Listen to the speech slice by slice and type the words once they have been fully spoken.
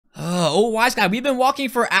old wise guy, we've been walking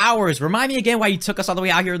for hours. Remind me again why you took us all the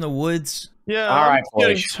way out here in the woods. Yeah, all right, I'm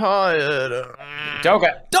getting boys. tired.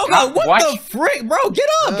 Doga, what the frick? Bro, get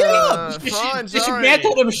up, get up. Fine, this sorry. man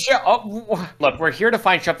told him shut up. Look, we're here to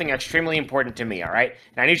find something extremely important to me, all right?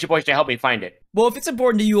 And I need you boys to help me find it. Well, if it's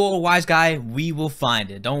important to you, old wise guy, we will find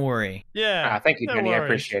it. Don't worry. Yeah. Thank you, no Denny. I worries.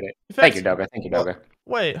 appreciate it. In Thank fact- you, Doga. Thank you, Doga.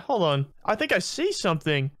 Wait, hold on. I think I see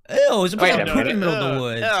something. Ew, it's a Wait bunch a of poop in the minute. middle of the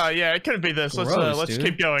woods. Yeah, it couldn't be this. Gross, Let's dude.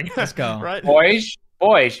 keep going. Let's go. Right?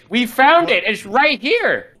 Boys, we found it. It's right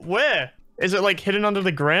here. Where? Is it like hidden under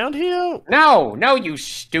the ground here? No, you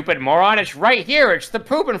stupid moron. It's right here. It's the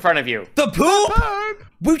poop in front of you. The poop?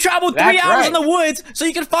 We traveled 3 That's hours in right. the woods so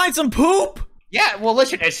you can find some poop? Yeah, well,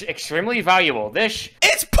 listen, it's extremely valuable. It's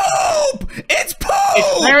poop! It's poop!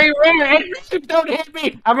 It's very rare. Don't hit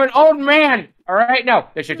me. I'm an old man. All right, no,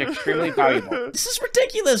 this is extremely valuable. This is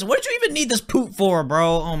ridiculous. What did you even need this poop for,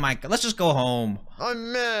 bro? Oh my god, let's just go home.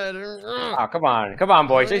 I'm mad. Oh, come on,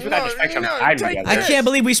 boys. At least we got to spend some time together. I can't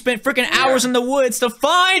believe we spent freaking hours in the woods to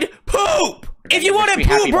find poop! If you wanted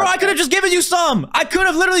poop, bro, I could have just given you some! I could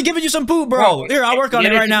have literally given you some poop, bro! Well, Here, I'll work on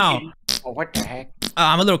it right now. Oh, what the heck?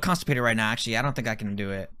 I'm a little constipated right now, actually. I don't think I can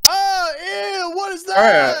do it. Oh, ew, what is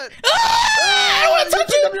that? I don't want to touch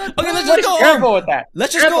it! Okay, let's just go Careful home. with that.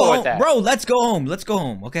 Let's just go home. Bro, let's go home. Let's go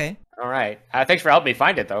home, okay? All right. Thanks for helping me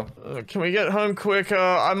find it, though. Can we get home quicker?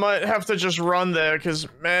 I might have to just run there, because,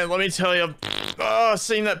 man, let me tell you,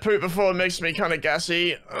 seeing that poop before makes me kind of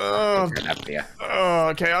gassy.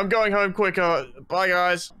 Okay, I'm going home quicker. Bye,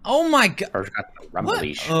 guys. Oh my god.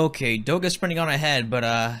 What? Okay, Doga's sprinting on ahead, but,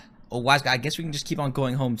 oh, wise guy, I guess we can just keep on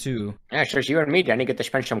going home, too. Yeah, sure, so you and me, Denny, get to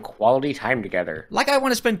spend some quality time together. Like I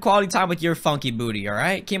want to spend quality time with your funky booty,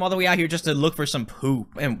 alright? Came all the way out here just to look for some poop.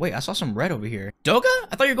 And wait, I saw some red over here. Doga?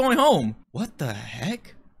 I thought you were going home. What the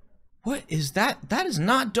heck? What is that? That is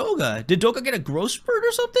not Doga. Did Doga get a growth spurt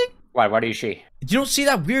or something? Why? What do you see? You don't see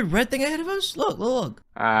that weird red thing ahead of us? Look, look.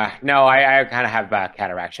 No, I kind of have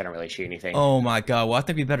cataracts. I don't really see anything. Oh my god, well I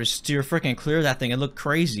think we better steer freaking clear of that thing. It looked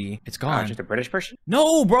crazy. It's gone. Just a British person?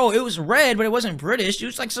 No, bro, it was red, but it wasn't British. It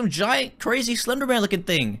was like some giant, crazy Slenderman looking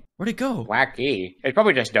thing. Where'd it go? Wacky. It's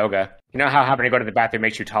probably just Doga. You know how having to go to the bathroom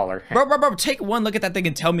makes you taller? Bro, take one look at that thing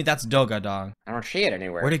and tell me that's Doga, dog. I don't see it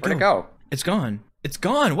anywhere. Where'd it go? It's gone. It's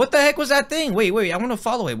gone. What the heck was that thing? Wait, I want to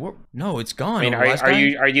follow it. No, it's gone. I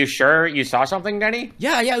mean, are you sure you saw something, Denny?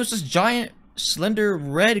 Yeah, it was this giant, slender,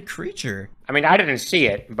 red creature. I mean, I didn't see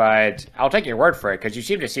it, but I'll take your word for it, because you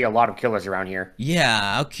seem to see a lot of killers around here.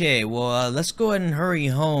 Yeah, okay, well, let's go ahead and hurry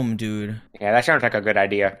home, dude. Yeah, that sounds like a good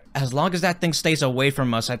idea. As long as that thing stays away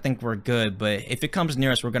from us, I think we're good, but if it comes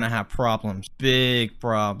near us, we're gonna have problems. Big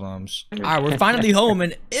problems. Alright, we're finally home,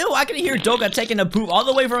 and ew, I can hear Doga taking a poop all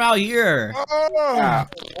the way from out here. Why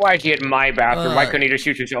is he at my bathroom? Why couldn't he just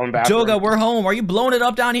use his own bathroom? Doga, we're home. Are you blowing it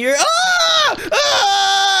up down here? Ah!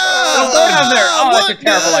 Don't go down there! Oh, that's a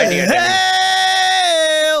terrible idea, Denny.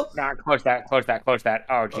 Nah, close that. Oh,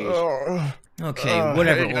 jeez. Okay,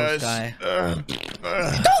 whatever, old guy. Don't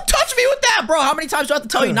touch me with that, bro! How many times do I have to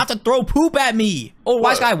tell you not to throw poop at me? Oh,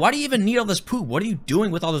 wise guy, why do you even need all this poop? What are you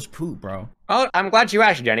doing with all this poop, bro? Oh, I'm glad you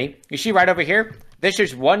asked, Denny. You see right over here? This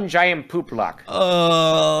is one giant poop block.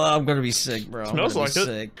 I'm gonna be sick, bro. Smells like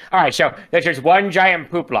it. Alright, so this is one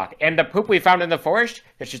giant poop block. And the poop we found in the forest,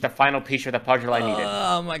 this is the final piece of the puzzle I needed.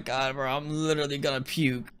 Oh my god, bro. I'm literally gonna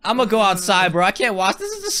puke. I'm gonna go outside, bro. I can't watch.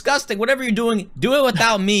 This is disgusting. Whatever you're doing, do it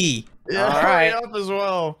without me. Yeah, hurry up as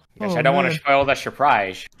well. Guess I don't want to spoil the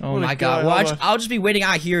surprise. Oh my god. Well, I'll just be waiting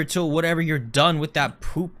out here till whatever you're done with that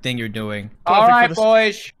poop thing you're doing. Alright,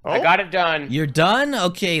 boys. I got it done. You're done?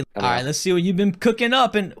 Okay. Alright, let's see what you've been cooking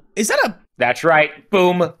up. And is that a... That's right.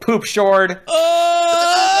 Boom. Poop sword.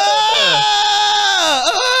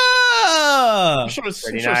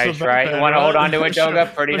 Pretty nice, right? You want to hold on to it,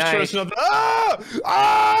 Doga? Pretty nice. No,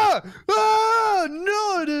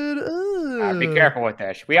 dude. Be careful with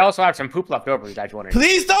this. We also have some poop left over, you guys want to.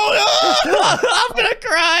 Please don't! I'm gonna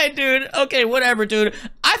cry, dude. Okay, whatever, dude.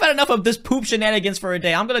 I've had enough of this poop shenanigans for a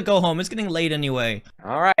day. I'm gonna go home. It's getting late anyway.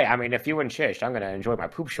 Alright, I mean, if you insist, I'm gonna enjoy my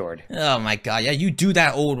poop sword. Oh my god, yeah, you do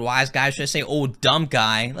that, old wise guy. I should say old dumb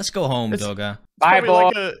guy. Let's go home, Doga. Bye,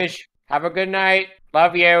 boys. Have a good night.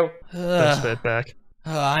 Love you. Best bet back.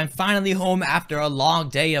 I'm finally home after a long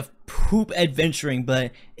day of poop adventuring,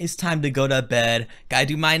 but it's time to go to bed. Gotta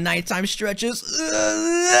do my nighttime stretches.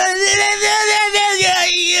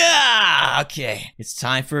 Okay, it's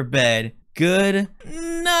time for bed. Good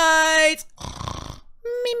night.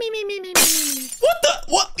 What the?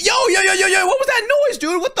 What? Yo, what was that noise,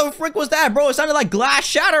 dude? What the frick was that, bro? It sounded like glass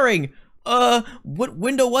shattering. What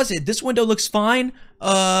window was it? This window looks fine.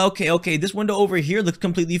 Okay. This window over here looks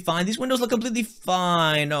completely fine. These windows look completely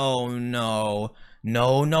fine. Oh, no.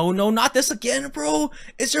 No, not this again, bro.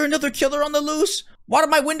 Is there another killer on the loose? Why do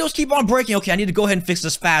my windows keep on breaking? Okay, I need to go ahead and fix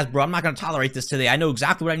this fast, bro. I'm not gonna tolerate this today. I know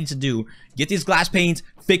exactly what I need to do. Get these glass panes,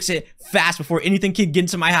 fix it fast before anything can get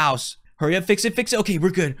into my house. Hurry up, fix it. Okay,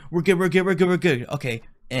 we're good. We're good. Okay,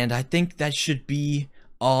 and I think that should be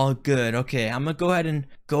all good. Okay, I'm gonna go ahead and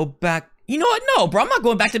go back. You know what? No, bro, I'm not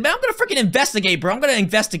going back to bed. I'm gonna freaking investigate, bro. I'm gonna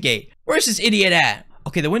investigate. Where's this idiot at?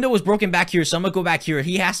 Okay, the window was broken back here, so I'm gonna go back here.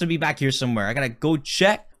 He has to be back here somewhere. I gotta go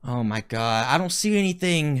check. Oh my god, I don't see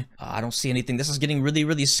anything. I don't see anything. This is getting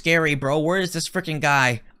really scary, bro. Where is this freaking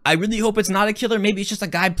guy? I really hope it's not a killer. Maybe it's just a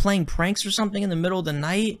guy playing pranks or something in the middle of the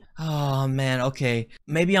night. Oh man, okay.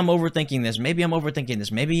 Maybe I'm overthinking this. Maybe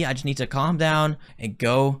I just need to calm down and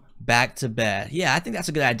go back to bed. Yeah, I think that's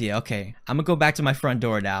a good idea. Okay, I'm gonna go back to my front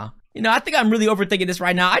door now. You know, I think I'm really overthinking this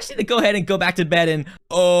right now. I just need to go ahead and go back to bed and...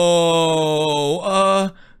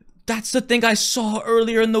 that's the thing I saw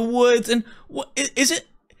earlier in the woods. And what is it?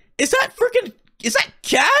 Is that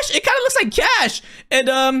cash? It kind of looks like cash. And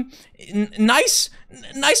nice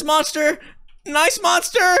monster. Nice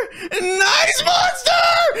monster. Run,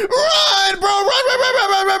 bro. Run.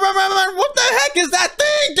 What the heck is that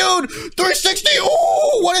thing, dude? 360.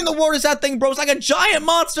 Ooh, what in the world is that thing, bro? It's like a giant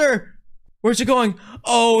monster. Where's it going?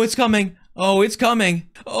 Oh, it's coming. It's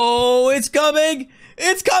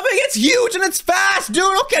huge and it's fast,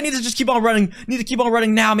 dude. Okay, I need to just keep on running.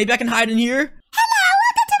 Now. Maybe I can hide in here. Hello,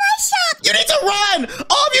 welcome to my shop. You need to run.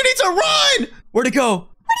 All of you need to run. Where'd it go? What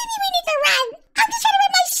do you mean we need to run? I'm just trying to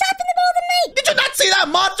run my shop in the middle of the night. Did you not see that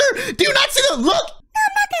monster? Do you not see the look? No,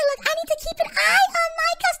 I'm not gonna look. I need to keep an eye on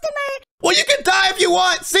my customer. Well, you can die if you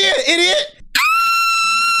want. See it, idiot.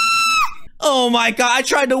 Oh my god, I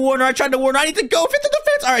tried to warn her. I need to go fit the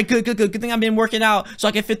fence. All right, good thing I've been working out so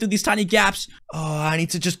I can fit through these tiny gaps. Oh, I need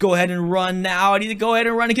to just go ahead and run now. I need to go ahead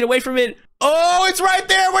and run and get away from it. Oh, it's right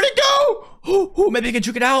there. Where'd it go? Oh, maybe I can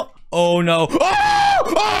juke it out. Oh no. Oh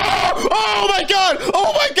my god.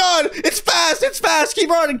 It's fast.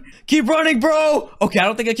 Keep running, bro. Okay, I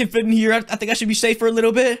don't think I can fit in here. I think I should be safe for a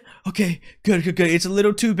little bit. Okay, good. It's a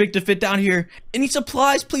little too big to fit down here. Any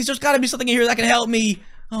supplies, please? There's gotta be something in here that can help me.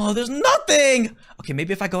 Oh, there's nothing. Okay,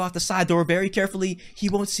 maybe if I go out the side door very carefully, he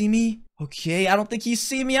won't see me. Okay, I don't think he's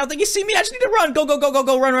seen me. I just need to run. Go.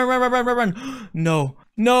 Run.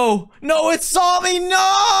 No, it saw me.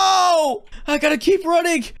 No, I gotta keep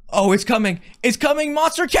running. Oh, it's coming.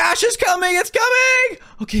 Monster Cash is coming. It's coming.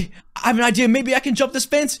 Okay, I have an idea. Maybe I can jump this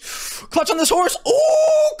fence. Clutch on this horse.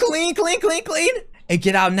 Oh, clean. And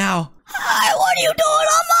get out now. Hi, what are you doing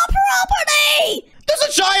on my property? There's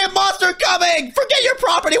a giant monster coming! Forget your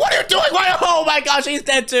property! What are you doing? Oh my gosh, she's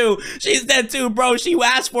dead too, bro. She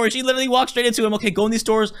asked for it. She literally walked straight into him. Okay, go in these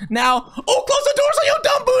doors now. Oh, close the doors on you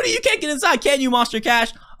dumb booty! You can't get inside, can you, Monster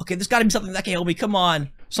Cash? Okay, there's gotta be something that can help me. Come on.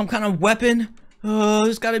 Some kind of weapon.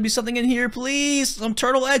 There's gotta be something in here, please. Some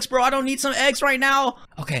turtle eggs, bro. I don't need some eggs right now.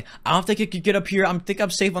 Okay, I don't think it could get up here. I think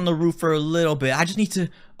I'm safe on the roof for a little bit. I just need to...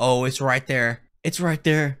 Oh, it's right there.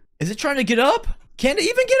 Is it trying to get up? Can it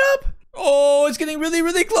even get up? Oh, it's getting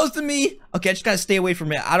really close to me. Okay, I just gotta stay away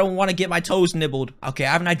from it. I don't want to get my toes nibbled. Okay,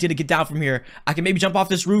 I have an idea to get down from here. I can maybe jump off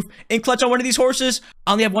this roof and clutch on one of these horses.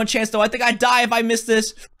 I only have one chance though. I think I die if I miss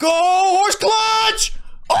this. Go, horse clutch!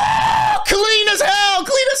 Oh, clean as hell.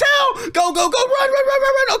 Go, run.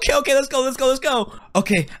 Okay, let's go.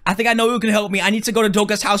 Okay, I think I know who can help me. I need to go to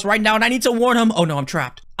Doga's house right now and I need to warn him. Oh no, I'm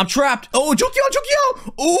trapped. Oh, juke you out.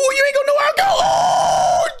 Oh, you ain't gonna know where I go.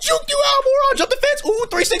 Oh, juke you out, moron. Jump the fence. Ooh,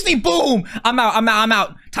 360, boom. I'm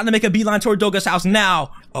out. Time to make a beeline toward Doga's house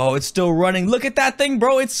now. Oh, it's still running. Look at that thing,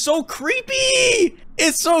 bro. It's so creepy.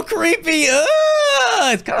 It's kind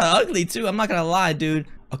of ugly too. I'm not gonna lie, dude.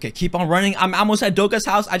 Okay, keep on running. I'm almost at Doga's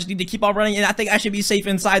house. I just need to keep on running, and I think I should be safe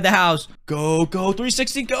inside the house. Go,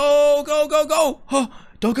 360, go. Oh,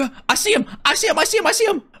 Doga, I see him.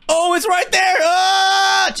 Oh, it's right there.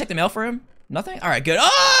 Check the mail for him. Nothing? All right, good.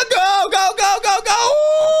 Oh, go.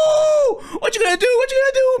 Ooh, what you gonna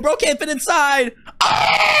do? Bro can't fit inside.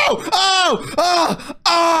 Oh,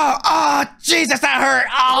 Jesus, that hurt.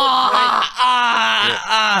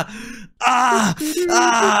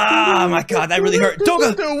 Oh my god, that really hurt.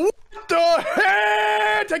 Doga! What the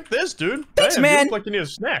heck? Take this, dude. Thanks, man. You look like you need a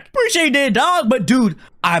snack. Appreciate it, dog. But dude,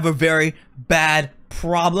 I have a very bad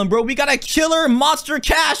problem, bro. We got a killer Monster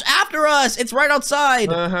Cash after us. It's right outside.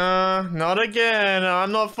 Not again.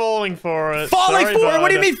 I'm not falling for it. Falling for it? What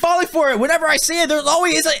do you mean falling for it? Whenever I say it, there's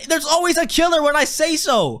always a killer when I say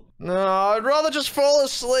so. No, I'd rather just fall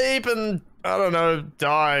asleep and I don't know,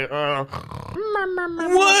 die.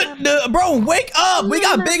 What? Bro, wake up! We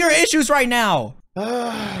got bigger issues right now.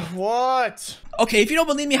 What? Okay, if you don't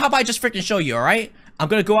believe me, how about I just freaking show you, all right? I'm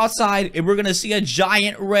gonna go outside and we're gonna see a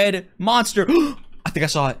giant red monster. I think I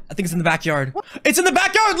saw it. I think it's in the backyard. What? It's in the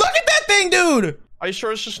backyard. Look at that thing, dude. Are you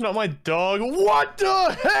sure it's just not my dog? What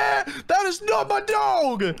the heck? That is not my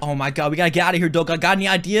dog. Oh my god, we gotta get out of here, Doga. Got any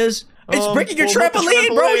ideas? It's breaking your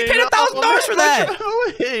trampoline, bro. You paid $1,000 for that.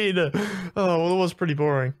 Oh, well, it was pretty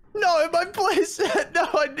boring. No, my playset. No,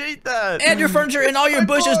 I need that. And your furniture and all your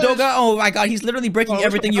bushes, Doga. Oh my god, he's literally breaking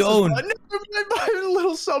everything you own. My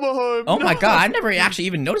little summer home. Oh my god, I never actually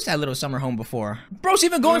even noticed that little summer home before. Bro's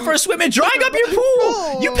even going for a swim and drying up your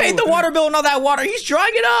pool. You paid the water bill and all that water. He's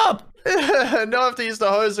drying it up. Now I have to use the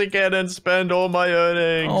hose again and spend all my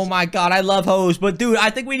earnings. Oh my god, I love hose. But dude, I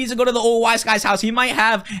think we need to go to the old wise guy's house. He might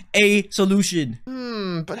have a solution.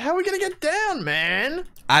 But how are we gonna get down, man?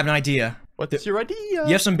 I have an idea. What's your idea?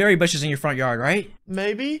 You have some berry bushes in your front yard, right?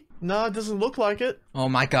 Maybe. No, it doesn't look like it. Oh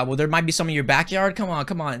my god, well there might be some in your backyard. Come on,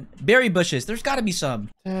 come on. Berry bushes, there's gotta be some.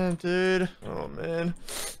 Damn, dude. Oh man.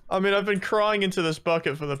 I mean, I've been crying into this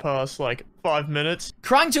bucket for the past, like, 5 minutes.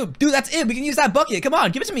 Crying to, dude, that's it. We can use that bucket. Come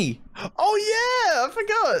on, give it to me. Oh yeah, I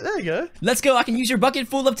forgot. There you go. Let's go. I can use your bucket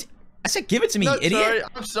full of I said give it to me, no, idiot.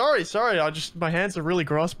 Sorry. My hands are really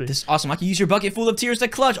graspy. This is awesome. I can use your bucket full of tears to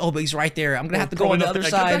clutch. Oh, but he's right there. I'm gonna have to go on the other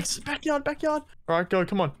side. Backyard. All right, go.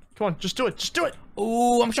 Come on. Just do it.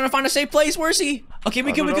 Oh, I'm trying to find a safe place. Where is he? Okay,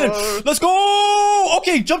 we good. Let's go.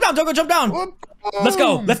 Okay, jump down, Doga, jump down. Let's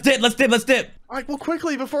go. Let's dip. All right, well,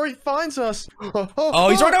 quickly before he finds us. Oh,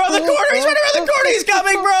 he's running around the corner. He's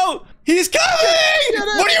coming, bro. He's coming.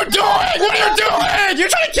 What are you doing? You're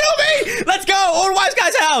trying to kill me. Let's go. Old wise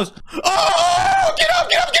guy's house. Oh, get up.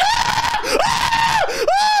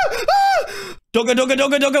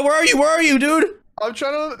 Doga, where are you, dude? I'm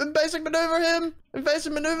trying to basic maneuver him.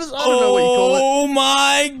 Invasive maneuvers? I don't know what you call it. Oh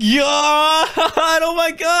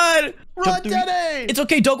my god. Run, Denny! It's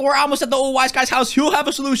okay, Doga. We're almost at the old wise guy's house. He'll have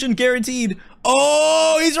a solution, guaranteed.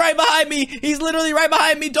 Oh, he's right behind me. He's literally right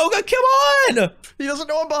behind me. Doga, come on. He doesn't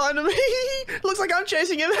know I'm behind him. Looks like I'm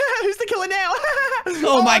chasing him. Who's the killer now?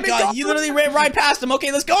 Oh my god, you literally ran right past him.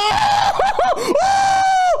 Okay, let's go.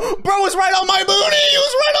 Bro was right on my booty. He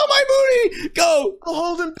was right on my booty. Go. I'll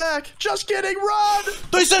hold him back. Just kidding. Run.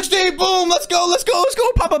 360. Boom. Let's go.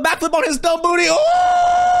 Pop a backflip on his dumb booty. Oh.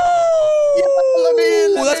 Yeah,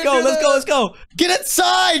 let's go. Get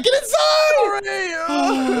inside. Sorry.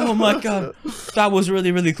 Oh my god. That was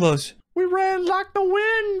really close. We ran like the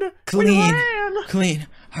wind. Clean.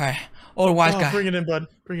 All right. Old wise guy. Bring it in, bud.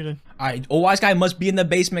 Bring it in. All right. Old wise guy must be in the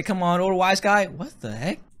basement. Come on, old wise guy. What the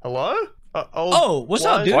heck? Hello? What's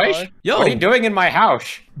up, dude? Yo. What are you doing in my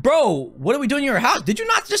house? Bro, what are we doing in your house? Did you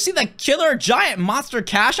not just see that killer giant monster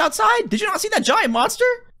Cash outside? Did you not see that giant monster?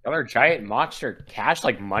 Killer giant monster Cash,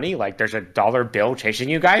 like money? Like there's a dollar bill chasing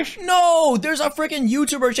you guys? No, there's a freaking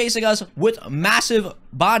YouTuber chasing us with massive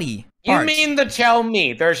body parts. You mean to tell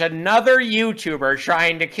me there's another YouTuber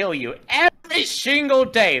trying to kill you? Every single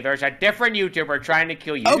day, there's a different YouTuber trying to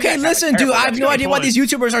kill you. Okay, listen, dude, I have no idea why these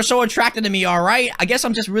YouTubers are so attracted to me, all right? I guess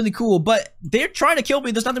I'm just really cool, but they're trying to kill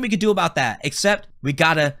me. There's nothing we can do about that, except we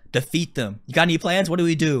gotta defeat them. You got any plans? What do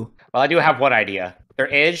we do? Well, I do have one idea. There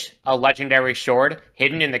is a legendary sword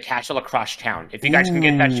hidden in the castle across town. If you guys can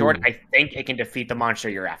get that sword, I think it can defeat the monster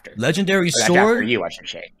you're after. Legendary sword? After you, I should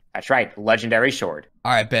say. That's right, legendary sword.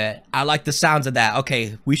 All right, bet. I like the sounds of that.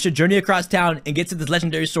 Okay, we should journey across town and get to this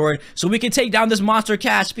legendary sword so we can take down this monster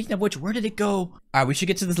Cash. Speaking of which, where did it go? All right, we should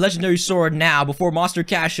get to this legendary sword now before monster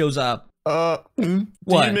Cash shows up. What? Do you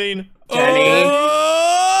mean Denny?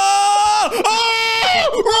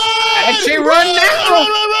 Run! And she run now!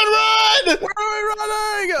 Where are we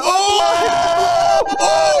running?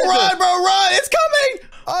 Run, bro, run! It's coming!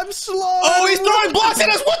 I'm slow. Oh, he's throwing blocks at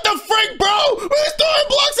us! What the frick, bro? He's throwing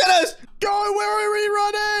blocks at us! Go, where are we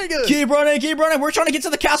running? Keep running. We're trying to get to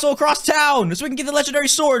the castle across town so we can get the legendary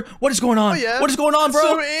sword. What is going on? Oh, yeah. What is going on,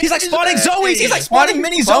 bro? He's like spawning Zoeys. He's like spawning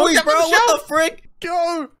mini Zoeys, Zoeys, bro. What the frick?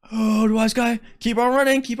 Go. Oh, wise guy. Keep on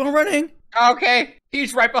running. Okay,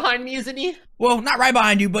 he's right behind me, isn't he? Well, not right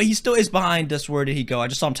behind you, but he still is behind us. Where did he go? I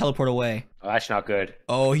just saw him teleport away. Oh, that's not good.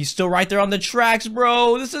 Oh, he's still right there on the tracks,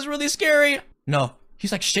 bro. This is really scary. No,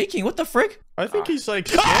 he's like shaking. What the frick? I think he's like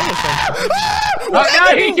scared or something. No,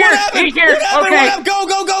 he's here. Okay.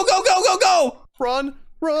 Go. Run.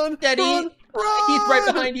 Denny. Run. He's right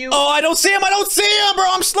behind you. Oh, I don't see him, bro.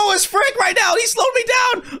 I'm slow as frick right now. He slowed me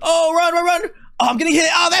down. Oh, run. Oh, I'm getting hit.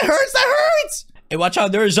 Oh, that hurts. Hey, watch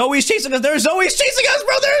out. There are Zoeys chasing us, bro. There are Zoeys chasing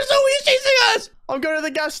us. I'm going to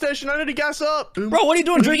the gas station. I need to gas up. Bro, what are you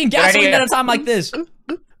doing drinking gasoline at a time like this?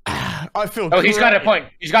 I feel Oh, he's got a point.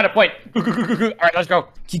 All right, let's go.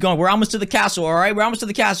 Keep going. We're almost to the castle, all right? We're almost to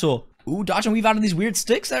the castle. Ooh, dodge and weave out of these weird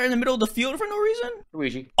sticks that are in the middle of the field for no reason.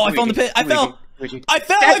 Luigi. Oh, I fell in the pit. I fell. Luigi. I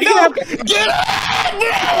fell. Get out. Get out!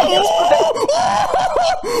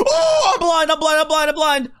 Oh, I'm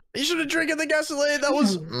blind. You should have drinking the gasoline. That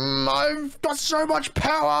was. I've got so much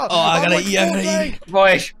power. Oh, I gotta eat.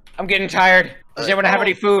 Boys, I'm getting tired. Does anyone have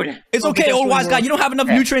any food? It's okay, old wise guy. You don't have enough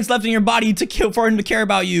nutrients left in your body to kill for him to care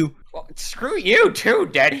about you. Well, screw you too,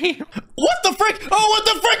 Denny. What the frick? Oh, what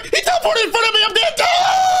the frick? He teleported in front of me. I'm dead.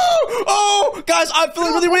 Oh, guys, I'm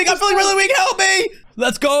feeling really weak. Help me.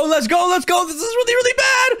 Let's go. This is really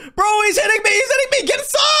bad. Bro, he's hitting me. Get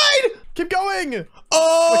inside. Keep going.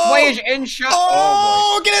 Oh. Which way is in shot?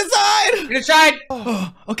 Oh, get inside. Get inside.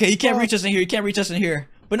 Oh, okay, he can't reach us in here.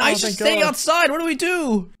 But now he's just staying outside. What do we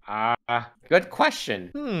do? Good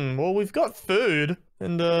question. Well, we've got food,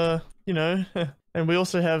 and you know, and we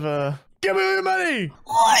also have give me your money.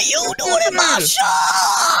 What are you doing in my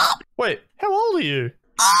shop? Wait, how old are you?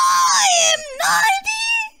 I am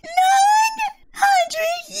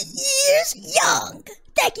 9,900 years young.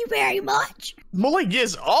 Thank you very much. More like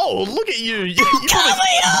years old. Look at you. Come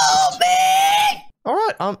on, man. All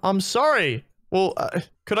right, I'm sorry. Well,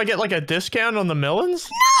 could I get like a discount on the melons?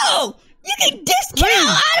 No, you can discount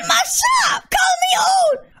out of my shop. Call me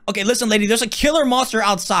old. Okay, listen, lady, there's a killer monster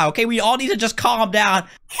outside, okay? We all need to just calm down.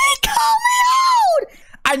 He called me old.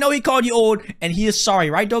 I know he called you old, and he is sorry,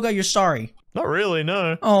 right, Doga? You're sorry. Not really,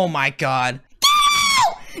 no. Oh, my God.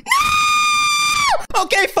 No!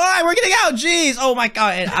 Okay, fine, we're getting out, jeez. Oh, my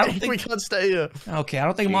God, and I don't think... we can't stay here. Okay, I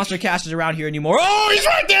don't think Monster Cash is around here anymore. Oh, he's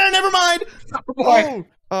right there, never mind.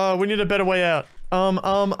 Oh, we need a better way out.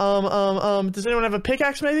 Does anyone have a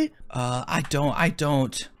pickaxe, maybe? I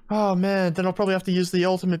don't. Oh, man, then I'll probably have to use the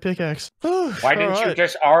ultimate pickaxe. Why didn't you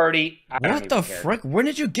just already... What the frick? Where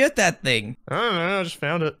did you get that thing? I don't know, I just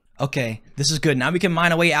found it. Okay, this is good. Now we can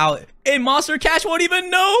mine our way out. And Monster Cash won't even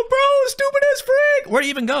know, bro. Stupid as frick. Where'd he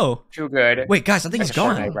even go? Too good. Wait, guys, I think he's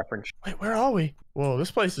gone. Wait, where are we? Whoa,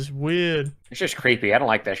 this place is weird. It's just creepy. I don't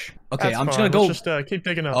like this. Okay, That's I'm just fine. gonna go. Let's just keep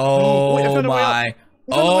digging up. Oh, wait, I found a way my. up.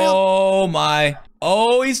 Oh, my.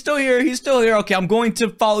 Oh, he's still here. Okay, I'm going to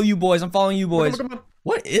follow you boys. I'm following you boys. Come on.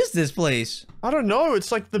 What is this place? I don't know.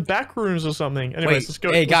 It's like the back rooms or something. Anyways, let's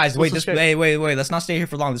go. Hey, guys, wait. Let's Wait. Let's not stay here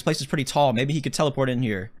for long. This place is pretty tall. Maybe he could teleport in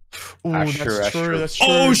here. Ooh, that's true. That's true.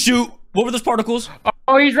 Oh, shoot. What were those particles?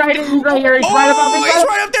 Oh, he's right here. He's right right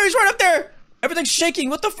up there. He's right up there. Everything's shaking.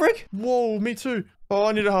 What the frick? Whoa, me too. Oh,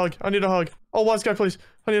 I need a hug. Oh, wise guy, please.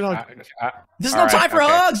 I need a hug. This is no time for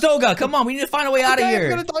hugs, Doga. Come on, we need to find a way out of here. I'm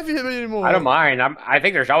gonna die for him anymore. I don't mind. I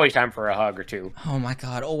think there's always time for a hug or two. Oh my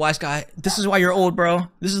God. Oh, wise guy. This is why you're old, bro.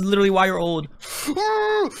 This is literally why you're old.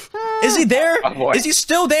 Is he there? Oh, boy. Is he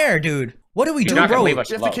still there, dude? What do we do, bro? We have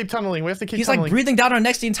to keep tunneling. He's like breathing down our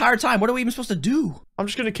necks the entire time. What are we even supposed to do? I'm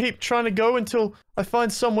just gonna keep trying to go until I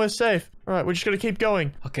find somewhere safe. All right, we're just gonna keep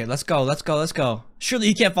going. Okay, let's go. Surely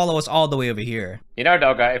he can't follow us all the way over here. You know,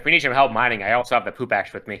 Doga, if we need some help mining, I also have the poop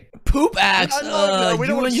axe with me. Poop axe? No, we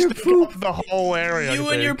don't want your poop. The whole area. You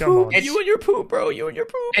and your poop. You and your poop, bro. You and your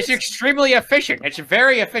poop. It's extremely efficient. It's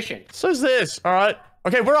very efficient. So's this. All right.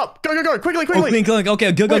 Okay, we're up. Go. Quickly. Oh, clean.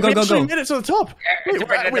 Okay, go. We actually made it to the top.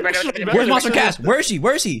 Where's Monster Cast? Where is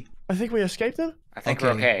he? I think we escaped him. I think we're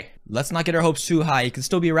okay. Let's not get our hopes too high. He can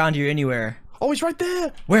still be around here anywhere. Oh, he's right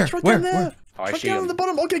there. Where? He's right down there. Where? Oh, I right see down him. at the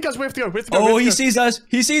bottom. Okay, guys, we have to go. Oh, he sees us.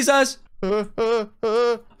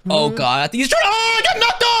 Oh God, I think he's trying. Oh, I got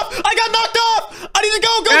knocked off. I need to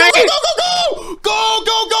go. Go.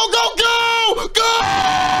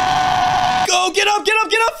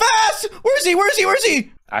 Get up fast. Where is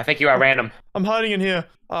he? I think you outran him. I'm hiding in here.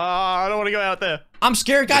 I don't want to go out there. I'm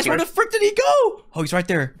scared, guys. Where the frick did he go? Oh, he's right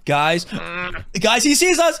there. Guys, he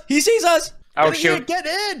sees us. Oh, shoot. Get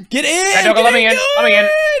in. Yeah, Doga, let me in.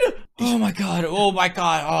 Oh my God.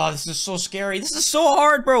 Oh, this is so scary. This is so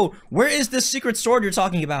hard, bro. Where is this secret sword you're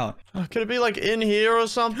talking about? Could it be like in here or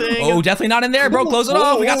something? Oh, definitely not in there, bro. Close it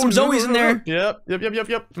off. We got some Zoeys in there. Yep.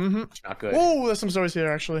 Mm-hmm. It's not good. Oh, there's some Zoeys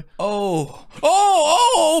here, actually. Oh,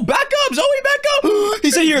 back up, Zoey, back up.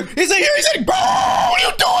 He's in here. Bro, what are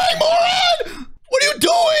you doing, moron? What are you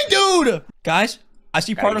doing, dude? Guys, I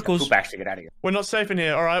see particles. Poop axe to get out of here. We're not safe in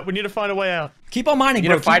here, all right? We need to find a way out. Keep on mining, We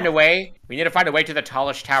bro. need to find a way to the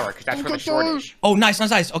tallest tower, because that's where the sword is. Oh, nice.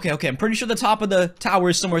 Okay. I'm pretty sure the top of the tower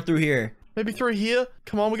is somewhere through here. Maybe through here?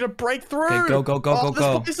 Come on, we're gonna break through. Okay,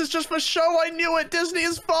 go. This is just for show. I knew it. Disney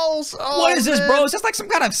is false. Oh, what is this, bro? Is this like some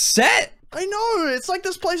kind of set? I know. It's like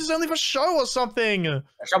this place is only for show or something.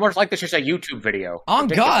 It's almost like this is a YouTube video. On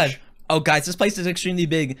God. Oh, guys, this place is extremely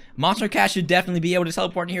big. Monster Cat should definitely be able to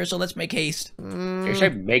teleport in here, so let's make haste. You say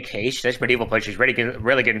make haste? This medieval place is really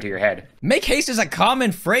getting to your head. Make haste is a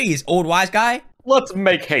common phrase, old wise guy. Let's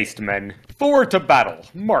make haste, men. Forward to battle.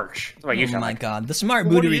 March. That's what you Oh sound my like. god, the smart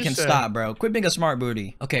What booty do we you can say? stop, bro. Quit being a smart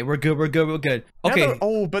booty. Okay, we're good, we're good, we're good. Okay. Yeah,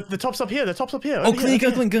 oh, but the top's up here. The top's up here. Oh, over here,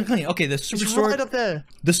 clean, over here. clean. Okay, the super It's sword. right up there.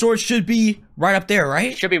 The sword should be right up there,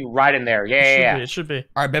 right? It should be right in there. Yeah. It should be.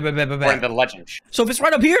 All right, bet. According to the legend. So if it's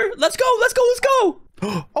right up here, let's go.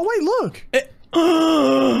 Oh wait, look.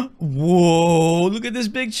 Whoa, look at this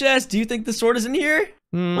big chest. Do you think the sword is in here?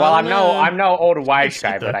 Well, I'm no old wise It's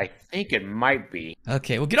guy, there. but I think it might be.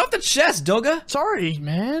 Okay, well, get off the chest, Doga. Sorry,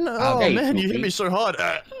 man. Oh Okay, man, you hit Goofy. me so hard.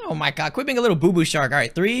 Oh my god, quit being a little boo-boo shark. All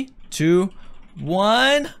right, 3, 2,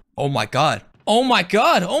 1. Oh my god.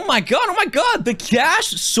 The cash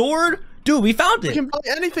sword. Dude, we found We it. can buy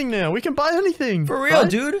anything now. We can buy anything. For real, right?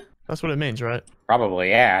 dude. That's what it means, right? Probably,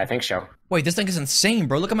 yeah, I think so. Wait, this thing is insane,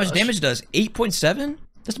 bro. Look how much damage it does. 8.7?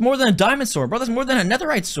 That's more than a diamond sword, bro. That's more than a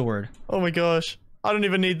netherite sword. Oh my gosh. I don't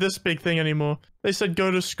even need this big thing anymore. They said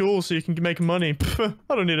go to school so you can make money. I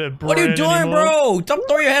don't need a brain What are you doing, anymore. bro? Don't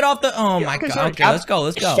throw your head off the... Oh my okay, god. sorry. Okay, let's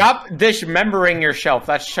go. Stop dismembering yourself.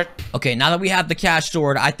 That's shut. Okay, now that we have the cash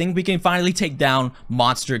sword, I think we can finally take down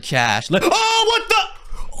Monster Cash. Oh, what the...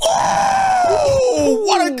 Oh,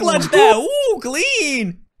 what a clutch that. Ooh,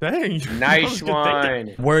 clean. Dang. That Nice was a good thing.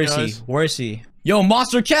 one. Where is he? Guys. Where is he? Yo,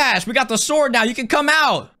 Monster Cash, we got the sword now. You can come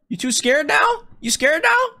out. You too scared now? You scared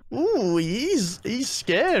now? Ooh, he's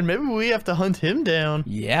scared. Maybe we have to hunt him down.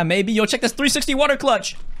 Yeah, maybe. Yo, check this 360 water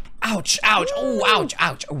clutch. Ouch. Ooh, ouch.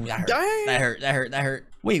 Ooh, that hurt. Dang. That hurt.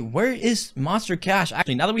 Wait, where is Monster Cash?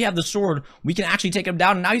 Actually, now that we have the sword, we can actually take him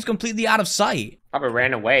down, and now he's completely out of sight. Probably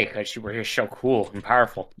ran away because you were here so cool and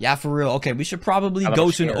powerful. Yeah, for real. Okay, we should probably I'm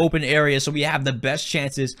go to an scared. open area so we have the best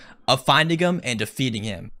chances of finding him and defeating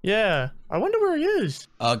him. Yeah. I wonder where he is.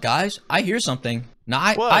 Guys, I hear something. No,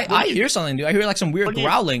 I What do you- hear something, dude. I hear like some weird What do you-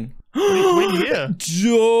 growling. What do you hear?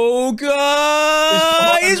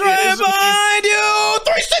 Doga! He's behind right you, isn't he? behind you!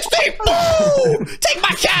 360! Boom! Take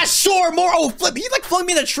my cash sword, more. Oh, flip. He like flung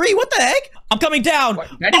me in the tree. What the heck? I'm coming down. What?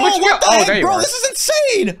 Daddy, Oh, where'd you what go? the Oh, heck, there you bro? are. This is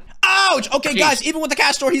insane. Ouch. Okay, Jeez. guys, even with the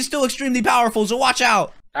cash sword, he's still extremely powerful, so watch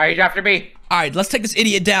out. All right, he's after me. All right, let's take this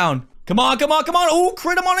idiot down. Come on. Ooh,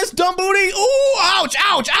 crit him on his dumb booty. Ooh, ouch.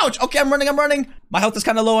 Okay, I'm running. My health is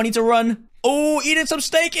kind of low. I need to run. Ooh, eating some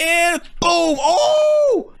steak and boom.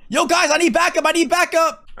 Oh, yo, guys, I need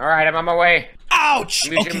backup. All right, I'm on my way. Ouch.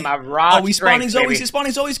 I'm using Okay. my raw Oh, he's spawning strength, Zoeys. baby. He's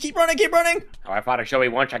spawning Zoeys. Keep running. Oh, I fought a Zoey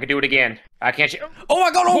once. I could do it again. I can't. Oh my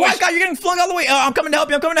god, Boys. God, you're getting flung all the way. I'm coming to help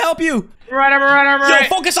you. Right. Yo,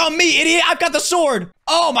 focus on me, idiot. I've got the sword.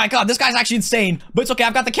 Oh my god, this guy's actually insane. But it's okay,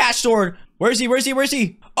 I've got the cash sword. Where is he?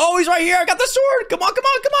 Oh, he's right here. I got the sword. Come on.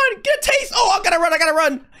 Get a taste. Oh, I gotta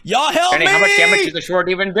run. Y'all help Denny, me. how much damage is the sword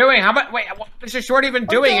even doing? Wait, what is the sword even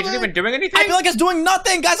doing? Is it even doing anything? I feel like it's doing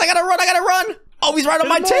nothing. Guys, I gotta run. Oh, he's right on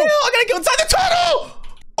my him tail. off. I gotta go inside the tunnel.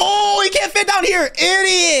 Oh, he can't fit down here.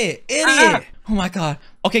 Idiot. Ah. Oh my god.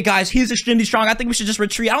 Okay, guys, he's extremely strong. I think we should just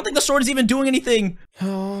retreat. I don't think the sword is even doing anything.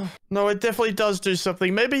 Oh, no, it definitely does do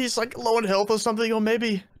something. Maybe he's like low in health or something, or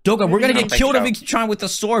maybe. Doga, we're gonna I get don't think killed if so. we keep trying with the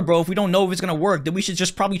sword, bro. If we don't know if it's gonna work, then we should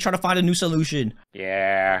just probably try to find a new solution.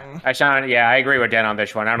 Yeah, I agree with Dan on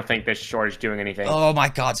this one. I don't think this sword is doing anything. Oh my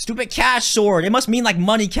god, stupid cash sword. It must mean like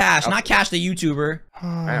money cash, not cash the YouTuber.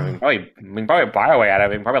 I mean, we can probably buy our way out of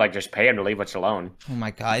it. We can probably like just pay him to leave us alone. Oh my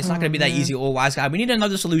god, it's not gonna be that easy, old wise guy. We need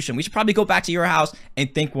another solution. We should probably go back to your house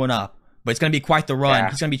and think one up. But it's gonna be quite the run. Yeah.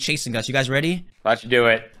 He's gonna be chasing us. You guys ready? Let's do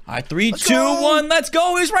it. All right, 3, 2, go. 1, let's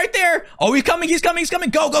go. He's right there. Oh, he's coming.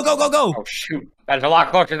 Go. Oh shoot, that is a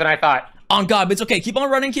lot closer than I thought. On God, but it's okay. Keep on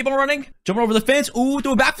running. Jumping over the fence. Ooh,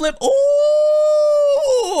 do a backflip. Ooh.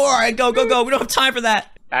 All right, go. We don't have time for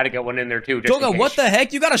that. I had to get one in there too. Just in Doga, case. what the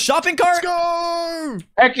heck? You got a shopping cart? Let's go!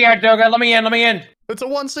 Heck yeah, Doga, let me in. It's a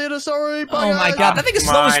one-seater, sorry. Bye, Oh my guys. god, that thing is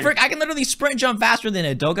come slow as on. frick. I can literally sprint jump faster than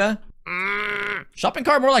it, Doga. Shopping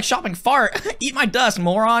cart, more like shopping fart. Eat my dust,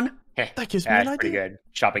 moron. That gives me an That's pretty idea. good.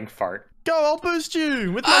 Shopping fart. Go, I'll boost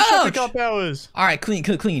you with my Ouch. shopping cart powers. All right,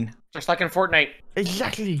 clean. Just like in Fortnite.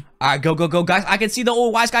 Exactly. All right, go, guys. I can see the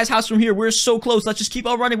old wise guy's house from here. We're so close. Let's just keep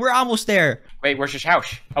on running. We're almost there. Wait, where's his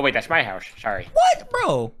house? Oh wait, that's my house. Sorry. What,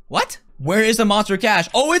 bro? What? Where is the monster cash?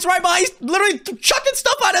 Oh, it's right behind. He's literally chucking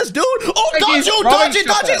stuff at us, dude. Oh, Like dodge he's it, throwing dodge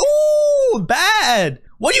stuff it. Ooh, bad.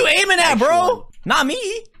 What are you aiming at, Nice bro? one. Not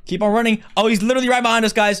me. Keep on running. Oh, he's literally right behind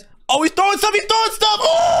us, guys. Oh, he's throwing stuff.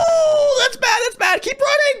 Oh, that's bad. Keep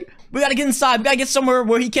running. We gotta get inside. We gotta get somewhere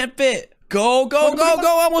where he can't fit. Go.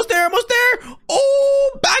 Almost there.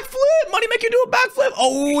 Oh, backflip. Money make you do a backflip.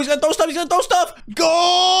 Oh, he's gonna throw stuff.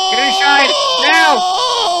 Go. Get inside, now.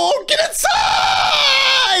 Oh, get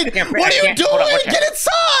inside. can't- What I are you can't- hold on, doing? watch out. Get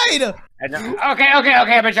inside. Okay,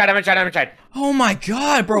 I'm inside. Oh my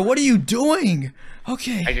god, bro. What are you doing?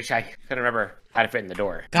 Okay. I couldn't remember. how to fit in the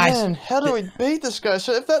door. Guys, Man, how do we beat this guy?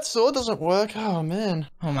 So if that sword doesn't work, oh man.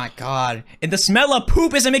 oh my god. And the smell of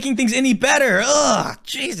poop isn't making things any better. Ugh,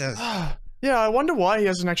 Jesus. Yeah, I wonder why he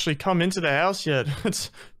hasn't actually come into the house yet. It's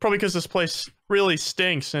probably because this place really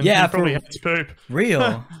stinks and he probably hates poop.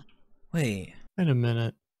 Real. Wait. Wait a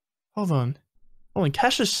minute. Hold on.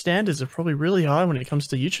 Cash's standards are probably really high when it comes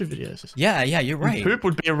to YouTube videos. Yeah, you're right. Poop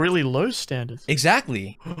would be a really low standard.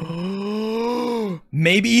 Exactly.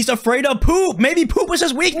 Maybe he's afraid of poop. Maybe poop was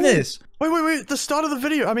his weakness. Wait. The start of the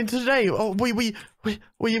video. I mean, today we went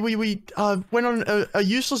on a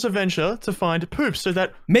useless adventure to find poop so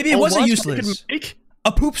that maybe it wasn't useless.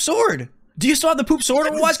 A poop sword. Do you still have the poop sword,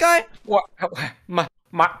 wise guy? What? My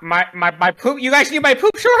poop? You guys need my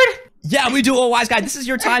poop sword? Yeah, we do, wise guy. This is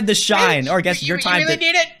your time to shine, or I guess your time you really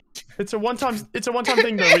need it? It's a one-time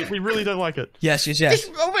thing though. We really don't like it. Yes. This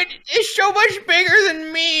moment is so much bigger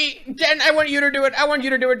than me. Den, I want you to do it. I want you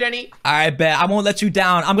to do it, Denny. I bet. I won't let you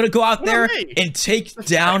down. I'm gonna go out there and take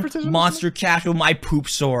down Monster Cash with my poop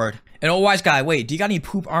sword. And wise guy, wait, do you got any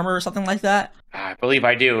poop armor or something like that? I believe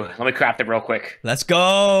I do. Let me craft it real quick. Let's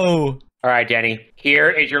go. All right, Denny. Here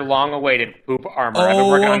is your long-awaited poop armor. I've been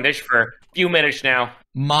working on this for a few minutes now.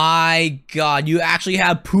 My god, you actually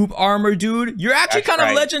have poop armor, dude? You're actually kind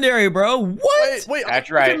of legendary, bro. What? Wait,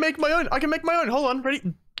 that's I can make my own. I can make my own. Hold on,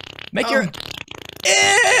 ready? Make your... Ew,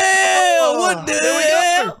 what the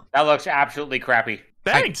hell? That looks absolutely crappy.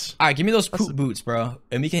 Thanks. All right, give me those poop boots, bro.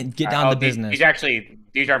 And we can get down to business.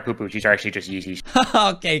 These aren't poop boots. These are actually just Yeezys.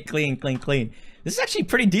 Okay, clean. This is actually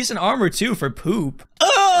pretty decent armor, too, for poop.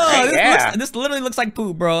 Oh, this literally looks like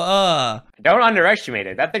poop, bro. Don't underestimate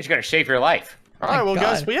it. That thing's gonna save your life. All right, well,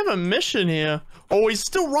 guys, we have a mission here. Oh, he's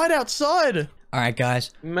still right outside. All right, guys.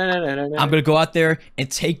 I'm gonna go out there and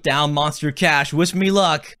take down Monster Cash. Wish me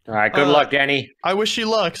luck. All right, good luck, Denny. I wish you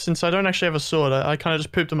luck, since I don't actually have a sword. I kind of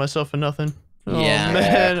just pooped on myself for nothing. Yeah. Oh,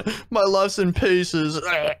 man. My life's in pieces.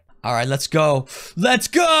 All right, let's go. Let's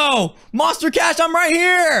go. Monster Cash, I'm right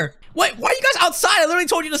here. Wait, why are you guys outside? I literally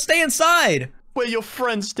told you to stay inside. We're your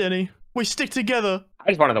friends, Denny. We stick together. I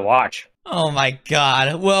just wanted to watch. Oh my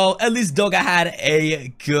god. Well, at least Doga had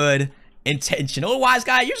a good intention. Oh, wise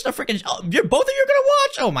guy, you're just a freaking... You're both of you gonna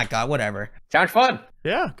watch? Oh my god, whatever. Sounds fun.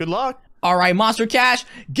 Yeah, good luck. All right, Monster Cash,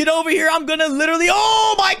 get over here. I'm gonna literally...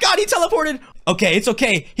 Oh my god, he teleported. Okay, it's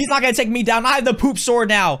okay. He's not gonna take me down. I have the poop sword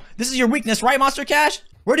now. This is your weakness, right, Monster Cash?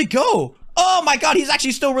 Where'd he go? Oh my god, he's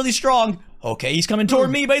actually still really strong. Okay, he's coming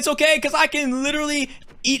toward me, but it's okay, because I can literally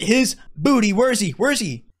eat his booty. Where is he?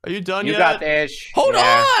 Are you done yet? You got this. Hold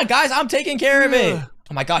on, guys. I'm taking care of it.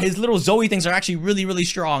 Oh my god, his little Zoey things are actually really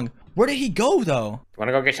strong. Where did he go, though? Want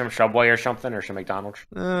to go get some Subway or something, or some McDonald's?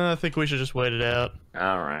 I think we should just wait it out.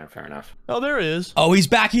 All right, fair enough. Oh, there he is. Oh, he's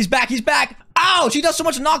back. Ouch, he does so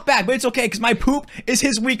much knockback, but it's okay, because my poop is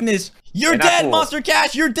his weakness. You're dead, cool. Monster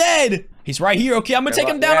Cash. You're dead. He's right here. Okay, I'm going to take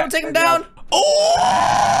him down.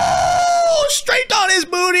 Oh, straight on his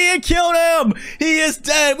booty and killed him. He is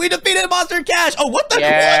dead. We defeated Monster Cash. Oh, what the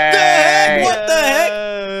heck? What the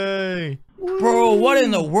heck? Bro, what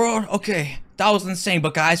in the world? Okay, that was insane.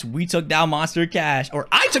 But guys, we took down Monster Cash. Or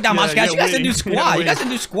I took down Monster Cash. You guys didn't do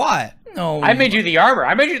squat. No. I made you the armor.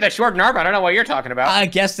 I made you the sword and armor. I don't know what you're talking about. I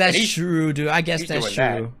guess that's true, dude. I guess that's true.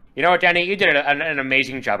 That. You know what, Denny? You did an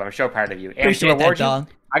amazing job. I'm so proud of you. And appreciate that, dog.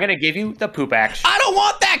 I'm gonna give you the poop axe. I don't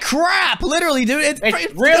want that crap. Literally, dude. It's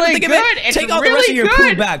really good. Take all the rest of your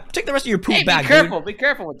poop back. Take the rest of your poop back, dude. Be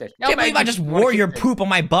careful with this. I can't believe I just wore your poop on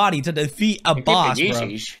my body to defeat a boss, bro.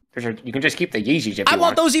 You can just keep the Yeezys if you want. I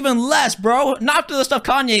want those even less, bro. Not after the stuff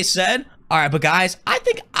Kanye said. All right, but guys, I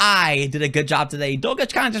think I did a good job today.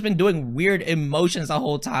 Doga's kind of just been doing weird emotions the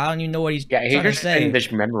whole time. You know what he's trying to say. He's just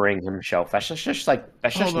dismembering himself. That's just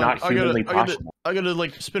not humanly possible. I gotta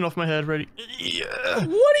like spin off my head. Ready? Yeah. What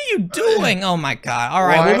are you doing? Oh my god! All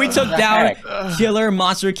right, well we took down Killer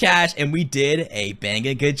Monster Cash, and we did a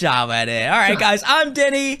banging good job at it. All right, guys, I'm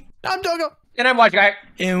Denny. I'm Doga. And I'm Watch Guy.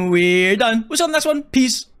 And we're done. We'll see you on the next one.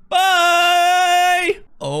 Peace. Bye!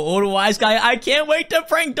 Oh, old wise guy, I can't wait to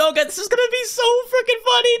prank Doga. This is gonna be so freaking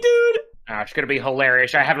funny, dude. It's gonna be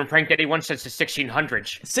hilarious. I haven't pranked anyone since the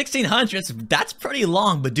 1600s. 1600s? That's pretty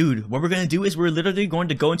long, but dude, what we're gonna do is we're literally going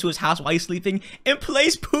to go into his house while he's sleeping and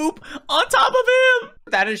place poop on top of him.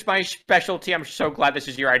 That is my specialty. I'm so glad this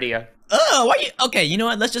is your idea. Oh, why you? Okay, you know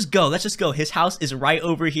what? Let's just go. His house is right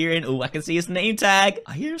over here, and oh, I can see his name tag.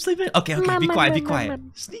 I hear him sleeping. Okay, be quiet.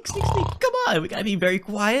 Sneak. Come on, we gotta be very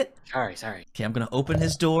quiet. Sorry. Okay, I'm gonna open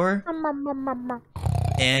his door.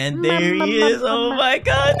 And there he is. Oh my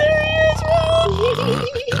god, there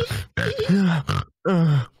he is.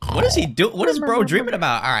 What is he doing? What is bro dreaming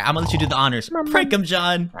about? All right, I'm gonna let you do the honors. Prank him,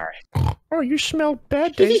 John. All right. Oh, you smell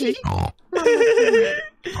bad, Daisy. This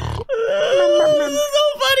is so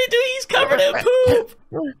funny, dude. He's covered in poop.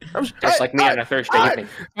 Just like me on a Thursday evening.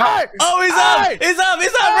 Oh, he's up. He's up.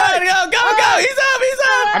 He's up. Right. Go. He's up. He's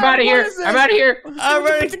up. I'm out of here. I'm out of here. All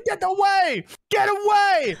right. Get away! Get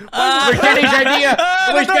away! It was Denny's idea.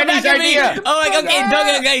 It was Denny's idea. Oh,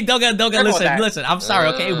 okay, Doga, listen. I'm sorry,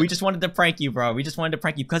 okay? We just wanted to prank you, bro. We just wanted to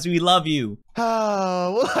prank you because we love you.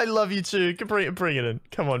 Oh, well, I love you too. Bring it in.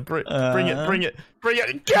 Come on, bring it. Get away!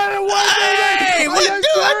 Hey, what, dude?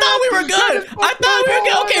 I thought we were good.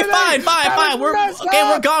 Okay, fine.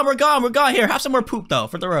 We're gone. Here, have some more poop though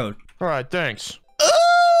for the road. All right, thanks.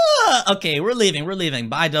 Okay, we're leaving.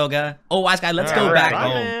 Bye, Doga. Oh, wise guy, let's go back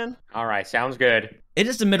home. Man. All right, sounds good. It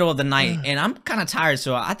is the middle of the night, and I'm kind of tired,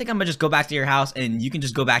 so I think I'm gonna just go back to your house, and you can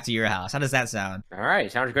just go back to your house. How does that sound? All right,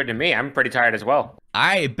 sounds good to me. I'm pretty tired as well.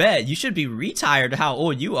 I bet. You should be retired how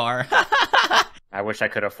old you are. I wish I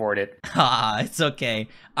could afford it. It's okay.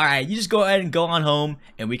 All right, you just go ahead and go on home,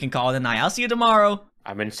 and we can call it a night. I'll see you tomorrow.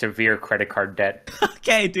 I'm in severe credit card debt.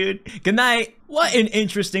 Okay, dude. Good night. What an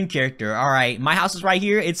interesting character. All right, my house is right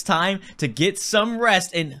here. It's time to get some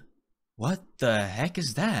rest. And what the heck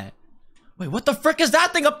is that? Wait, what the frick is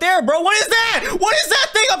that thing up there, bro? What is that? What is that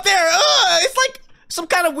thing up there? It's like some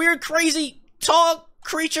kind of weird, crazy, tall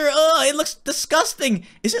creature. It looks disgusting.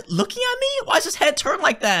 Is it looking at me? Why is his head turned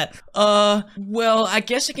like that? Well, I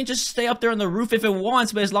guess it can just stay up there on the roof if it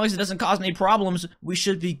wants, but as long as it doesn't cause any problems, we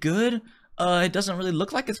should be good. It doesn't really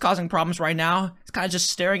look like it's causing problems right now. It's kind of just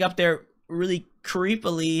staring up there really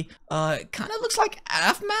creepily. It kind of looks like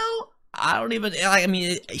Aphmau. I don't even, like, I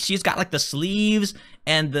mean, she's got like the sleeves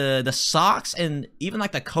and the socks and even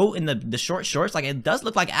like the coat and the short shorts. Like, it does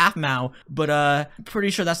look like Aphmau, but I'm pretty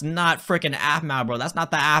sure that's not freaking Aphmau, bro. That's not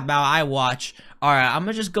the Aphmau I watch. All right, I'm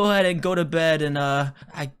gonna just go ahead and go to bed, and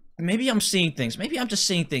maybe I'm seeing things. Maybe I'm just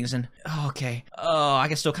seeing things, and okay. Oh, I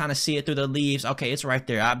can still kind of see it through the leaves. Okay, it's right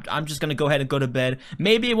there. I'm just gonna go ahead and go to bed.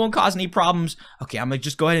 Maybe it won't cause any problems. Okay, I'm gonna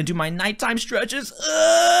just go ahead and do my nighttime stretches.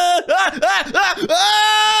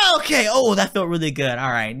 Okay, oh, that felt really good.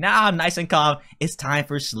 All right, now I'm nice and calm. It's time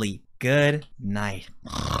for sleep. Good night.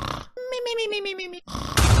 What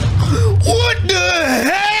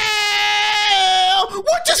the hell?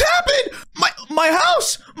 What just happened? My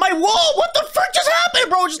house, my wall, what the frick just happened,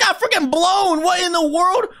 bro? It just got freaking blown. What in the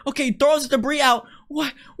world? Okay, throws the debris out.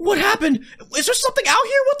 What happened? Is there something out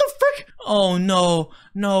here? What the frick? Oh no.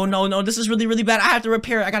 This is really bad. I have to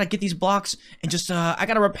repair it. I gotta get these blocks and just I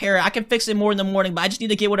gotta repair it. I can fix it more in the morning, but I just need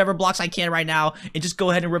to get whatever blocks I can right now and just go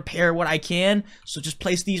ahead and repair what I can. So just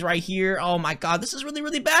place these right here. Oh my god, this is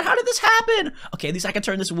really bad. How did this happen? Okay, at least I can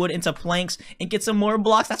turn this wood into planks and get some more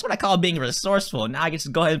blocks. That's what I call being resourceful. Now I can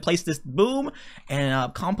just go ahead and place this boom and a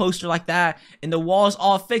composter like that, and the wall is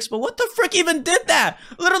all fixed. But what the frick even did that?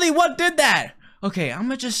 Literally, what did that? Okay, I'm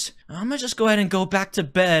gonna just go ahead and go back to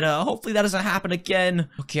bed. Hopefully that doesn't happen again.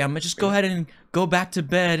 Okay, I'm gonna just go ahead and go back to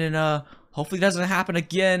bed, and hopefully that doesn't happen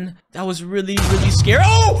again. That was really scary.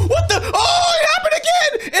 Oh, what the? Oh, it happened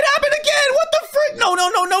again! It happened again! What the frick? No.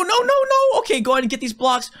 Okay, go ahead and get these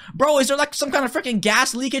blocks. Bro, is there like some kind of freaking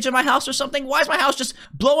gas leakage in my house or something? Why is my house just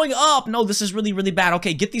blowing up? No, this is really bad.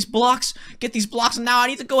 Okay, get these blocks. And now I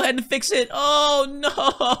need to go ahead and fix it. Oh,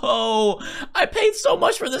 no. I paid so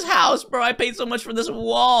much for this house, bro. I paid so much for this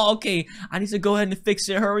wall. Okay, I need to go ahead and fix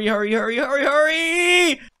it. Hurry.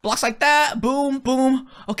 Blocks like that. Boom.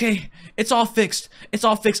 Okay, it's all fixed.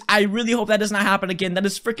 I really hope that does not happen again. That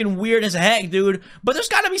is freaking weird as heck, dude. But there's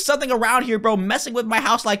gotta be something around here, bro, messing with my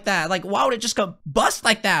house like that. Like, why would it just go bust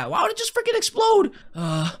like that? Why would it just freaking explode?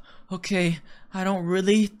 Okay. I don't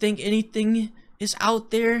really think anything is out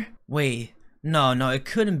there. Wait. No, it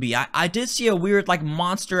couldn't be. I did see a weird, like,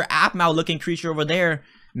 monster Aphmau looking creature over there.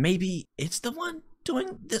 Maybe it's the one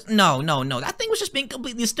doing this? No. That thing was just being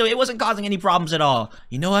completely still. It wasn't causing any problems at all.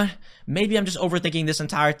 You know what? Maybe I'm just overthinking this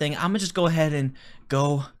entire thing. I'm gonna just go ahead and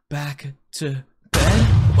go back to bed.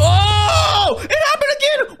 Oh! It happened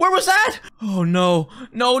again! Where was that? Oh, no.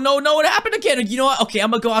 It happened again. You know what? Okay,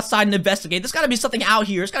 I'm gonna go outside and investigate. There's gotta be something out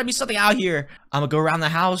here. I'm gonna go around the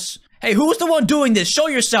house. Hey, who's the one doing this? Show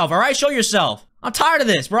yourself, all right? Show yourself. I'm tired of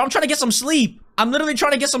this, bro. I'm trying to get some sleep. I'm literally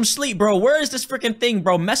trying to get some sleep, bro. Where is this freaking thing,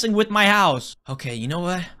 bro, messing with my house? Okay, you know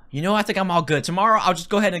what? I think I'm all good. Tomorrow, I'll just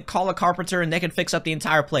go ahead and call a carpenter and they can fix up the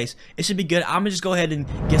entire place. It should be good. I'm gonna just go ahead and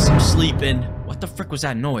get some sleep in. What the frick was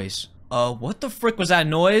that noise? What the frick was that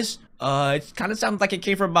noise? It kind of sounds like it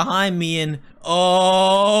came from behind me and...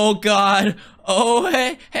 Oh, God. Oh,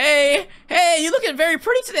 hey, you're looking very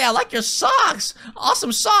pretty today. I like your socks.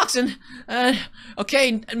 Awesome socks. And,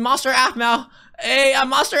 okay, Monster Aphmau. Hey, I'm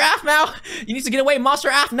Monster Aphmau. You need to get away, Monster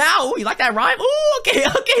Aphmau. Ooh, you like that rhyme? Ooh, okay.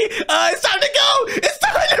 It's time to go. It's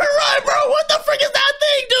time to run, bro. What the frick is that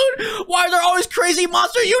thing, dude? Why are there always crazy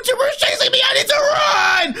monster YouTubers chasing me? I need to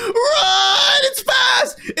run. Run. It's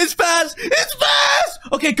fast.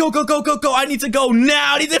 Okay, go. I need to go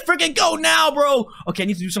now. I need to freaking go now, bro. Okay, I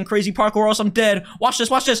need to do some crazy parkour or else I'm dead. Watch this.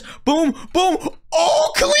 Boom.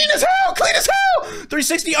 Oh, clean as hell.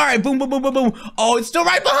 360. All right, boom. Oh, it's still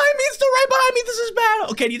right behind me. This is bad.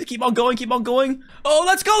 Okay, I need to keep on going. Oh,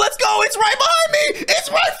 let's go. It's right behind me. It's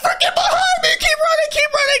right freaking behind me. Keep running.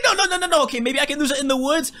 No. Okay, maybe I can lose it in the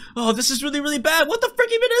woods. Oh, this is really bad. What the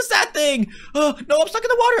frick even is that thing? No, I'm stuck in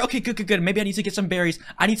the water. Okay, good. Maybe I need to get some berries.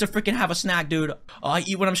 I need to freaking have a snack, dude. Oh, I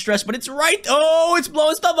eat when I'm stressed, but it's right. Oh, it's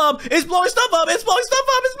blowing stuff up.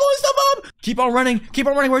 Keep on running.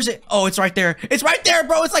 Where is it? Oh, it's right there,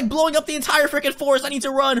 bro. It's like blowing up the entire freaking forest. I need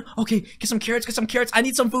to run. Okay, get some carrots. I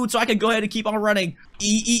need some food so I can go ahead and keep on running.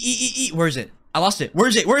 Eat. Where is it? I lost it. Where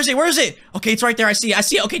is it? Okay, it's right there. I see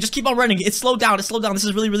it. Okay, just keep on running. It's slowed down. This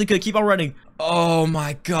is really good. Keep on running. Oh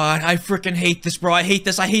my God, I freaking hate this, bro. I hate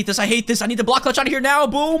this. I need to block clutch out of here now.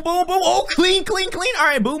 Boom. Oh, clean. All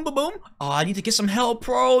right, boom. Oh, I need to get some help,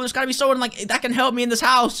 bro. There's gotta be someone like that can help me in this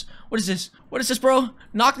house. What is this, bro?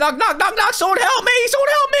 Knock. Someone help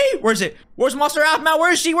me. Where is it? Where's Monster Aphmau?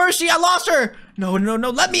 Where is she? I lost her. No.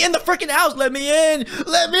 Let me in the freaking house. Let me in.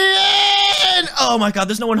 Oh my God,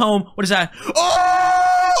 there's no one home. What is that?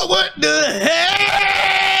 Oh, what the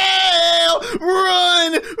hell?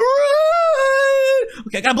 Run.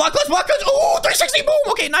 Okay, I got a block clutch. Oh, 360, boom.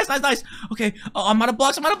 Okay, nice. Okay, I'm out of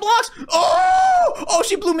blocks. Oh,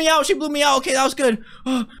 she blew me out. Okay, that was good.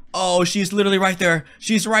 Oh, she's literally right there.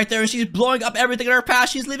 She's blowing up everything in her path.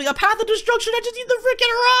 She's leaving a path of destruction. I just need to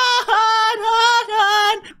freaking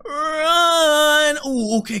run.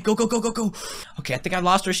 Oh, okay, go. Okay, I think I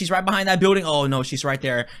lost her. She's right behind that building. Oh no, she's right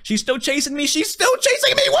there. She's still chasing me.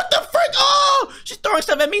 What the frick? Oh, she's throwing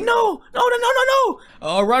stuff at me. No.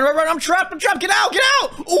 Oh, run. I'm trapped. Get out.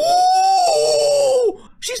 Ooh.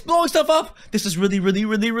 She's blowing stuff up. This is really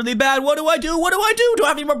bad. What do I do? Do I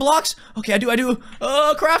have any more blocks? Okay, I do.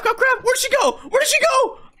 Crap. Where'd she go?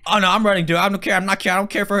 Oh no, I'm running, dude. I don't care. I don't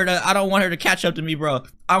care for her to. I don't want her to catch up to me, bro.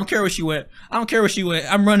 I don't care where she went.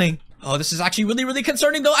 I'm running. Oh, this is actually really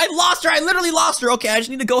concerning, though. I lost her. I literally lost her. Okay, I just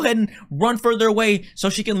need to go ahead and run further away so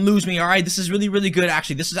she can lose me, all right? This is really good,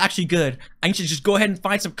 actually. This is actually good. I need to just go ahead and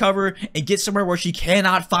find some cover and get somewhere where she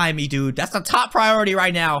cannot find me, dude. That's the top priority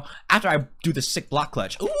right now after I do the sick block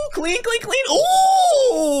clutch. Ooh, clean.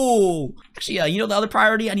 Ooh! Actually, you know the other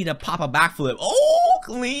priority? I need to pop a backflip. Oh,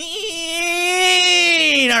 clean!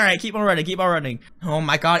 All right, keep on running. Oh,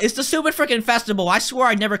 my God. It's the stupid freaking festival. I swear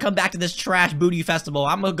I'd never come back to this trash booty festival.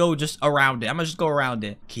 I'm gonna go just around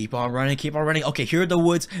it. Keep on running. Okay, here are the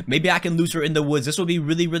woods. Maybe I can lose her in the woods. This will be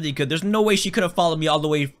really good. There's no way she could have followed me all the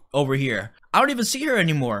way over here. I don't even see her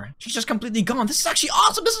anymore. She's just completely gone. This is actually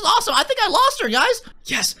awesome. I think I lost her, guys.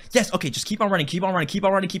 Yes. Okay, just keep on running.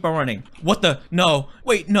 What the? No.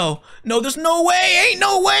 Wait, no. There's no way. Ain't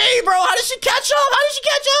no way, bro. How did she catch up?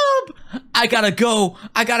 I gotta go.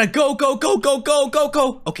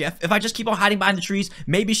 Go. Okay, if I just keep on hiding behind the trees,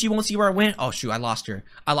 maybe she won't see where I went. Oh, shoot, I lost her.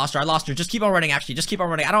 Just keep on running, actually.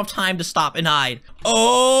 I don't have time to stop and hide.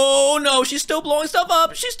 Oh, no, she's still blowing stuff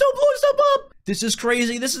up. This is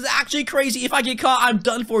crazy. This is actually crazy. If I get caught, I'm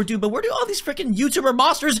done for, dude. But where do all these freaking YouTuber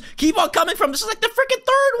monsters keep on coming from? This is like the freaking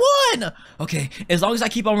third one. Okay, as long as I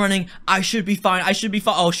keep on running, I should be fine.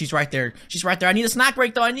 Oh, she's right there. I need a snack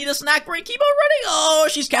break, though. Keep on running. Oh,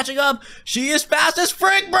 she's catching up. She is fast as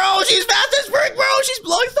frick, bro. She's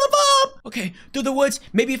blowing stuff up. Okay, through the woods.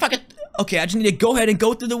 Maybe if I could... Okay, I just need to go ahead and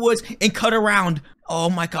go through the woods and cut around. Oh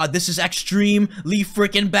my God, this is extremely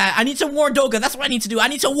freaking bad. I need to warn Doga. That's what I need to do. I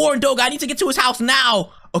need to warn Doga. I need to get to his house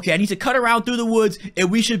now. Okay, I need to cut around through the woods and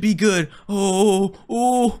we should be good. Oh,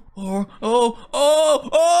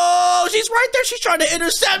 she's right there. She's trying to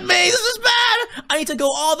intercept me. This is bad. I need to go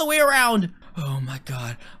all the way around. Oh my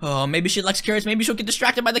God. Oh, maybe she likes carrots. Maybe she'll get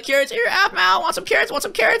distracted by the carrots. Here, Aphmau, want some carrots?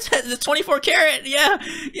 The 24 carat.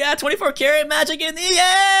 Yeah, 24 carat magic in the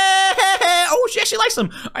Oh, she actually likes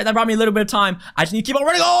them. All right, that brought me a little bit of time. I just need to keep on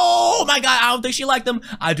running. Oh my God, I don't think she liked them.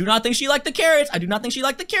 I do not think she liked the carrots.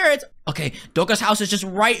 Okay, Doga's house is just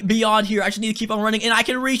right beyond here. I just need to keep on running and I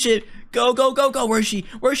can reach it. Go. Where is she?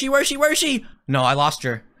 No, I lost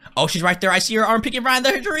her. Oh, she's right there. I see her arm picking right in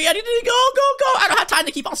the tree. I need to go. I don't have time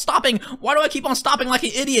to keep on stopping. Why do I keep on stopping like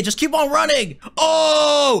an idiot? Just keep on running.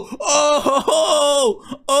 Oh.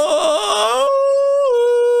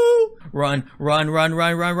 Run. Oh,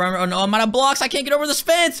 I'm out of blocks. I can't get over this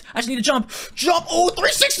fence. I just need to jump. Oh,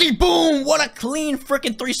 360. Boom. What a clean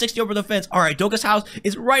freaking 360 over the fence. All right, Doga's house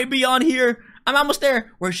is right beyond here. I'm almost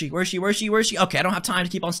there. Where's she? Okay, I don't have time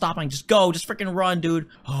to keep on stopping. Just go. Just freaking run, dude.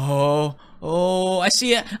 Oh, I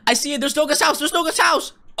see it. There's Doga's house.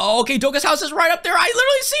 Oh, okay, Doga's house is right up there. I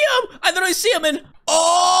literally see him. And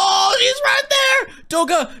oh, he's right there.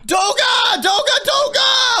 Doga.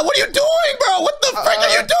 What are you doing, bro? What the frick are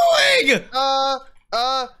you doing?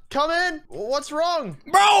 Come in. What's wrong?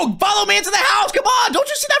 Bro, follow me into the house. Come on. Don't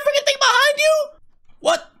you see that freaking thing behind you?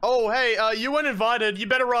 What? Oh, hey, you weren't invited. You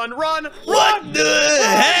better run. Run! What the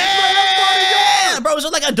heck? Bro, is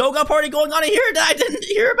there like a Doga party going on in here that I didn't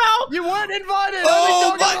hear about? You weren't invited!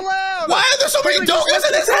 Oh my... Why are there so many Dogas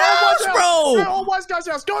in this house, bro? Go, old wise guy's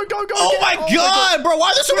house. Go. Oh my god, bro, why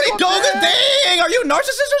are there so many Dogas? Dang, are you a narcissist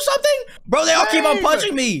or something? Bro, they all keep on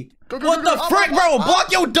punching me. What the frick, bro?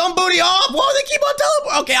 Block your dumb booty off. Why do they keep on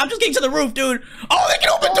teleporting? Okay, I'm just getting to the roof, dude. Oh, they can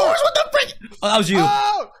open doors. What the frick? Oh, that was you.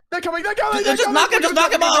 Oh, they're coming. Just knock him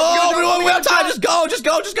out. Oh, we have time. Just go. Into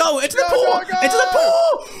the pool.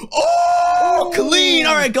 Oh, clean.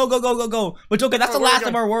 All right, go. But Doga, that's the last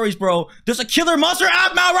of our worries, bro. There's a killer monster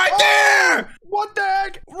Aphmau right there. What the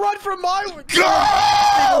heck? Run from my... Go!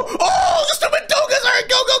 Oh, the stupid Dogas. All right,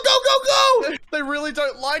 go. They really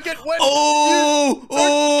don't like it when come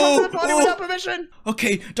to the party without permission.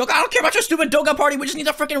 Okay, Doga, I don't care about your stupid Doga party. We just need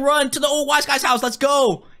to freaking run to the old wise guy's house. Let's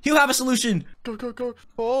go. He'll have a solution. Go.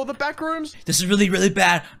 Oh, the back rooms. This is really, really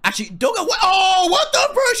bad. Actually, Doga, what? Oh, what the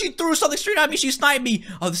frick? She threw something straight at me. She sniped me.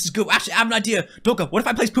 Oh, this is good. Actually, I have an idea. Doga, what if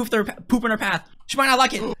I place poop in her path? She might not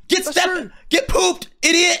like it. Get pooped,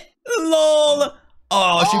 idiot. Lol.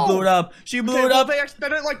 Oh, she blew it up. They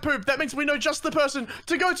don't like poop. That means we know just the person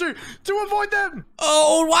to go to avoid them.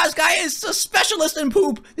 Oh, old wise guy is a specialist in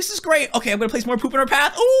poop. This is great. Okay, I'm gonna place more poop in her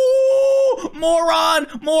path. Ooh, moron.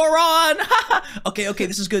 Okay,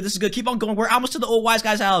 this is good. Keep on going. We're almost to the old wise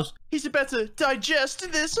guy's house. He's about to digest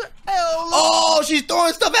this. Oh, she's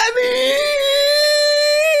throwing stuff at me.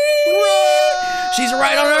 Run! She's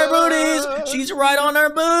right on her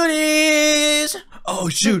booties. Oh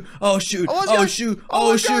shoot! Oh shoot! Oh shoot!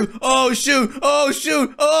 Oh shoot! Oh shoot! Oh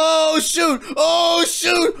shoot! Oh shoot! Oh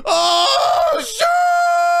shoot! Oh shoot!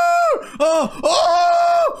 Oh!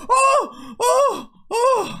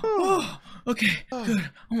 Okay, good.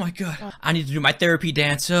 Oh my god. I need to do my therapy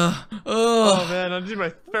dance. Oh man, I did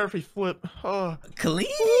my therapy flip. Clean.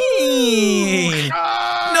 No!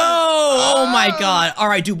 Oh my god. All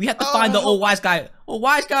right, dude. We have to find the old wise guy. Old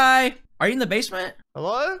wise guy. Are you in the basement?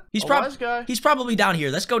 Hello? He's probably down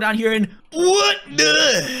here. Let's go down here and... What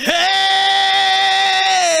the hell?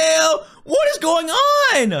 What is going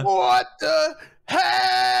on? What the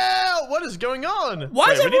hell? What is going on?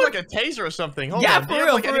 Why is we need like a taser or something. Hold on. For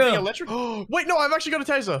real. Electric? Wait, no, I've actually got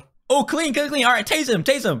a taser. Oh, clean. All right, tase him.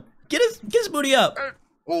 Get his booty up.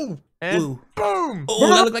 Ooh. And boom. Oh,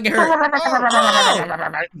 that looked like it hurt.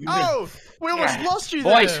 Oh, we almost lost you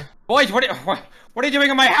there. Boys, what are you doing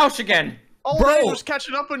in my house again? Oh, bro, just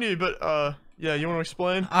catching up on you, but yeah, you want to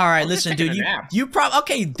explain? All right, listen, dude.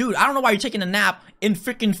 Okay, dude. I don't know why you're taking a nap in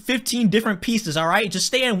freaking 15 different pieces. All right, just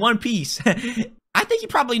stay in one piece. I think you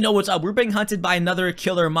probably know what's up. We're being hunted by another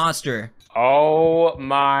killer monster. Oh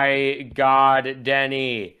my god,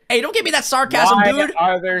 Denny. Hey, don't give me that sarcasm, dude.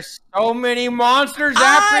 Why are there so many monsters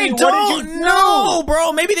after you? What did you know,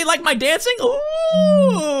 bro? Maybe they like my dancing?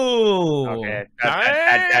 Ooh. Okay,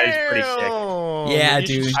 that is pretty sick. Yeah,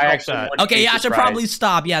 dude. Okay, yeah, I should probably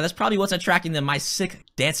stop. Yeah, that's probably what's attracting them, my sick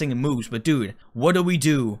dancing moves. But dude, what do we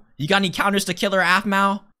do? You got any counters to Killer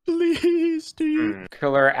Aphmau? Please, dude.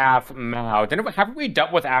 Killer Aphmau. Haven't we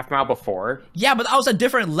dealt with Aphmau before? Yeah, but that was a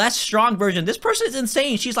different, less strong version. This person is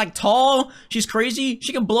insane. She's like tall. She's crazy.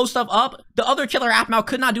 She can blow stuff up. The other Killer Aphmau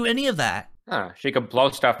could not do any of that. Huh, she could blow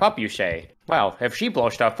stuff up, you say? Well, if she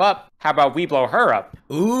blows stuff up, how about we blow her up?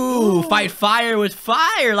 Ooh, fight fire with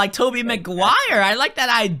fire, like Tobey Maguire. I like that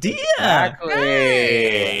idea. Exactly.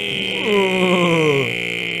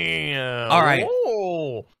 All right.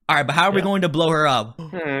 All right, but how are we going to blow her up?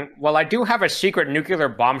 Well, I do have a secret nuclear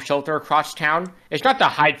bomb shelter across town. It's not to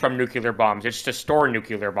hide from nuclear bombs. It's to store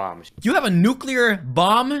nuclear bombs. You have a nuclear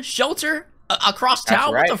bomb shelter across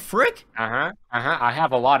town? That's right. What the frick? I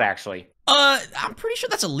have a lot, actually. I'm pretty sure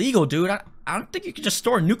that's illegal, dude. I don't think you can just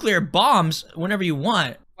store nuclear bombs whenever you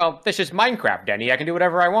want. Well, this is Minecraft, Denny. I can do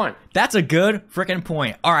whatever I want. That's a good freaking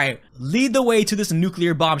point. All right, lead the way to this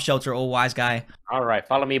nuclear bomb shelter, old wise guy. All right,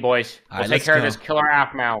 follow me, boys. All We'll right, take care of let's this killer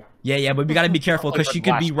Aphmau. Yeah, but we gotta be careful because she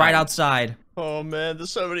could be right outside. Oh man,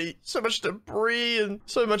 there's so much debris and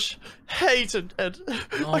so much hate and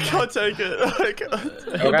I can't take it. I can't take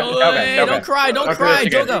it. Don't cry,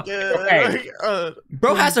 Doga. Okay.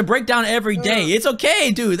 Bro has to break down every day. It's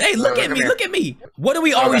okay, dude. Hey, look at me. What do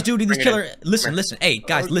we always do to these killer? Listen. Hey,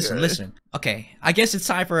 guys, listen. Okay, I guess it's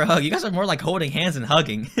time for a hug. You guys are more like holding hands and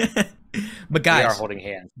hugging. But guys, we are holding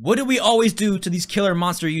hands. What do we always do to these killer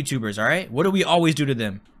monster YouTubers, all right? What do we always do to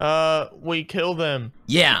them? We kill them.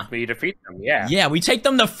 Yeah. We defeat them, yeah. Yeah, we take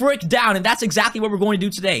them the frick down, and that's exactly what we're going to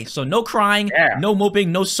do today. So no crying, no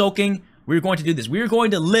moping, no soaking. We're going to do this. We're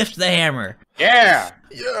going to lift the hammer. Yeah.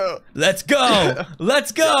 Yeah. Let's go.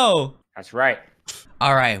 Let's go. That's right.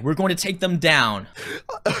 All right, we're going to take them down.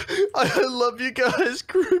 I love you guys.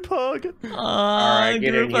 Group hug. Right,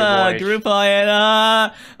 group hug, and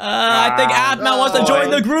I think Aphmau wants to join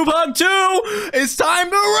the group hug too. It's time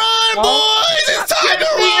to run, boys! It's time to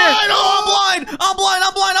run! Oh, I'm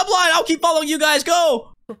blind. I'll keep following you guys. Go.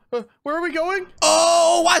 Where are we going?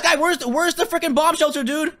 Oh, wise guy, where's the freaking bomb shelter,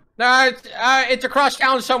 dude? It's across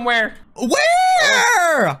town somewhere.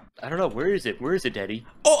 Where? I don't know. Where is it? Where is it, Daddy?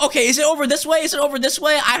 Oh, okay. Is it over this way?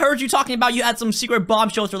 I heard you talking about you had some secret bomb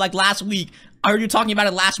shelter like last week. I heard you talking about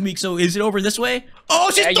it last week. So is it over this way?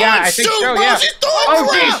 Oh, she's throwing I think shoot, so, bro. yeah. She's throwing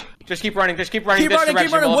crap. Just keep running. Keep running.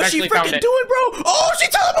 What's she freaking doing, bro? Oh, she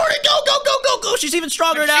teleported. Go. She's even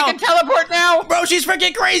stronger now. She can teleport now. Bro, she's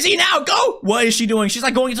freaking crazy now. Go. What is she doing? She's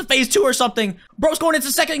like going into phase 2 or something. Bro's going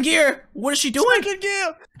into second gear. What is she doing? Second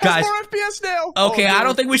gear. Guys. More FPS now. Okay, I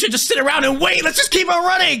don't think we should just sit around and wait. Let's just keep on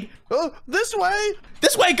running. This way.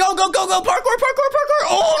 This way. Go. Parkour.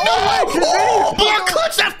 Oh, no. Oh,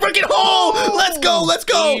 clutch that freaking hole. Let's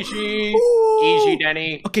go. Easy,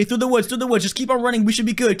 Denny. Okay, through the woods. Just keep on running. We should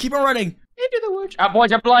be good. Keep on running. Into the woods.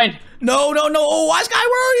 Boys, I'm blind. No. Oh, wise guy,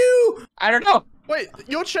 where are you? I don't know. Wait,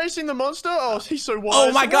 you're chasing the monster? Oh, he's so wise.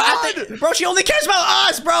 Oh my god, bro, she only cares about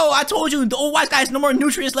us, bro. I told you, the old wise guy has no more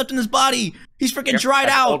nutrients left in his body. He's freaking dried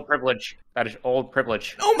out. Old privilege. That is old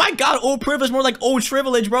privilege. Oh my god, old privilege, more like old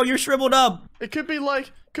shrivelage, bro. You're shriveled up. It could be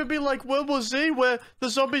like World War Z, where the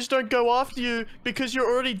zombies don't go after you because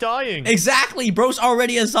you're already dying. Exactly, bro's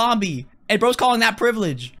already a zombie, and bro's calling that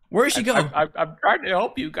privilege. Where is she go? I'm trying to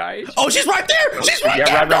help you guys. Oh, she's right there. She's right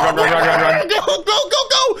there. Run. Go.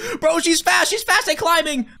 Bro, she's fast at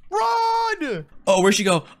climbing. Run! Oh, where'd she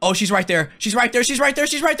go? Oh, she's right there. She's right there. Bro.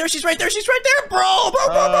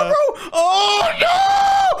 Oh,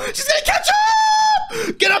 no. She's gonna catch up.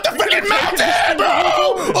 Get up the freaking mountain, bro.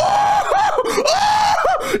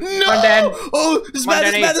 No. Run, Dan. Oh, this is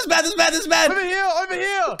bad. Over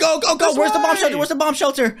here. Go. Where's the bomb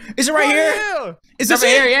shelter? Is it right here? Is this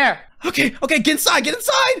over it? Here, yeah. Okay, get inside.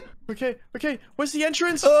 Okay. Where's the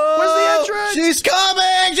entrance? Where's the entrance? She's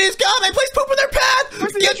coming. Please poop in their path.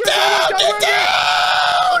 Get down.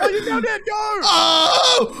 Oh, you down there. Go.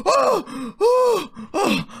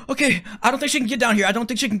 Oh. Okay, I don't think she can get down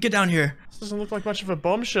here. This doesn't look like much of a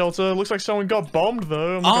bomb shelter. It looks like someone got bombed,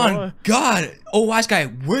 though. On God. Oh, wise guy,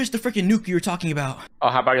 where's the freaking nuke you were talking about? Oh,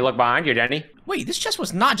 how about you look behind you, Denny? Wait, this chest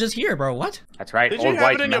was not just here, bro. What? That's right. Did you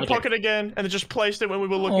have it in your pocket again and then just placed it when we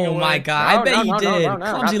were looking away? Oh my god, I bet you did. No,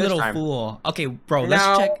 Clumsy little time. fool. Okay, bro, let's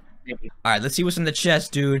check. Alright, let's see what's in the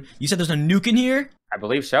chest, dude. You said there's a nuke in here? I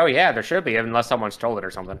believe so, yeah. There should be, unless someone stole it or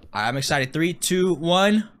something. I'm excited. 3, 2,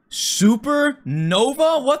 1.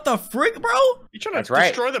 Supernova? What the frick, bro? You trying to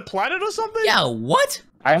destroy the planet or something? Yeah, what?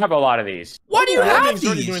 I have a lot of these. Why do you have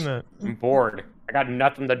these? Doing that? I'm bored. I got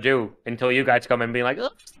nothing to do until you guys come and be like, oh,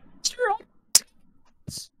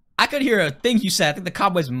 I could hear a thing you said. I think the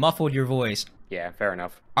cobwebs muffled your voice. yeah, fair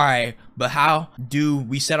enough. Alright, but how do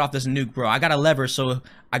we set off this nuke, bro? I got a lever, so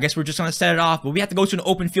I guess we're just gonna set it off, but we have to go to an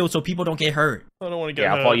open field so people don't get hurt. I don't want to get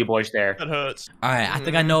hurt. Yeah, I'll follow you boys there. That hurts. Alright, I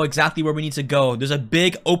think I know exactly where we need to go. There's a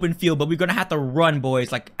big open field, but we're gonna have to run,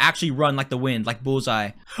 boys. Like, actually run like the wind, like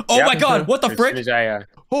Bullseye. Oh my god, what the frick?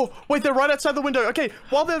 Oh, wait, they're right outside the window. Okay,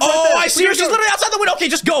 while they're Oh, there, I see her. She's literally outside the window. Okay,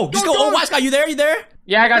 just go. Just go. Oh, wise guy, you there? You there?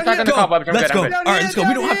 Yeah, I got stuck in the cobwebs. Let's go. All Down right, here, let's go.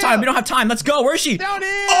 We don't have time. We don't have time. Let's go. Where is she? Down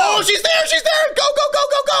here. Oh, she's there. She's there. Go, go, go,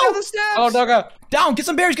 go, Down go. the steps. Oh, Doga. Down. Get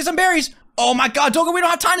some berries. Get some berries. Oh my god, Doga, we don't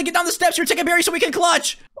have time to get down the steps. You're taking berries so we can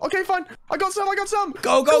clutch. Okay, fine. I got some.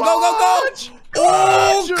 Go, go, go, go, go.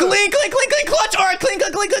 Oh, clean, clean, clean, clean, clutch. All right, clean,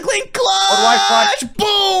 clean, clean, clean, clean, clutch. What do I clutch?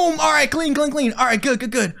 Boom. All right, clean, clean, clean. All right, good,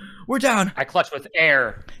 good, good. We're down. I clutch with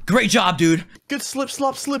air. Great job, dude. Good slip,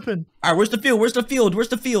 slop, slipping. All right, where's the field? Where's the field? Where's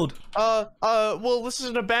the field? Well, this is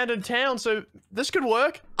an abandoned town, so this could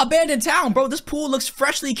work. Abandoned town, bro. This pool looks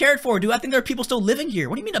freshly cared for, dude. I think there are people still living here.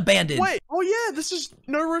 What do you mean abandoned? Wait, oh yeah, this is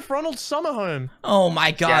No Roof Ronald's summer home. Oh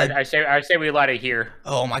my god. Yeah, I say we let it here.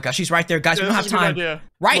 Oh my gosh, she's right there, guys. Yeah, We don't have this is a good time. idea.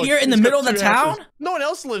 Right Look, here in the he's got middle of the 2 town? houses. No one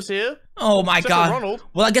else lives here. Oh my Except for god. Ronald.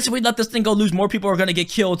 Well, I guess if we let this thing go loose, more people are gonna get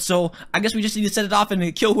killed. So I guess we just need to set it off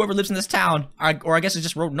and kill whoever lives in this town. Or I guess it's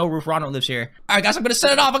just No Roof Ronald lives here. All right, guys, I'm gonna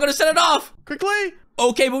set it off. I'm gonna set it off. Quickly.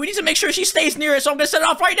 Okay, but we need to make sure she stays near it. So I'm gonna set it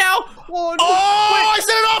off right now. Oh, no. Oh, I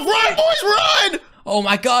set it off. Run, boys, run! Oh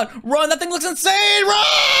my god, run! That thing looks insane.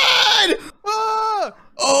 Run! Ah!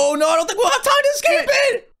 Oh no, I don't think we'll have time to escape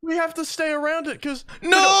it. We have to stay around it because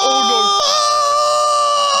No!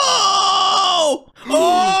 Oh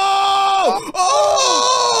Oh!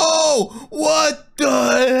 Oh! What the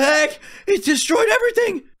heck? It destroyed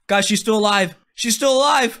everything. Guys, she's still alive. She's still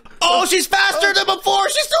alive. Oh, she's faster than before.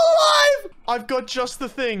 She's still alive. no! I've got just the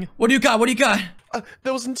thing. What do you got? What do you got?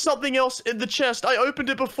 There was something else in the chest. I opened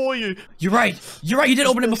it before you. You're right. You're right. You did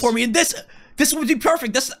open it before me. And this would be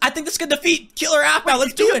perfect. I think this could defeat Killer Aphmau.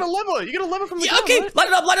 Let's do You it. got a lever. You got a lever from the Yeah, gun, okay, right? light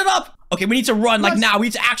it up, light it up. Okay, we need to run like Yes. now. We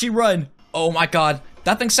need to actually run. Oh my god,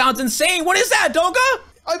 that thing sounds insane. What is that, Doga?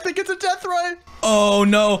 I think it's a death ray. Oh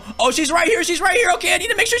no. Oh, she's right here. She's right here. Okay, I need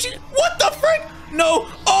to make sure she. What the frick? No.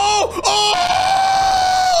 Oh! Oh!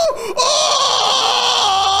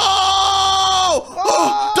 Oh!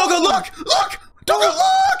 Oh! Doga, look! Look! Doga,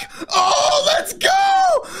 look! Oh, let's go!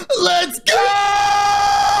 Let's go!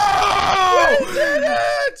 We did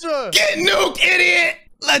it! Get nuked, idiot!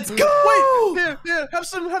 Let's go! Wait, here, have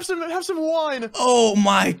some wine. Oh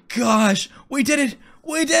my gosh, we did it!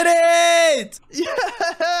 We did it!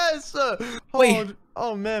 Yes! Wait.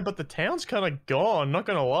 Oh man, but the town's kind of gone, not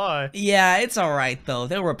gonna lie. Yeah, it's all right though.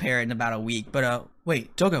 They'll repair it in about a week. But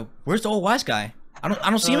wait, Doga, where's the old wise guy? I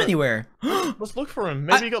don't see him anywhere. Wait, Let's look for him.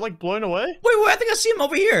 Maybe he got like blown away? I think I see him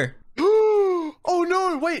over here. Oh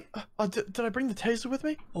no, wait. Did I bring the taser with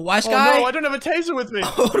me? A wise Oh guy? no, I don't have a taser with me.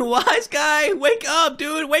 Oh, the wise guy! Wake up,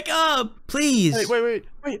 dude! Wake up, please! Wait.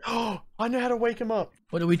 Oh, I know how to wake him up.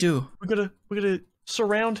 What do we do? We're gonna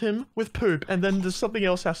surround him with poop, and then there's something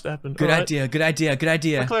else has to happen. Good alright? idea. Good idea. Good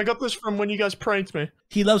idea. Luckily, I got this from when you guys pranked me.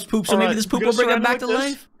 He loves poop, so maybe Alright, this poop we're will gonna bring him surround back to like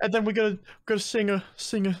this, life. And then we're gonna sing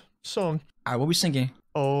a song. All right, what are we singing?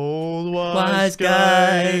 Old Wise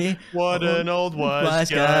guy. What an old wise Wise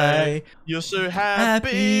guy. guy. You're so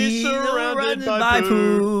happy, surrounded by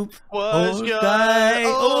poop. Wise Old guy, guy,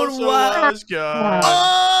 oh, old so wise- wise guy.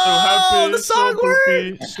 Oh, So happy, the song so worked.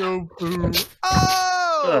 poopy, so poop.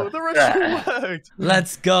 Oh, the rest worked.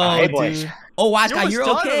 Let's go, Hey, dude. boys. Oh, wise You guy, almost you're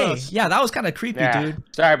died on okay. us. Yeah, that was kind of creepy, Yeah. dude.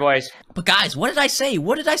 Sorry, boys. But guys, what did I say?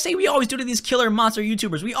 What did I say we always do to these killer monster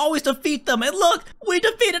YouTubers? We always defeat them. And look, we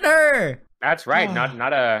defeated her. That's right.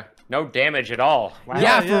 No damage at all. Wow.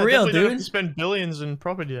 Yeah, for real, definitely don't have dude. to spend billions in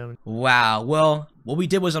property damage. Wow. Well, what we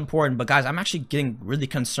did was important, but guys, I'm actually getting really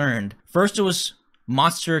concerned. First it was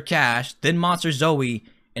Monster Cash, then Monster Zoey,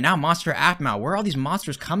 and now Monster Aphmau. Where are all these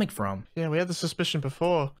monsters coming from? Yeah, we had the suspicion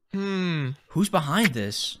before. Who's behind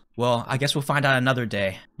this? Well, I guess we'll find out another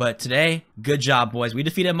day. But today, good job, boys. We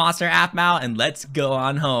defeated Monster Aphmau, and let's go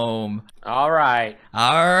on home. All right.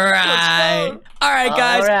 All right. All right,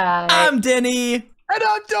 guys. All right. I'm Denny. And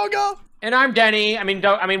I'm Doga! And I'm Denny. I mean,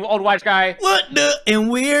 old wise guy. What the? And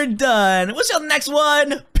we're done. We'll see you on the next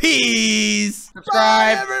one. Peace. Bye,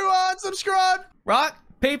 Subscribe. everyone! Subscribe! Rock,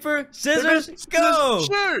 paper, scissors, go.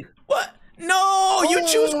 Shoot! What? No, you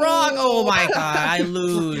choose rock. Oh my god, I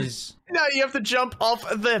lose. Now you have to jump off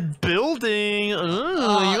the building. You're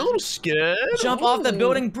a little scared. Jump off the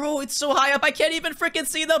building, bro. It's so high up, I can't even freaking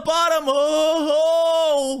see the bottom.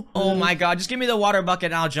 Oh my god, just give me the water bucket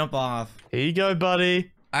and I'll jump off. Here you go,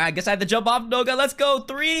 buddy. All right, I guess I have to jump off, Doga. Let's go.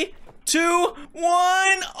 3, 2,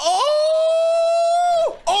 1.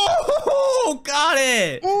 Oh, got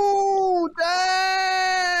it. Ooh,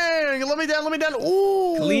 dang! Let me down.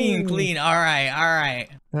 Ooh. Clean. All right.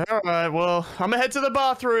 All right, well, I'm gonna head to the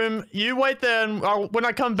bathroom. You wait there, and when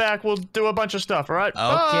I come back, we'll do a bunch of stuff, all right?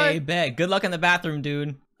 Okay, Bye. bet. Good luck in the bathroom,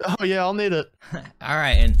 dude. Oh, yeah, I'll need it. All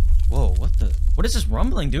right, and whoa, what is this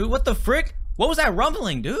rumbling, dude? What the frick? What was that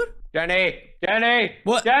rumbling, dude? Denny.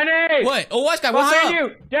 What? Denny. What? Oh, what's that? What's Behind up?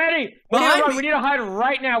 you, Denny. Behind me? We need to hide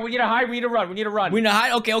right now. We need to hide. We need to run. We need to run. We need to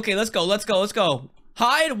hide? Okay, let's go.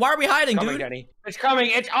 Hide? Why are we hiding, It's coming, dude? Denny. It's coming.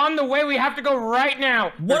 It's on the way. We have to go right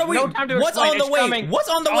now. What There's are we? No time to What's explain. on the It's way? coming. What's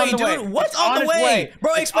on the It's way, dude? What's It's on the its way?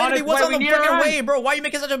 Bro, It's explain on to me its what's way. on the We need to freaking run. way, bro. Why are you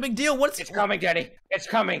making such a big deal? What's It's coming, Denny. It's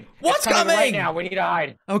coming. What's It's coming right coming? now? We need to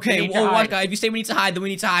hide. Okay, We need to well, hide. watch, guys. If you say we need to hide, then we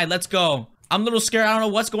need to hide. Let's go. I'm a little scared. I don't know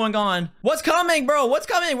what's going on. What's coming, bro? What's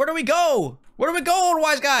coming? Where do we go? Where do we go, old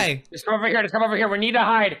wise guy? Just come over here. Just come over here. We need to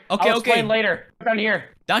hide. Okay, I'll explain later. Down here.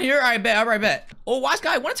 Down here? All right, bet. All right, bet. Oh, wise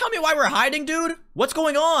guy, want to tell me why we're hiding, dude? What's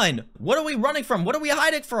going on? What are we running from? What are we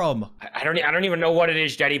hiding from? I don't even know what it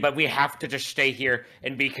is, Denny, but we have to just stay here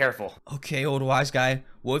and be careful. Okay, old wise guy.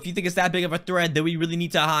 Well, if you think it's that big of a threat, then we really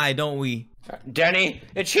need to hide, don't we? Denny,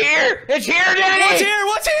 it's here! It's here, Denny! What's here?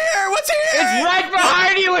 What's here? What's here? It's right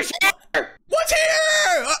behind you! It's here! What's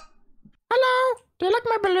here? Hello? Do you like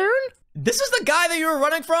my balloon? This is the guy that you were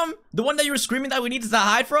running from? The one that you were screaming that we needed to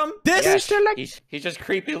hide from? This? Yes, still like- he's just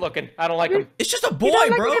creepy looking. I don't like him. It's just a boy, You don't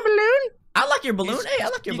like bro. my balloon? I like your balloon. Hey, I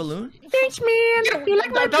like your balloon. Thanks, man. You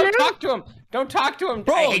like my balloon? Don't talk to him. Don't talk to him.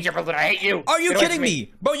 Bro. I hate your balloon. I hate you. Are you Get away kidding from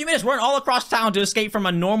me? Bro, you made us run all across town to escape from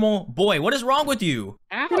a normal boy. What is wrong with you?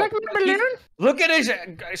 You like my balloon? Look at his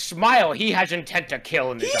smile. He has intent to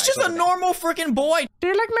kill in his He's eyes. just a Look at that. normal freaking boy. Do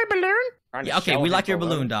you like my balloon? Trying to Yeah, okay, sell we his like your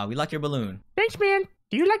balloon, dog. We like your balloon. Thanks, man.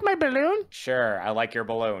 Do you like my balloon? Sure, I like your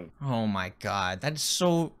balloon. Oh my god, that's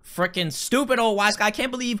so freaking stupid, old wise guy. I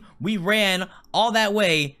can't believe we ran all that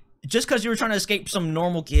way just because you were trying to escape some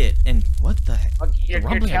normal kid. And what the heck? You're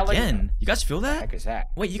Rumbling telling again. You guys feel What the that? heck is that?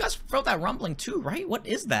 Wait, you guys felt that rumbling too, right? What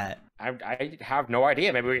is that? I have no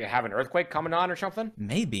idea. Maybe we have an earthquake coming on or something?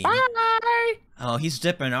 Maybe. Bye. Oh, he's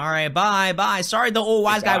dipping. All right, bye, bye. Sorry the old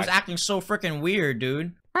wise guy was God. acting so freaking weird,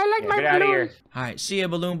 dude. I like Yeah, my get out of balloon. here. All right, see ya,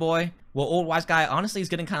 balloon boy. Well, old wise guy, honestly, it's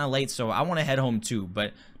getting kind of late, so I want to head home too.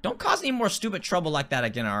 But don't cause any more stupid trouble like that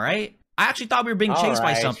again, all right? I actually thought we were being chased by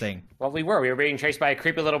Alright. something. Well, we were. We were being chased by a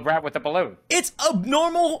creepy little brat with a balloon. It's a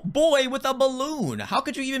normal boy with a balloon. How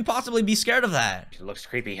could you even possibly be scared of that? He looks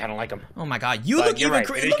creepy. I don't like him. Oh my god, you But look you're even right,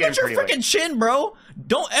 creepy. it is Look at your getting pretty freaking chin, bro.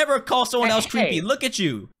 Don't ever call someone else creepy. Hey. Look at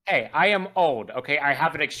you. Hey, I am old, okay? I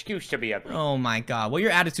have an excuse to be ugly. Oh my god. Well,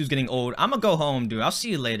 your attitude's getting old. I'm gonna go home, dude. I'll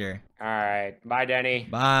see you later. Alright. Bye, Denny.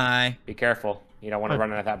 Bye. Be careful. You don't want to run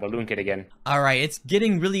into that balloon kid again. All right, it's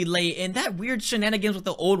getting really late, and that weird shenanigans with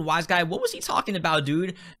the old wise guy, what was he talking about,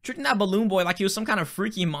 dude? Treating that balloon boy like he was some kind of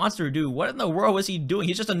freaky monster, dude. What in the world was he doing?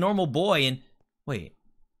 He's just a normal boy, and... Wait.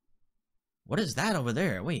 What is that over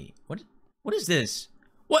there? Wait, what is this?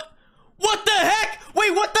 What the heck?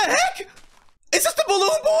 Wait, what the heck? Is this the balloon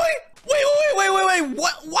boy? Wait,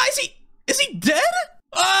 what? Why is he dead?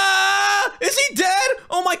 Is he dead?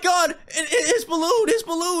 Oh my god, his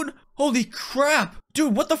balloon. Holy crap.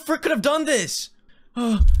 Dude, what the frick could have done this?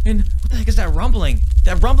 And what the heck is that rumbling?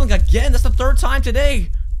 That rumbling again? That's the third time today.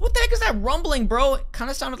 What the heck is that rumbling, bro? It kind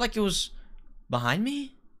of sounded like it was behind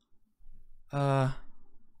me.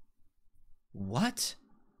 What?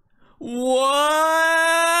 What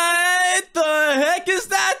the heck is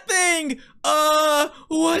that thing?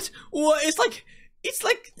 What? It's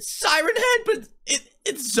like Siren Head, but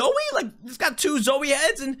it's Zoey? Like, it's got two Zoey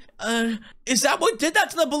heads, and, is that what did that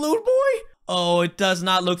to the balloon boy? Oh, it does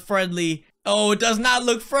not look friendly. Oh, it does not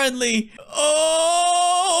look friendly.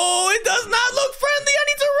 Oh, it does not look friendly. I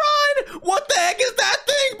need to run. What the heck is that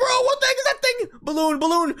thing, bro? What the heck is that thing? Balloon.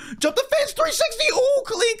 Jump the fence, 360. Oh,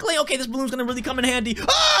 clean. Okay, this balloon's gonna really come in handy. Run.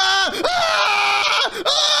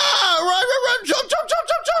 Jump.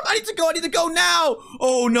 I need to go now.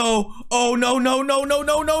 Oh, no.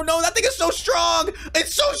 That thing is so strong.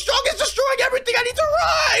 It's so strong. It's destroying everything. I need to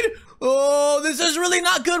run. Oh, this is really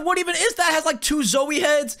not good. What even is that? It has like two Zoey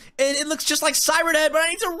heads, and it looks just like Siren Head, but I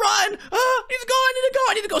need to run.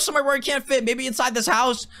 I need to go somewhere where I can't fit. Maybe inside this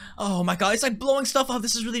house. Oh my god, it's like blowing stuff up.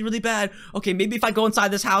 This is really, really bad. Okay, maybe if I go inside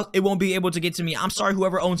this house, it won't be able to get to me. I'm sorry,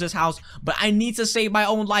 whoever owns this house, but I need to save my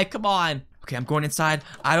own life. Come on. Okay, I'm going inside.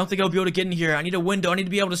 I don't think I'll be able to get in here. I need a window. I need to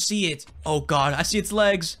be able to see it. Oh god, I see its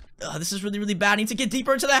legs. This is really, really bad. I need to get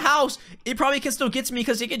deeper into the house. It probably can still get to me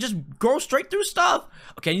because it can just go straight through stuff.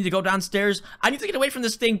 Okay, I need to go downstairs. I need to get away from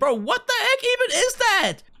this thing. Bro, what the heck even is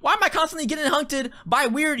that? Why am I constantly getting hunted by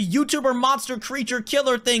weird YouTuber monster creature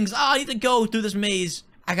killer things? I need to go through this maze.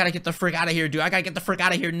 I gotta get the frick out of here, dude. I gotta get the frick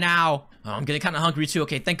out of here now. Oh, I'm getting kind of hungry too.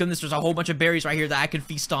 Okay, thank goodness there's a whole bunch of berries right here that I can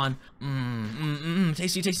feast on.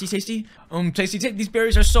 Tasty. Tasty. These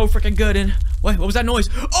berries are so freaking good. And what was that noise?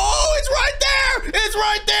 Oh, it's right there. It's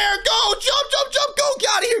right there. Go, jump, go. Get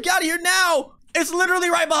out of here now. It's literally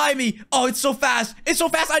right behind me. Oh, it's so fast.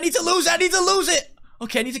 I need to lose it.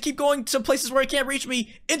 Okay, I need to keep going to places where it can't reach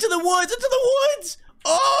me. Into the woods.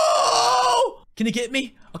 Oh! Can it get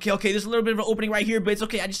me? Okay, there's a little bit of an opening right here, but it's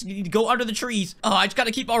okay. I just need to go under the trees. Oh, I just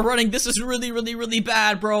gotta keep on running. This is really, really, really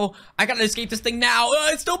bad, bro. I gotta escape this thing now.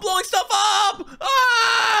 It's still blowing stuff up!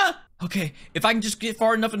 Okay, if I can just get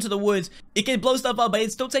far enough into the woods, it can blow stuff up, but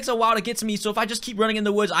it still takes a while to get to me, so if I just keep running in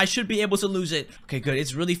the woods, I should be able to lose it. Okay, good.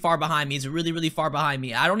 It's really far behind me. It's really, really far behind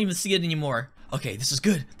me. I don't even see it anymore. Okay, this is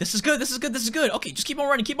good. This is good. This is good. This is good. Okay, just keep on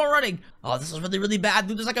running. Keep on running. Oh, this is really, really bad,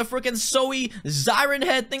 dude. There's like a freaking Zoey siren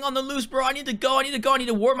head thing on the loose, bro. I need to go. I need to go. I need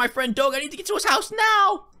to warn my friend Doga. I need to get to his house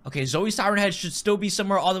now. Okay, Zoey siren head should still be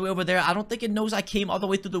somewhere all the way over there. I don't think it knows I came all the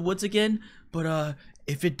way through the woods again. But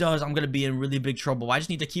if it does, I'm gonna be in really big trouble. I just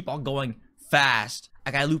need to keep on going fast.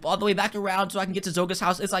 I gotta loop all the way back around so I can get to Zoga's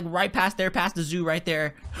house. It's like right past there, past the zoo right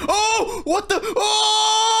there. Oh, what the?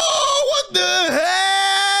 Oh, what the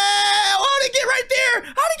hell? How'd it get right there?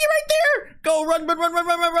 How'd it get right there? Go, run, run, run, run,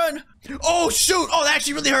 run, run, run. Oh, shoot. Oh, that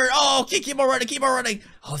actually really hurt. Oh, okay, keep on running, keep on running.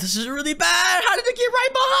 Oh, this is really bad. How did it get right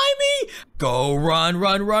behind me? Go, run,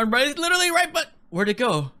 run, run, run. It's literally right, but where'd it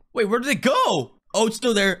go? Wait, where did it go? Oh, it's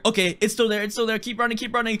still there. Okay, it's still there. It's still there. Keep running,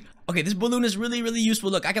 keep running. Okay, this balloon is really, really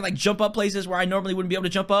useful. Look, I can like jump up places where I normally wouldn't be able to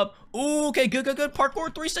jump up. Ooh, okay, good, good, good.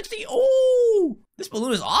 Parkour 360. Ooh, this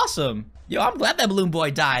balloon is awesome. Yo, I'm glad that balloon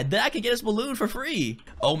boy died. Then I can get this balloon for free.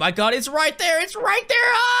 Oh my God, it's right there. It's right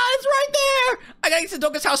there. Ah, it's right there. I gotta get to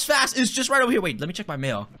Doga's house fast. It's just right over here. Wait, let me check my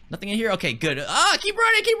mail. Nothing in here. Okay, good. Ah, keep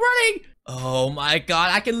running, keep running. Oh my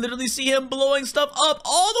God, I can literally see him blowing stuff up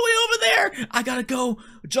all the way over there. I gotta go.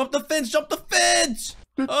 Jump the fence, jump the fence.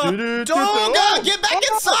 Doga, get back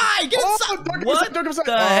inside! Get inside! What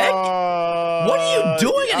the heck? What are you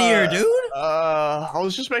doing in here, dude? I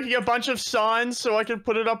was just making a bunch of signs so I could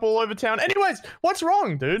put it up all over town. Anyways, what's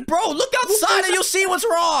wrong, dude? Bro, look outside and you'll see what's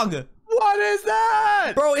wrong. What is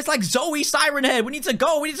that? Bro, it's like Zoey Siren Head. We need to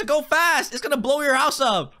go. We need to go fast. It's gonna blow your house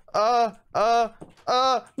up. Not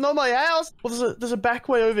my house. Well, there's a back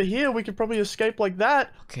way over here. We could probably escape like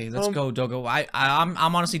that. Okay, let's go, Doga. I'm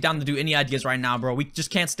honestly down to do any ideas right now, bro. We just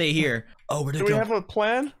can't stay here. Oh, where'd it go? Do we have a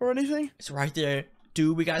plan or anything? It's right there.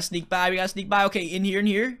 Dude, we gotta sneak by. We gotta sneak by. Okay, in here, in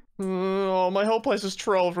here. Oh, my whole place is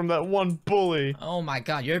trolled from that one bully. Oh my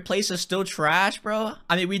God, your place is still trash, bro.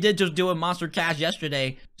 I mean, we did just do a Monster Cash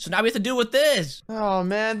yesterday, so now we have to deal with this. Oh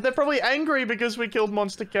man, they're probably angry because we killed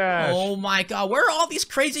Monster Cash. Oh my God, where are all these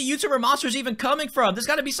crazy YouTuber monsters even coming from? There's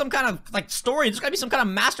gotta be some kind of like story. There's gotta be some kind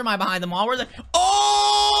of mastermind behind them all. Where they?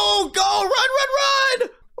 Oh, go, run, run, run!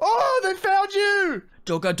 Oh, they found you!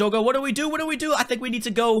 Doga, what do we do? What do we do? I think we need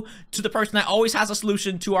to go to the person that always has a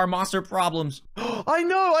solution to our monster problems. I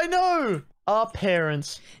know. Our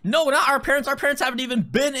parents. No, not our parents. Our parents haven't even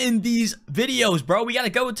been in these videos, bro. We gotta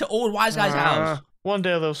go to old wise guy's house. One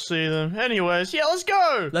day they'll see them. Anyways, yeah, let's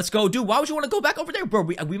go. Let's go, dude. Why would you want to go back over there, bro?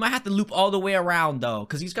 We might have to loop all the way around, though,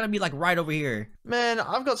 because he's gonna be, like, right over here. Man,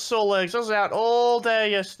 I've got sore legs. I was out all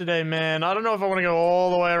day yesterday, man. I don't know if I want to go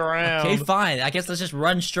all the way around. Okay, fine. I guess let's just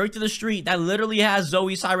run straight to the street. That literally has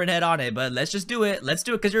Zoey Siren Head on it, but let's just do it. Let's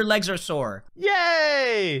do it, because your legs are sore.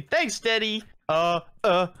 Yay! Thanks, Daddy. Oh,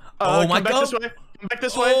 my God. Back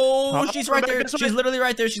this way. Oh, she's right there. She's literally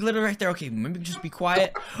right there. She's literally right there. Okay, maybe just be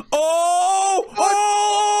quiet. Oh,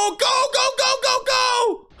 go.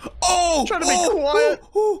 Oh, trying to be quiet.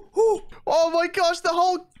 Oh my gosh, the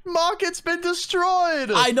whole market's been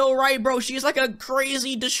destroyed. I know, right, bro? She's like a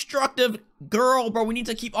crazy, destructive girl, bro. We need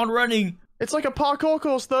to keep on running. It's like a parkour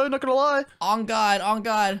course, though, not gonna lie. On God, on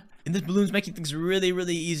God. And this balloon's making things really,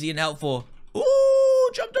 really easy and helpful. Ooh,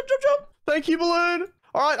 jump. Thank you, balloon.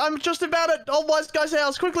 All right, I'm just about at old wise guy's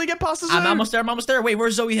house. Quickly, get past the zoo. I'm almost there. Wait,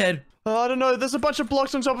 where's Zoey Head? I don't know. There's a bunch of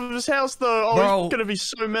blocks on top of his house, though. Oh, bro. He's gonna be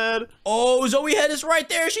so mad. Oh, Zoey Head is right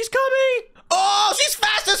there. She's coming. Oh, she's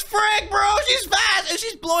fast as frick, bro. She's fast, and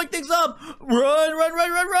she's blowing things up. Run. Hurry,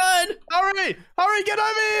 get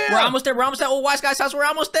over here. We're almost there. We're almost at old wise guy's house. We're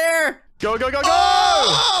almost there. Go. Oh,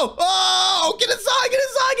 get inside.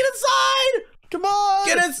 Come on.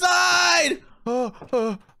 Get inside.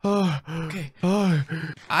 Okay.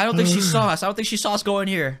 I don't think she saw us. I don't think she saw us go in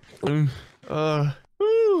here.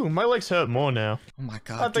 Ooh, my legs hurt more now. Oh my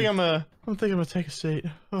God. I think I'm gonna take a seat.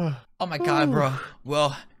 Oh my God, bro.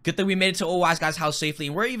 Well, good thing we made it to old wise guy's house safely.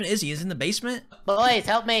 And where even is he? Is he in the basement? Boys,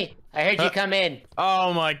 help me. I heard you come in.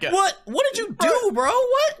 Oh my God. What did you do, bro?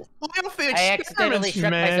 What? I accidentally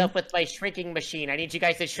shrunk myself with my shrinking machine. I need you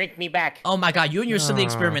guys to shrink me back. Oh my God, you and your silly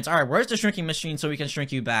experiments. All right, where's the shrinking machine so we can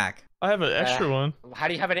shrink you back? I have an extra one. How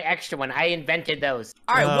do you have an extra one? I invented those.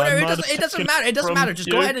 All right, whatever. It doesn't matter. It doesn't matter. Just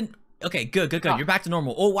go ahead and... Okay, good. You're back to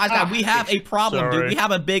normal. Oh, wise guy, we have a problem, dude. We have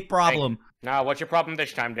a big problem. No, what's your problem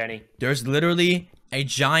this time, Denny? There's literally a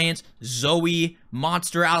giant Zoey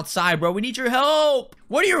monster outside, bro. We need your help.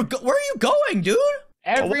 Where are you going, dude?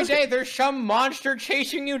 Every day there's some monster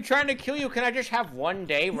chasing you, trying to kill you. Can I just have one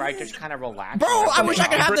day where I just kind of relax? Bro, I wish I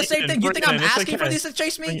could have the same thing. You think I'm asking for these to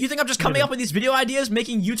chase me? You think I'm just coming up with these video ideas,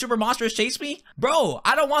 making YouTuber monsters chase me? Bro,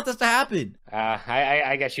 I don't want this to happen.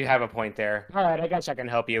 I guess you have a point there. All right, I guess I can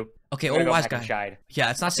help you. Okay, I'm gonna old go wise back guy. inside.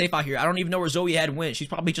 Yeah, it's not safe out here. I don't even know where Zoey had went. She's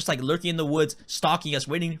probably just like lurking in the woods, stalking us,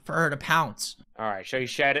 waiting for her to pounce. All right, so you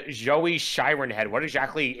said Zoey Siren Head. What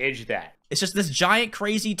exactly is that? It's just this giant,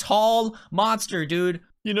 crazy, tall monster, dude.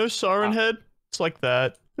 You know Siren Head? It's like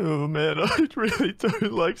that. Oh man, I really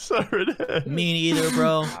don't like Siren Head. Me neither,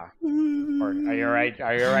 bro. Are you alright?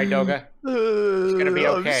 Are you alright, Doga? It's gonna be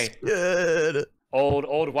okay. I'm scared.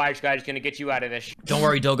 Old wise guy's gonna get you out of this. Don't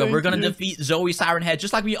worry, Doga. We're gonna Thank you. defeat Zoey Siren Head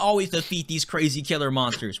just like we always defeat these crazy killer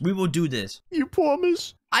monsters. We will do this. You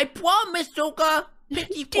promise? I promise, Doga.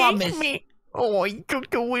 Pinky promise. Oh, you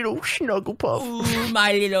got the little snuggle puff. Ooh,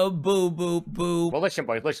 my little boo boo boo. Well, listen,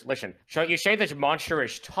 boys, listen. So you say this monster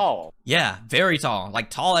is tall. Yeah, very tall. Like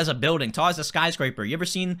tall as a building, tall as a skyscraper. You ever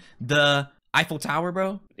seen the Eiffel Tower,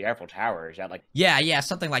 bro? The Eiffel Tower, is that like... Yeah,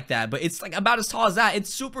 something like that. But it's like about as tall as that.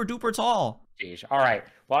 It's super duper tall. Jeez. All right.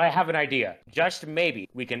 Well, I have an idea. Just maybe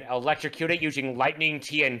we can electrocute it using lightning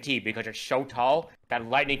TNT because it's so tall that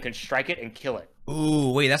lightning can strike it and kill it.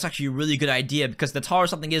 Ooh, wait, that's actually a really good idea because the taller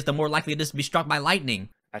something is, the more likely it is to be struck by lightning.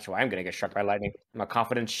 That's why I'm gonna get struck by lightning. I'm a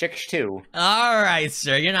confident 6'2". All right,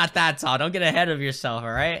 sir, you're not that tall. Don't get ahead of yourself,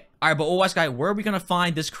 all right? All right, but old wise guy, where are we gonna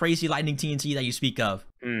find this crazy lightning TNT that you speak of?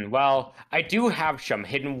 Well, I do have some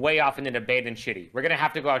hidden way off in an abandoned city. We're gonna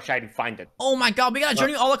have to go outside and find it. Oh my god, we gotta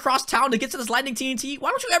journey all across town to get to this lightning TNT?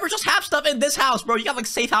 Why don't you ever just have stuff in this house, bro? You got like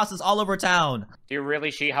safe houses all over town. Do you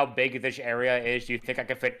really see how big this area is? Do you think I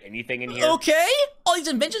could fit anything in here? Okay, all these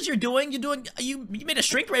inventions you're doing, you made a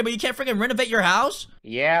shrink ray, but you can't freaking renovate your house?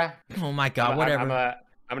 Yeah. Oh my god, whatever.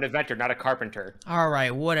 I'm an inventor, not a carpenter. All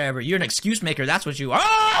right, whatever. You're an excuse maker. That's what you are.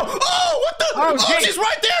 Oh, what the? Oh, she's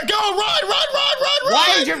right there. Go, run.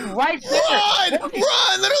 Why is it right there?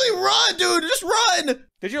 Run, literally run, dude. Just run.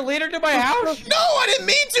 Did you lead her to my house? No, I didn't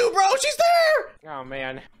mean to, bro. She's there. Oh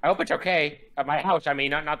man, I hope it's okay. At my house, I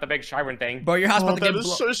mean, not the big siren thing. Bro, your house about to that get is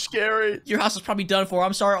blown. so scary. Your house is probably done for.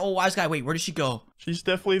 I'm sorry, old wise guy. Wait, where did she go? She's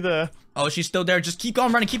definitely there. Oh, she's still there. Just keep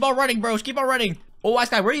on running. Keep on running, bro. Just keep on running. Old wise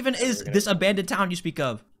guy, where even is this abandoned town you speak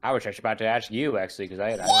of? I was just about to ask you actually, because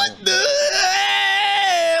I What the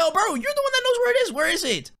hell, bro? You're the one that knows where it is. Where is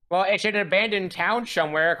it? Well, it's an abandoned town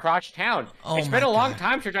somewhere across town. Oh It's been my a long God.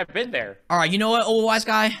 time since I've been there. All right, you know what, old wise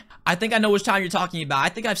guy? I think I know which town you're talking about. I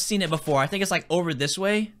think I've seen it before. I think it's like over this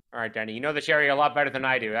way. All right, Denny, you know this area a lot better than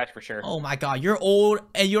I do, that's for sure. Oh my god, you're old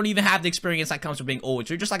and you don't even have the experience that comes with being old.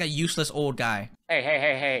 You're just like a useless old guy.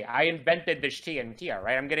 Hey, I invented this TNT, all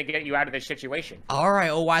right? I'm gonna get you out of this situation. All right,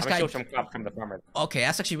 old wise I'm guy. gonna steal some crop from the farmer. Okay,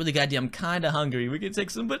 that's actually a really good idea. I'm kind of hungry. We can take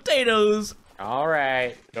some potatoes. All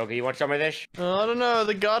right. Doga, you want some of this? I don't know.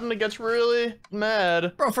 The gardener gets really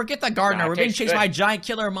mad. Bro, forget that gardener. Nah, it We're being tastes chased good. by a giant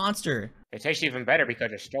killer monster. It tastes even better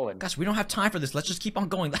because it's stolen. Gosh, we don't have time for this. Let's just keep on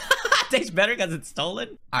going. Tastes better because it's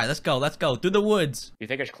stolen. All right, let's go through the woods. You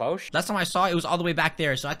think it's close? Last time I saw it, it was all the way back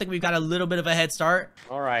there. So I think we've got a little bit of a head start.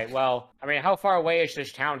 All right, well, I mean, how far away is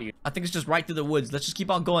this town to you? I think it's just right through the woods. Let's just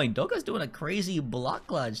keep on going. Doga's doing a crazy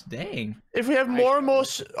block lunge. Dang. If we have more and more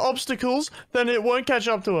obstacles, then it won't catch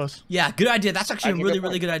up to us. Yeah, good idea. That's actually a That's a really, good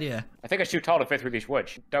really point. good idea. I think it's too tall to fit through these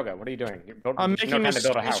woods. Doga, what are you doing? I'm There's making no a time to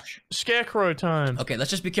build a house. scarecrow time. Okay, let's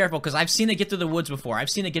just be careful because I've seen it get through the woods before. I've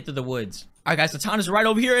seen it get through the woods. All right, guys, the town is right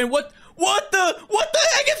over here. And what the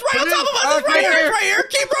heck? It's right on top of us. It's right here. It's right here.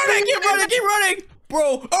 Keep running.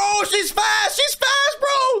 Bro, oh, she's fast,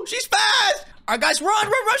 bro. She's fast. All right, guys, run.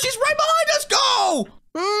 She's right behind us. Go.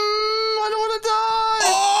 I don't want to die.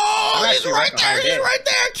 Oh, I'm she's actually right right there.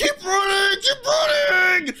 behind Keep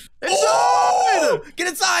running. Inside. Oh, get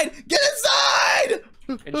inside.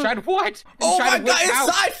 Inside what? Oh my Inside which god, house?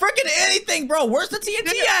 inside freaking anything, bro. Where's the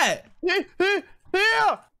TNT at? Here.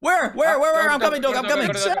 Where? I'm coming, Doga. I'm coming.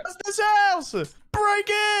 This house. Break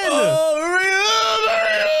in. Oh, hurry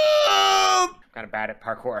up. Kind of bad at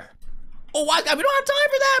parkour. Oh, we don't have time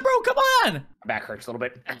for that, bro. Come on. My back hurts a little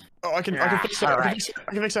bit. Oh, I can fix that. All I right.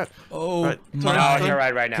 can fix that. Oh, Right, my No, Fine. you're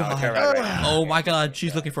right right now. You're right now. Oh my god,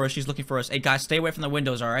 she's looking for us. Hey guys, stay away from the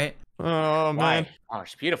windows, all right? Oh man. Why? Oh,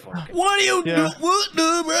 it's beautiful. What are you Yeah. doing? What, bro?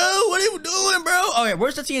 What are you doing, bro? Okay,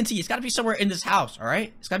 where's the TNT? It's got to be somewhere in this house, all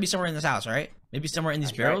right? It's got to be somewhere in this house, all right? Maybe somewhere in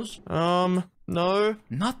these barrels? No.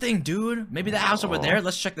 Nothing, dude. Maybe the house over there.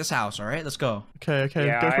 Let's check this house, all right? Let's go. Okay,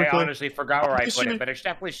 Yeah, go I quickly. honestly forgot where I put Assuming- it, but it's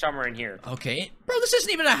definitely somewhere in here. Okay. Bro, this isn't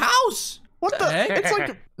even a house. What the heck? It's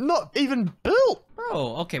like not even built.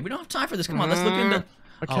 Bro, okay, we don't have time for this. Come on, let's look into...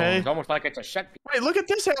 Okay. It's almost like it's a set. Wait, look at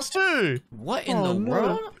this house too. What in Oh, the no.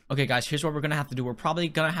 world? Okay, guys, here's what we're gonna have to do. We're probably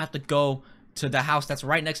gonna have to go to the house that's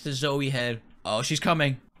right next to Zoey head. Oh, she's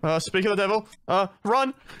coming. Speak of the devil.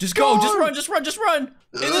 Run. Just go. Just run.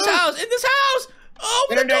 In this house. Oh,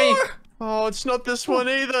 open the Dinner, Denny. door. Oh, it's not this one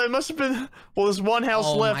either. It must have been. Well, there's one house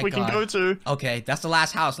Oh left my we God. can go to. Okay, that's the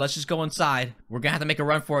last house. Let's just go inside. We're gonna have to make a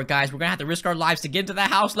run for it, guys. We're gonna have to risk our lives to get into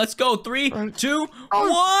that house. Let's go. 3, 2, 1,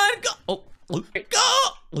 go. Oh, go.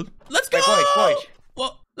 Let's go. Boys.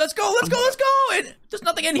 Well, let's go. And there's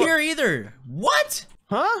nothing in here either. What?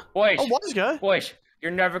 Huh? Boys. Oh, wise guy. Boys,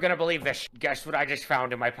 you're never gonna believe this. Guess what I just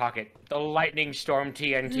found in my pocket? The lightning storm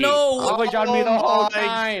TNT. No. It was on me the whole my-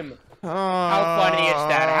 time. How funny is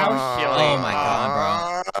that? How silly. Oh my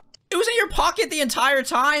God, bro. It was in your pocket the entire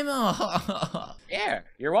time? Yeah,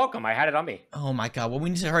 you're welcome. I had it on me. Oh my God. Well, we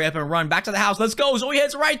need to hurry up and run back to the house. Let's go. Zoe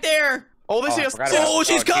head's right there. Oh, this I is. forgot about Oh, it.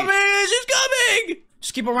 she's geez. coming. She's coming.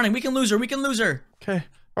 Just keep on running. We can lose her. Okay.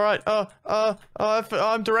 All right.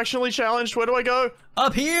 I'm directionally challenged. Where do I go?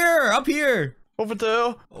 Up here. Over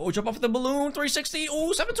there. Oh, jump off the balloon. 360.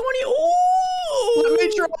 Oh, 720. Oh. Let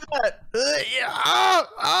me try that. Yeah.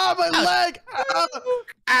 My leg.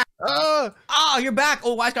 Ah, you're back.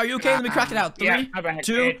 Oh, Wise Guy, are you okay? Let me crack it out. 3, Yeah, my bad.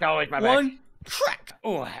 2, It's always my bad. 1. Crack.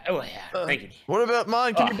 Oh yeah. Thank you. What about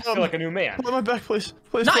mine? Can Oh, you I feel like a new man. pull my back, please?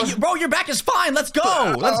 Please. Not please. you, bro. Your back is fine. Let's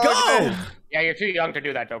go. Let's go. Okay. Yeah, you're too young to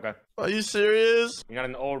do that, Doga. Are you serious? You're not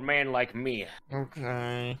an old man like me.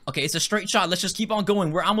 Okay. Okay, it's a straight shot. Let's just keep on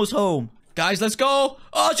going. We're almost home. Guys, let's go.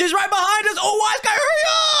 Oh, she's right behind us. Oh, Wise Guy, hurry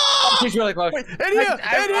up. She's really close. Wait, in here!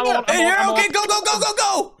 In here. Okay,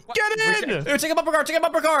 go. Get in! Here, take a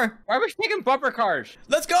bumper car. Why are we taking bumper cars?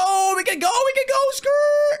 Let's go. We can go. Skirt.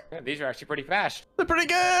 Yeah, these are actually pretty fast. They're pretty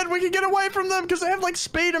good. We can get away from them because they have like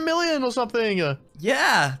speed 1,000,000 or something.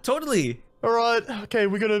 Yeah, totally. All right. Okay,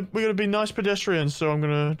 we gotta be nice pedestrians. So I'm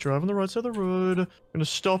gonna drive on the right side of the road. I'm gonna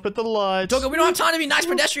stop at the lights. Doga, we don't have time to be nice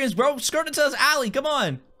pedestrians, bro. Skirt into this alley. Come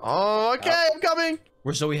on. Oh, okay. I'm coming.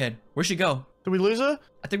 Where's Zoe head? Where'd she go? Did we lose her?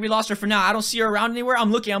 I think we lost her for now. I don't see her around anywhere.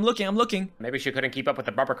 I'm looking. Maybe she couldn't keep up with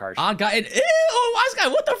the bumper cars. I got it. Ew, Wise Guy,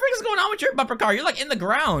 what the frick is going on with your bumper car? You're like in the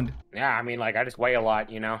ground. Yeah, I mean, like, I just weigh a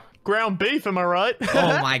lot, you know? Ground beef, am I right?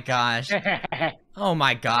 Oh my gosh. Oh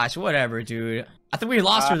my gosh. Whatever, dude. I think we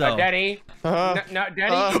lost her though. Denny. Uh-huh. No,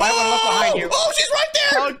 Denny, you might want to look behind you. Oh, she's right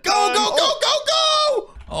there. Go.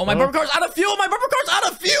 Oh, my bumper car's out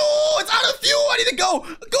of fuel. It's out of fuel. I need to go.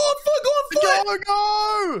 Go on foot.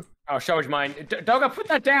 Go! Oh, show is mine. Doga, put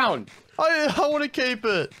that down. I want to keep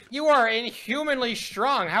it. You are inhumanly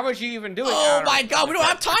strong. How would you even do it? Oh my God. We don't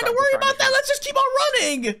have time to worry about that. Let's just keep on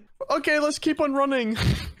running. Okay, let's keep on running.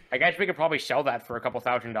 I guess we could probably sell that for a couple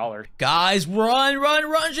 $1,000s. Guys, run.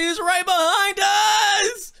 She's right behind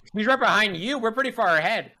us. He's right behind you. We're pretty far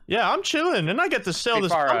ahead. Yeah, I'm chilling, and I get to sell Pretty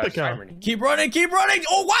this far, bumper car. Simon. Keep running.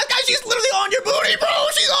 Oh, Wise Guy, she's literally on your booty, bro.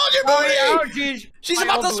 She's on your booty. Oh, jeez. She's My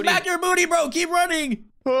about old to booty. smack your booty, bro. Keep running.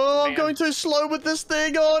 Oh, I'm Man. going too slow with this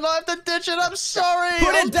thing on. I have to ditch it. I'm sorry.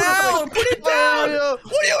 Put it down. Put it down.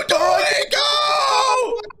 What are you doing?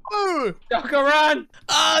 Go. Oh, Doga, run.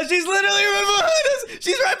 She's literally right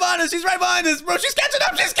behind us. She's right behind us, bro. She's catching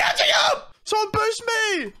up. someone boost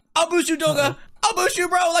me. I'll boost you, Doga. I'll boost you,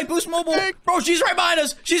 bro. Like Boost Mobile. Bro, she's right behind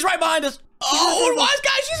us. Oh, Wise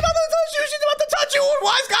Guy, she's about to touch you.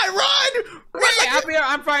 Wise Guy, run. Hey,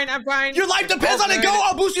 I'm fine. Your life depends on it. Go.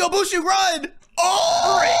 I'll boost you. Run.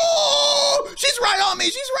 Oh, she's right on me.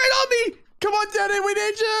 Come on, Denny, we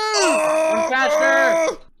need you. Run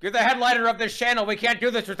faster. You're the headliner of this channel. We can't do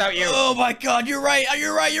this without you. Oh my God, you're right.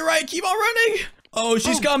 Keep on running. Oh,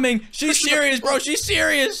 she's coming. She's serious, bro. She's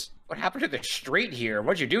serious. What happened to the street here?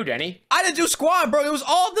 What'd you do, Denny? I didn't do squad, bro. It was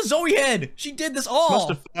all the Zoe head. She did this all. Must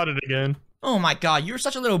have found it again. Oh my God, you're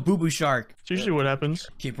such a little boo-boo shark. It's usually what happens.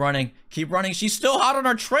 Keep running. She's still hot on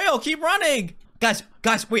our trail. Keep running. Guys,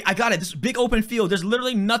 wait, I got it. This big open field. There's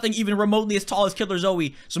literally nothing even remotely as tall as Killer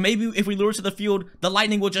Zoe. So maybe if we lure her to the field, the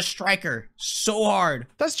lightning will just strike her so hard.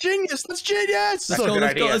 That's genius. Let's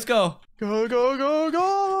go.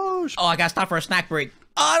 Go. Oh, I gotta stop for a snack break.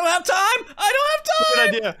 Oh, I don't have time. Good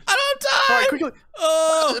idea. I don't have time. All right, quickly.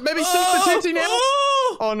 Oh, Maybe sink the TNT now?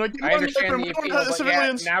 oh. Oh, no. I understand the appeal, but yeah,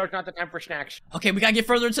 civilians. now is not the time for snacks. Okay, we gotta get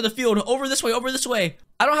further into the field. Over this way.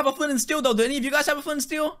 I don't have a flint and steel though. Do any of you guys have a flint and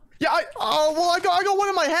steel? Yeah, I got one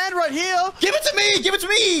in my hand right here. Give it to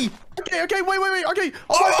me. Okay, wait. Okay.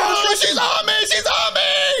 Oh, she's on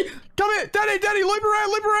me. Come here, Daddy, loop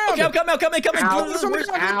around. Okay, I'm coming. Ow.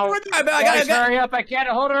 I got Guys, it. hurry up. I can't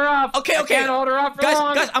hold her up. Okay. I can't hold her up for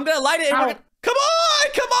long. Guys, I'm gonna light it. Ow. Come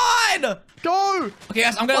on. Go. Okay,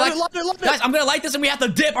 guys, I'm gonna light it. Guys, I'm gonna light this and we have to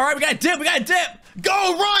dip. All right, we gotta dip. Go,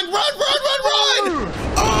 run.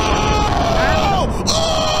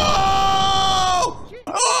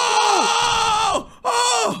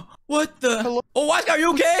 Oh! What the? Hello? Oh, Wise Guy, are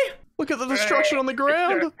you okay? Look at the destruction on the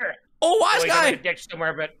ground. Oh, wise Zoey's guy. in a ditch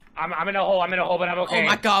somewhere, but I'm in a hole. I'm in a hole, but I'm okay. Oh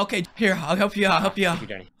my god. Okay, here, I'll help you out. I'll help you out. Thank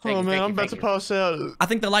you, Denny. Oh man, I'm about to pass out. I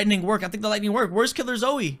think the lightning worked. I think the lightning worked. Where's Killer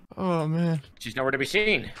Zoey? Oh man. She's nowhere to be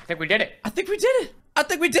seen. I think we did it. I think we did it. I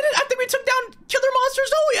think we did it. I think we took down Killer Monster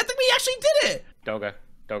Zoey. I think we actually did it. Doga,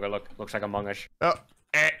 looks like Among Us. Oh.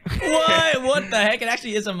 What? What the heck? It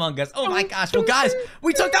actually is Among Us. Oh my gosh. Well, guys,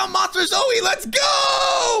 we took down Monster Zoey. Let's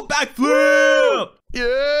go! Backflip!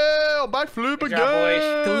 Yeah, backflip Good again.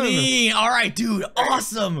 job, boys. Clean. All right, dude.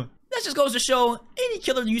 Awesome. That just goes to show any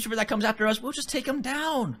killer YouTuber that comes after us, we'll just take him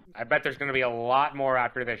down. I bet there's gonna be a lot more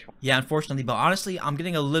after this one. Yeah, unfortunately, but honestly, I'm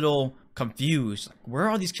getting a little confused. Like, where are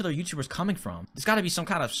all these killer YouTubers coming from? There's got to be some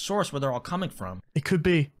kind of source where they're all coming from. It could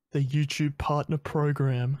be the YouTube partner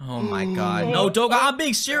program. Oh my god. No, Doga, I'm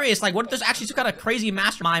being serious. Like, what if there's actually some kind of crazy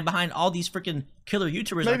mastermind behind all these freaking killer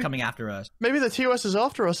YouTubers that are coming after us? Maybe the TOS is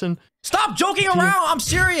after us and... Stop joking around! I'm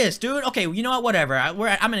serious, dude. Okay, you know what? Whatever.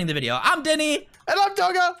 I'm ending the video. I'm Denny. And I'm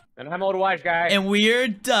Doga. And I'm old wise guy. And we're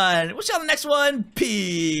done. We'll see you on the next one.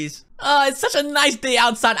 Peace. It's such a nice day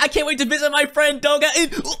outside. I can't wait to visit my friend Doga.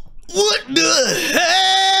 And what the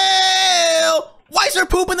hell? Why is there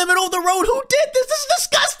poop in the middle of the road? Who did this? This is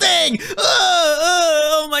disgusting.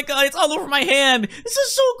 Oh my god, it's all over my hand. This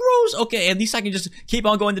is so gross. Okay, at least I can just keep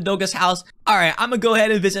on going to Doga's house. All right, I'm gonna go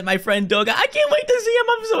ahead and visit my friend Doga. I can't wait to see him.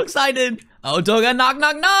 I'm so excited. Oh, Doga, knock,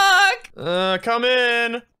 knock, knock. Come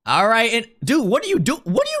in. All right, and dude, what are you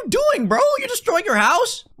doing, bro? You're destroying your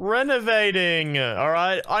house? Renovating, all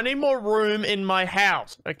right? I need more room in my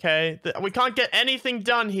house, okay? We can't get anything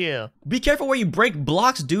done here. Be careful where you break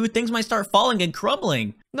blocks, dude. Things might start falling and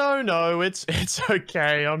crumbling. No, it's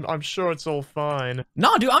okay. I'm sure it's all fine.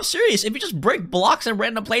 No, dude, I'm serious. If you just break blocks in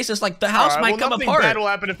random places, like the house might come apart. Nothing bad will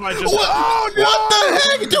happen if I just... What the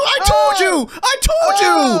heck? Dude, I told you! I told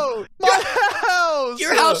you! My house!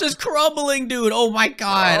 Your house is crumbling, dude. Oh my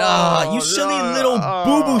god. You silly little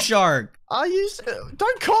boo-boo shark.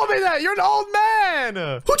 Don't call me that. You're an old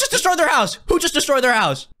man. Who just destroyed their house? Who just destroyed their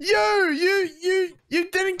house? You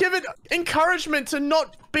didn't give it encouragement to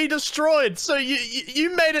not be destroyed, so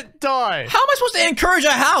you made it die. How am I supposed to encourage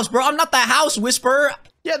a house, bro? I'm not the house whisperer.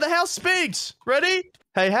 Yeah, the house speaks. Ready?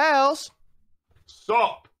 Hey, house.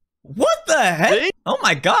 Stop. What the heck? See? Oh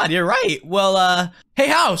my god, you're right. Well, hey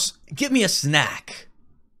house, give me a snack.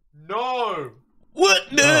 No. What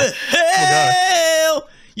the hell?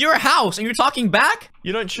 You're a house and you're talking back?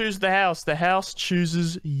 You don't choose the house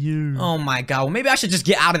chooses you. Oh my god, well maybe I should just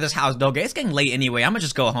get out of this house, Doga. It's getting late anyway. I'm gonna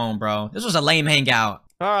just go home, bro. This was a lame hangout.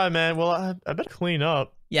 Alright, man, well, I better clean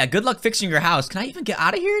up. Yeah, good luck fixing your house. Can I even get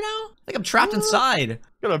out of here now? I think I'm trapped inside.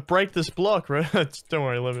 Gotta break this block, right? Don't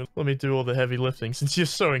worry, let me do all the heavy lifting since you're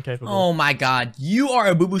so incapable. Oh my god, you are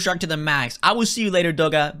a boo-boo shark to the max. I will see you later,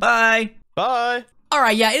 Doga. Bye. Bye.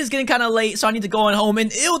 Alright, yeah, it is getting kind of late, so I need to go on home,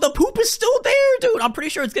 and ew, the poop is still there, dude. I'm pretty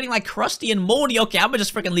sure it's getting, like, crusty and moldy. Okay, I'm gonna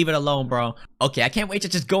just freaking leave it alone, bro. Okay, I can't wait to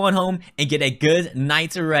just go on home and get a good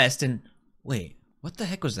night's rest, and... Wait, what the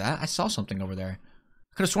heck was that? I saw something over there.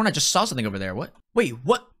 I could have sworn I just saw something over there. What? Wait,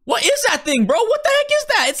 what? What is that thing, bro? What the heck is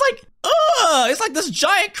that? It's like, it's like this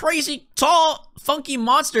giant, crazy, tall, funky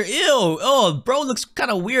monster. Ew. Oh, bro looks kind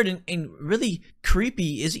of weird and really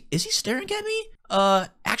creepy. Is he staring at me?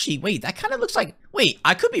 Actually, wait, that kind of looks like, wait,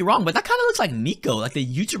 I could be wrong, but that kind of looks like Nico, like the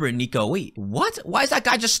YouTuber Nico. Wait, what? Why is that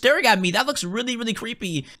guy just staring at me? That looks really, really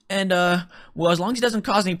creepy. And, well, as long as he doesn't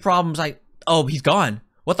cause any problems, oh, he's gone.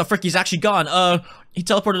 What the frick? He's actually gone. He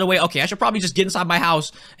teleported away. Okay, I should probably just get inside my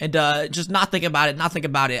house and, just not think about it,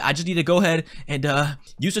 I just need to go ahead and,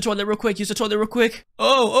 use the toilet real quick,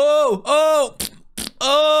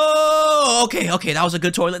 Oh, okay, that was a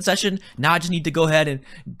good toilet session. Now I just need to go ahead and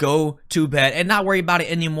go to bed and not worry about it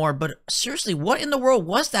anymore. But seriously, what in the world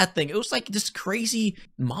was that thing? It was like this crazy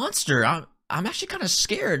monster. I'm actually kind of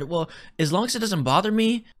scared. Well, as long as it doesn't bother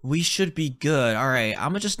me, we should be good. All right, I'm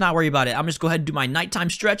gonna just not worry about it. I'm just go ahead and do my nighttime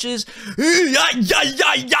stretches. Ooh,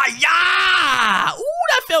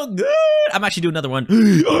 that felt good. I'm actually doing another one.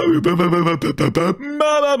 Good.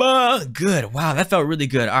 Wow, that felt really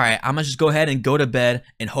good. All right, I'm gonna just go ahead and go to bed,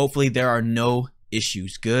 and hopefully there are no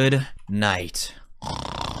issues. Good night.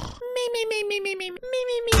 What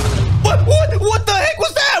the heck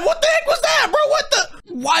was that? What the heck was that, bro? What the?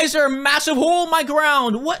 Why is there a massive hole in my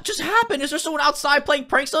ground? What just happened? Is there someone outside playing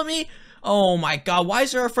pranks on me? Oh my god, why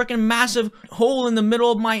is there a freaking massive hole in the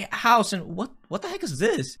middle of my house? And what the heck is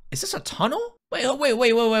this? Is this a tunnel? Wait,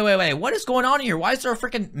 what is going on here? Why is there a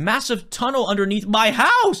freaking massive tunnel underneath my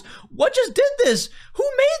house? What just did this? Who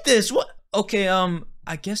made this? What? Okay,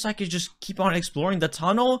 I guess I could just keep on exploring the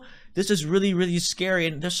tunnel. This is really, really scary,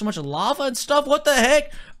 and there's so much lava and stuff. What the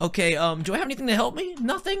heck? Okay, do I have anything to help me?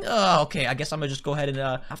 Nothing? Okay, I guess I'm gonna just go ahead and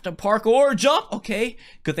have to parkour jump. Okay,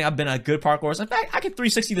 good thing I've been a good parkourist. In fact, I can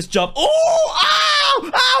 360 this jump. Oh,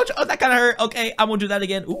 ow, ouch! Oh, that kind of hurt. Okay, I won't do that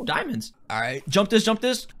again. Ooh, diamonds. All right, jump this, jump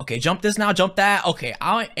this. Okay, jump this now, jump that. Okay,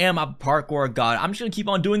 I am a parkour god. I'm just gonna keep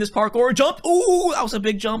on doing this parkour jump. Ooh, that was a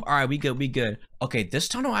big jump. All right, we good, we good. Okay, this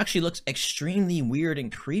tunnel actually looks extremely weird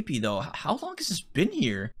and creepy though. How long has this been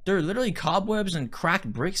here? There are literally cobwebs and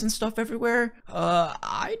cracked bricks and stuff everywhere.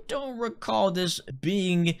 I don't recall this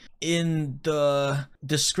being in the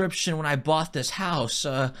description when I bought this house.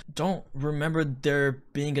 Don't remember there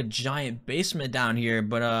being a giant basement down here,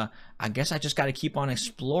 but I guess I just gotta keep on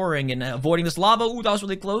exploring and avoiding this lava. Ooh, that was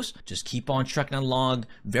really close. Just keep on trekking along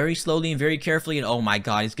very slowly and very carefully. And oh my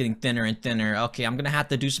god, it's getting thinner and thinner. Okay, I'm gonna have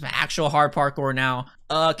to do some actual hard parkour now.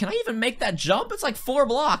 Can I even make that jump? It's like 4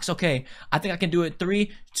 blocks. Okay, I think I can do it.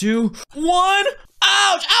 3, 2, 1.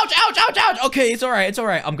 Ouch, ouch, ouch, ouch, ouch. Okay, it's all right, it's all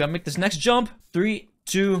right. I'm gonna make this next jump. 3,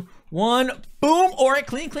 2, 1. Boom. All right,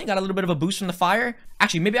 clean, clean. Got a little bit of a boost from the fire.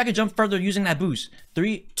 Actually, maybe I could jump further using that boost.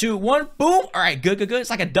 3, 2, 1. Boom. All right, good, good, good. It's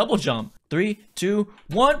like a double jump. 3, 2,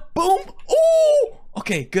 1. Boom. Ooh.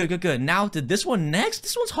 Okay, good, good, good. Now to this one next.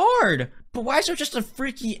 This one's hard. But why is there just a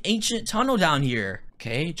freaky ancient tunnel down here?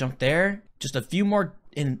 Okay, jump there. Just a few more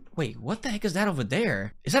in. Wait, what the heck is that over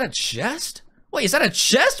there? Is that a chest? Wait, is that a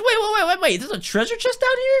chest? Wait. There's a treasure chest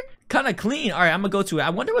down here? Kind of clean. All right, I'm gonna go to it. I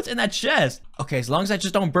wonder what's in that chest. Okay, as long as I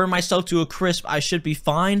just don't burn myself to a crisp, I should be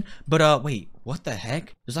fine. But wait, what the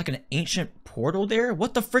heck? There's like an ancient portal there?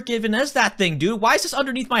 What the frick even is that thing, dude? Why is this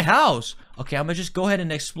underneath my house? Okay, I'm gonna just go ahead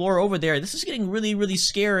and explore over there. This is getting really, really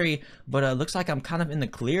scary, but looks like I'm kind of in the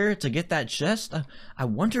clear to get that chest. I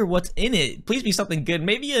wonder what's in it. Please be something good.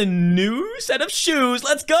 Maybe a new set of shoes.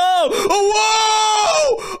 Let's go.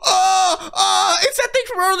 Oh, whoa! It's that thing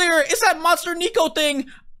from earlier. It's that monster Nico thing.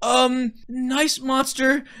 Nice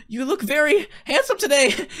monster. You look very handsome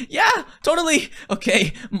today. Yeah, totally.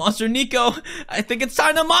 Okay, Monster Nico. I think it's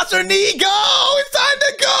time to Monster Nico. It's time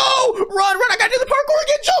to go. Run, run. I gotta do the parkour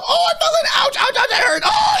again. Jump. Oh, I fell in. Ouch, ouch, ouch. I hurt.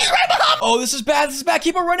 Oh, he's right behind me. Oh, this is bad. This is bad.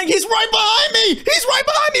 Keep on running. He's right behind me. He's right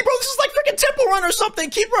behind me, bro. This is like freaking Temple Run or something.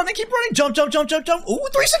 Keep running. Keep running. Jump, jump, jump, jump, jump. Ooh,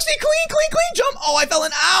 360. Clean, clean, clean. Jump. Oh, I fell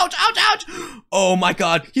in. Ouch, ouch, ouch. Oh my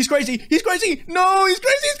god. He's crazy. He's crazy. No, he's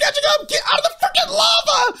crazy. He's catching up. Get out of the freaking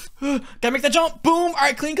lava. Gotta make that jump. Boom. All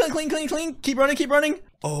right, clean, clean, clean, clean, clean. Keep running, keep running.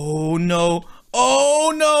 Oh no.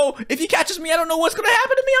 Oh no. If he catches me, I don't know what's gonna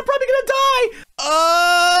happen to me. I'm probably gonna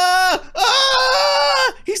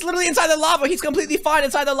die. He's literally inside the lava. He's completely fine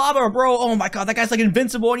inside the lava, bro. Oh my god, that guy's like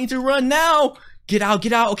invincible. I need to run now. Get out,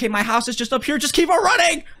 get out. Okay, my house is just up here. Just keep on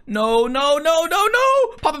running. No, no, no, no, no.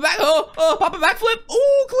 Pop it back. Pop it backflip.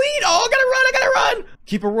 Oh, clean. Oh, I gotta run. I gotta run.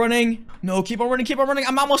 Keep on running. No, keep on running. Keep on running.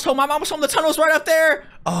 I'm almost home. I'm almost home. The tunnel's right up there.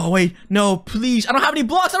 Oh, wait. No, please. I don't have any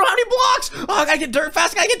blocks. I don't have any blocks. Oh, I gotta get dirt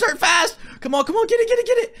fast. I gotta get dirt fast. Come on, come on. Get it, get it,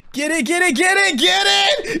 get it. Get it, get it, get it, get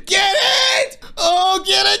it. Get it. Oh,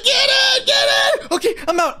 get it, get it, get it. Okay,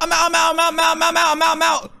 I'm out. I'm out. I'm out. I'm out. I'm out. I'm out. I'm out. I'm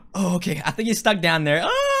out. Oh, okay. I think he's stuck down there.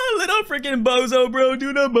 Oh, little freaking bozo, bro.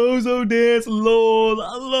 Do the bozo dance. Lol.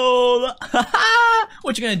 Lol.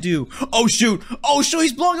 What you gonna do? Oh, shoot. Oh, shoot.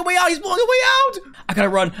 He's blowing away out. He's blowing away out. I gotta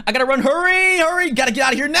run. I gotta run. Hurry. Hurry. Gotta get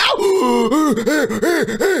out of here now.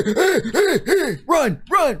 Run.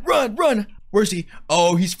 Run. Run. Run. Where's he?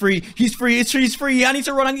 Oh, he's free. He's free. He's free. I need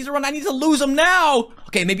to run. I need to run. I need to lose him now.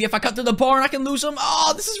 Okay, maybe if I cut through the barn, I can lose him.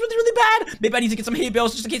 Oh, this is really, really bad. Maybe I need to get some hay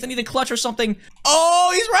bales just in case I need a clutch or something.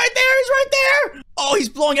 Oh, he's right there. He's right there. Oh, he's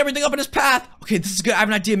blowing everything up in his path. Okay, this is good. I have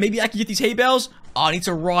an idea. Maybe I can get these hay bales. Oh, I need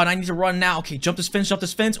to run. I need to run now. Okay, jump this fence, jump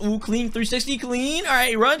this fence. Ooh, clean, 360, clean. All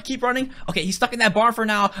right, run, keep running. Okay, he's stuck in that barn for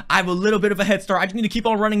now. I have a little bit of a head start. I just need to keep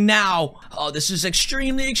on running now. Oh, this is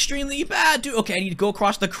extremely, extremely bad, dude. Okay, I need to go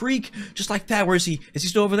across the creek just like that. Where is he? Is he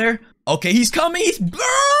still over there? Okay, he's coming. He's burning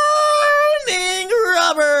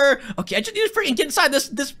rubber. Okay, I just need to freaking get inside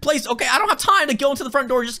this place. Okay, I don't have time to go into the front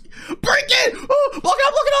door. Just break it. Oh, block it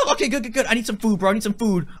up, block it up. Okay, good, good, good. I need some food, bro. I need some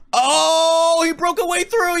food. Oh, he broke a way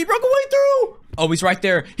through. He broke a way through. Oh, he's right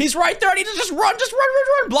there. He's right there. I need to just run,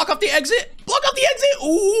 run. Block off the exit. Block off the exit.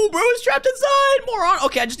 Ooh, bro, he's trapped inside. Moron.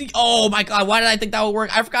 Okay, I just need, oh my god, why did I think that would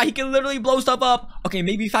work? I forgot he can literally blow stuff up. Okay,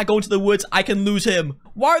 maybe if I go into the woods, I can lose him.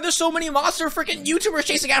 Why are there so many monster freaking YouTubers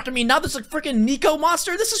chasing after me? Now there's a freaking Nico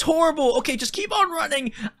monster. This is horrible. Okay, just keep on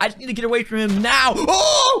running. I just need to get away from him now.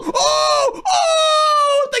 Oh,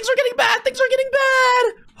 things are getting bad. Things are getting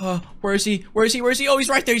bad. Where is he? Where is he? Where is he? Oh, he's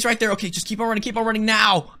right there. He's right there. Okay, just keep on running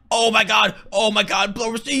now. Oh my god. Oh my god.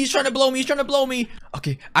 He's trying to blow me. He's trying to blow me.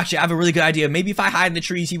 Okay, actually, I have a really good idea. Maybe if I hide in the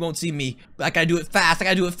trees, he won't see me. But I gotta do it fast. I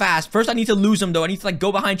gotta do it fast. First, I need to lose him, though. I need to, like,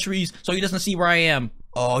 go behind trees so he doesn't see where I am.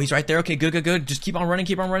 Oh, he's right there. Okay, good. Just keep on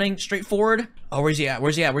running. Straight forward. Oh, where's he at?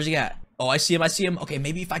 Where's he at? Oh, I see him. Okay,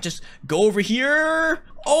 maybe if I just go over here.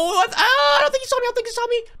 Oh, I don't think he saw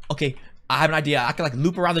me. Okay, I have an idea. I can, like,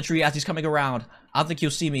 loop around the tree as he's coming around. I don't think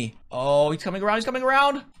he'll see me. Oh, he's coming around.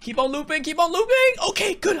 Keep on looping.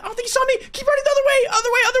 Okay, good. I don't think he saw me. Keep running the other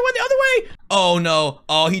way. Oh, no.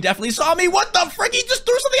 Oh, he definitely saw me. What the frick? He just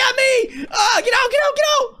threw something at me. Get out.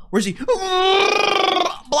 Where's he?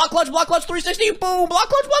 Block clutch, 360. Boom. Block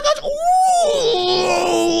clutch.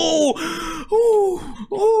 Ooh.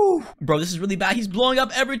 Bro, this is really bad. He's blowing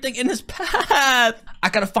up everything in his path. I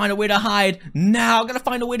gotta find a way to hide now. I gotta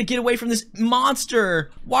find a way to get away from this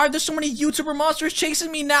monster. Why are there so many YouTuber monsters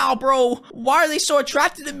chasing me now, bro? Why are they so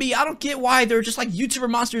attracted to me? I don't get why they're just like YouTuber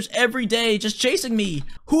monsters every day just chasing me.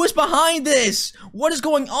 Who is behind this? What is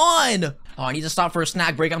going on? Oh, I need to stop for a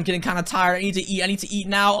snack break. I'm getting kind of tired. I need to eat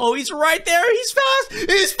now. Oh, he's right there. He's fast.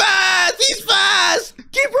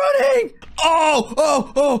 Keep running.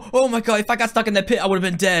 Oh my god. If I got stuck in that pit, I would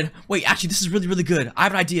have been dead. Wait, actually, this is really good. I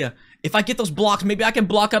have an idea. If I get those blocks, maybe I can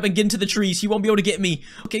block up and get into the trees. He won't be able to get me.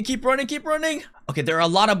 Okay, keep running. Okay, there are a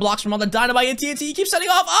lot of blocks from all the dynamite and TNT. He keeps setting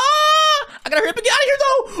off. I gotta hurry up and get out of here,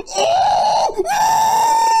 though. Oh!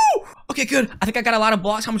 Okay, good. I think I got a lot of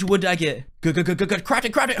blocks. How much wood did I get? Good. Craft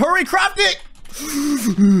it. Hurry, craft it.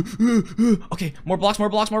 Okay, more blocks.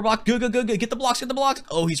 Good. Get the blocks.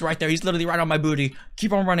 Oh, he's right there. He's literally right on my booty.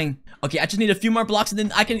 Keep on running. Okay, I just need a few more blocks and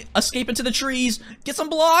then I can escape into the trees. Get some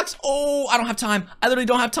blocks. Oh, I don't have time. I literally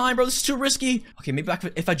don't have time, bro. This is too risky. Okay, maybe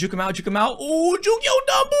if I juke him out. Oh, juke your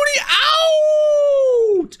dumb booty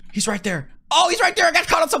out. He's right there. Oh, he's right there. I got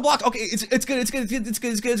caught on some blocks. Okay, it's good.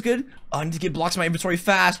 Oh, I need to get blocks in my inventory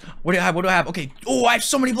fast. What do I have? Okay. Oh, I have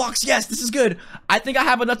so many blocks. Yes, this is good. I think I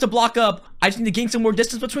have enough to block up. I just need to gain some more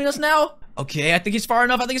distance between us now. Okay, I think he's far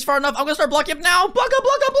enough. I'm gonna start blocking up now. Block up.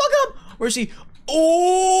 Where is he?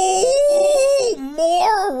 Oh,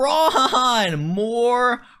 more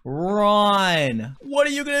run. What are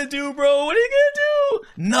you gonna do, bro?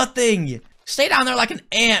 Nothing. Stay down there like an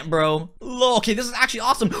ant, bro. Okay, this is actually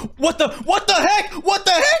awesome. What the heck? Oh my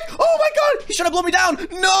god, he's trying to blow me down.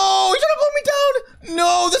 No,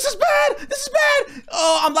 No, this is bad.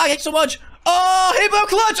 Oh, I'm lagging so much. Oh, hey, bro,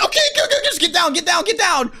 clutch. Okay, good. Just get down.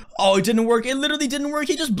 Oh, it didn't work. It literally didn't work.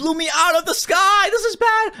 He just blew me out of the sky. This is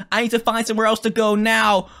bad. I need to find somewhere else to go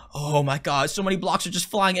now. Oh my god, so many blocks are just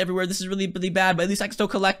flying everywhere. This is really bad, but at least I can still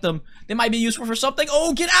collect them. They might be useful for something.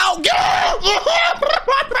 Oh, get out.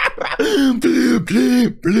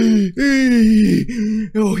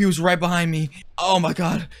 Oh, he was right behind me. Oh my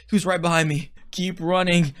god, he was right behind me. Keep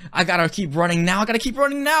running. I gotta keep running now.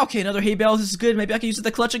 Okay, another hay bale. This is good. Maybe I can use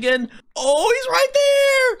the clutch again. Oh, he's right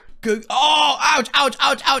there. Good. Oh, ouch. Oh,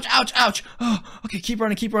 okay, keep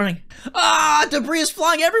running. Debris is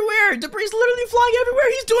flying everywhere.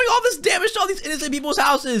 He's doing all this damage to all these innocent people's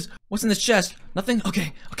houses. What's in this chest? Nothing?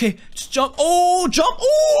 Okay. Just jump. Oh, jump.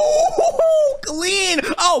 Oh, clean.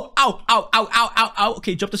 Oh, ow.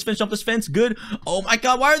 Okay, jump this fence. Good. Oh my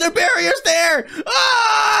god, why are there barriers there?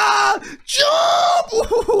 Jump.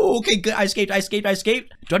 Ooh, okay, good. I escaped. Do I have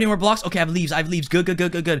any more blocks? Okay, I have leaves.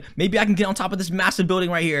 Good. Maybe I can get on top of this massive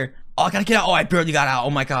building right here. Oh, I gotta get out. Oh, I barely got out. Oh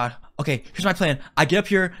my god. Okay, here's my plan. I get up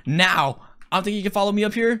here now. I don't think he can follow me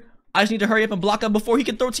up here. I just need to hurry up and block up before he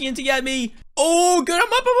can throw TNT at me. Oh, good.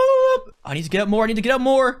 I'm up. I need to get up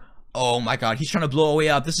more. Oh my god, he's trying to blow away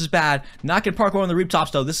up. This is bad. Not gonna parkour on the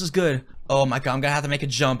rooftops though. This is good. Oh my god, I'm gonna have to make a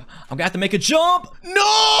jump. No,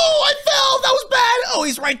 I fell. That was bad. Oh,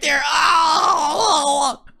 he's right there.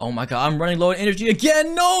 Oh my god, I'm running low on energy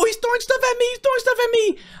again. No, he's throwing stuff at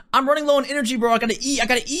me. I'm running low on energy, bro. I gotta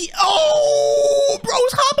eat. Oh,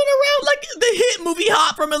 bro's hopping around like the hit movie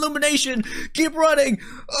Hop from Illumination. Keep running.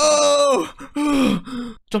 Oh,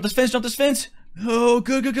 jump this fence. Oh,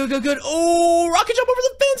 good. Oh, rocket jump over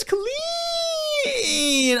the fence.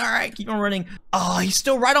 Clean. All right, keep on running. Oh, he's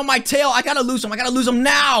still right on my tail. I gotta lose him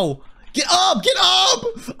now. Get up.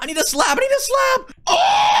 I need a slab.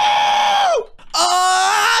 Oh!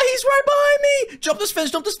 He's right behind me. Jump this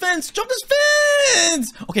fence.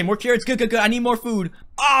 Okay, more carrots. Good. I need more food.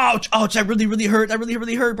 Ouch. That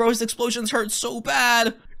really hurt, bro. His explosions hurt so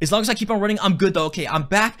bad. As long as I keep on running, I'm good though. Okay, I'm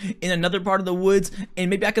back in another part of the woods and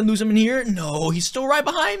maybe I can lose him in here. No, he's still right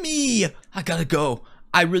behind me. I gotta go.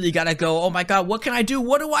 I really gotta go. Oh my god, what can I do?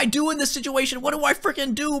 What do I do in this situation? What do I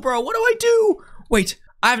freaking do, bro? What do I do? Wait,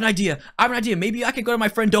 I have an idea. Maybe I can go to my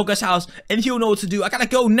friend Doga's house and he'll know what to do. I gotta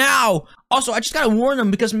go now. Also, I just gotta warn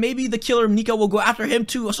him because maybe the killer Nico will go after him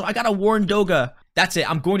too. So I gotta warn Doga. That's it.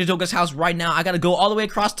 I'm going to Doga's house right now. I gotta go all the way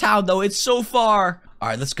across town though. It's so far. All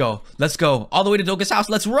right, let's go. Let's go all the way to Doga's house.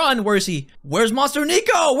 Let's run. Where is he? Where's Monster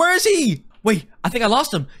Nico? Where is he? Wait, I think I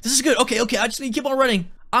lost him. This is good. Okay. I just need to keep on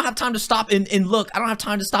running. I don't have time to stop and look. I don't have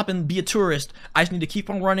time to stop and be a tourist. I just need to keep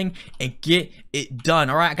on running and get it done.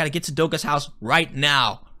 All right, I gotta get to Doga's house right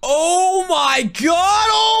now. Oh my god!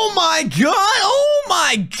 Oh my god! Oh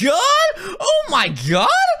my god! Oh my god!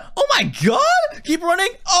 Oh my god! Keep running.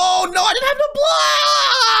 Oh no, I didn't have no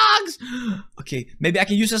blocks! Okay, maybe I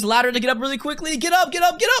can use this ladder to get up really quickly. Get up, get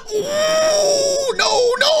up, get up! Ooh,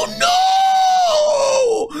 no, no, no!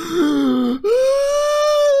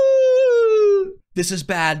 This is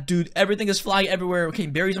bad, dude. Everything is flying everywhere. Okay,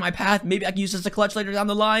 berries in my path. Maybe I can use this as a clutch later down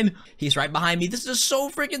the line. He's right behind me. This is so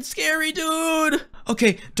freaking scary, dude.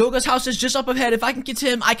 Okay, Doga's house is just up ahead. If I can get to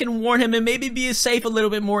him, I can warn him and maybe be safe a little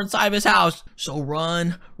bit more inside of his house. So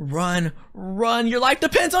run, run, run. Your life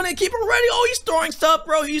depends on it. Keep him ready. Oh, he's throwing stuff,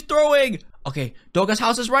 bro. He's throwing. Okay, Doga's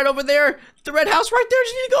house is right over there. The red house right there.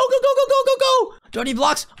 Just need to go, go, go, go, go, go, go. Do I need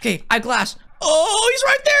blocks? Okay, I have glass. Oh, he's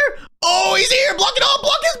right there. Oh, he's here. Block it off.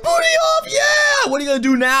 Block his booty off. Yeah. What are you going to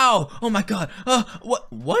do now? Oh, my God.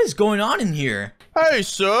 What is going on in here? Hey,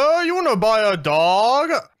 sir. You want to buy a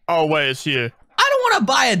dog? Oh, wait. It's you. I don't want to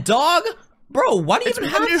buy a dog. Bro, why do you even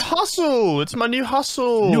have... It's my new hustle. It's my new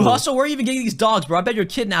hustle. New hustle? Where are you even getting these dogs, bro? I bet you're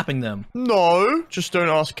kidnapping them. No. Just don't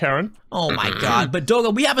ask Karen. Oh, my God. But,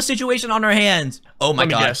 Doga, we have a situation on our hands. Oh, my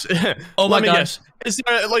God. Let me guess. Oh, my God. Let me guess. Is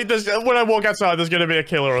there, like, when I walk outside, there's going to be a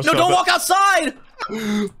killer or something. No, don't walk outside.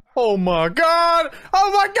 Oh my god!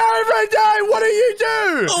 Oh my god, every day! What do you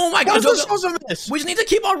do? Oh my god, what's the source of this? We just need to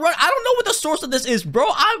keep on running. I don't know what the source of this is, bro.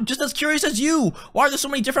 I'm just as curious as you. Why are there so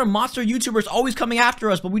many different monster YouTubers always coming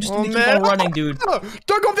after us? But we just need to keep on running, dude.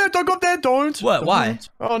 Don't go up there, don't go up there, don't. What, why?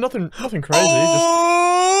 Oh, nothing crazy.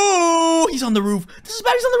 Oh, he's on the roof. This is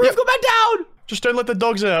bad, he's on the roof, go back down. Just don't let the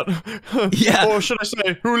dogs out. Yeah. Or should I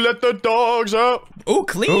say, who let the dogs out? Oh,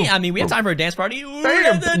 clean. I mean, we have time for a dance party. Who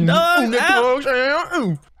let the dogs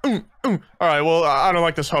out? Alright, well, I don't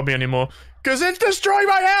like this hobby anymore. Because it's destroying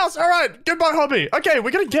my house! Alright, goodbye, hobby. Okay, we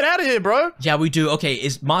gotta get out of here, bro. Yeah, we do. Okay,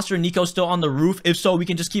 is Monster Nico still on the roof? If so, we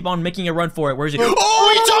can just keep on making a run for it. Where is he? Oh,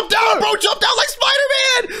 he jumped down, bro! Jumped down like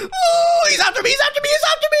Spider-Man! Oh, he's after me! He's after me! He's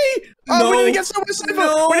after me! Oh, we need to get somewhere safer!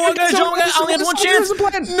 No, I gotta jump. I only have one chance.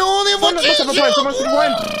 No, only have one chance.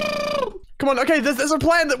 Come on, okay, there's a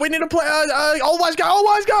plan that we need to play. Old wise guy. Oh,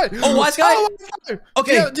 wise guy?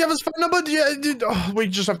 Okay. Do you have his phone number? We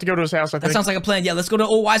just have to go to his house, I think. That sounds like a plan. Yeah, let's go to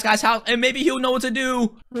old wise guy's house and maybe he'll know what to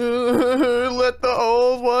do. Let the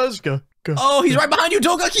old wise go. Oh, he's right behind you,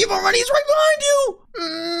 Doga. Keep on running. He's right behind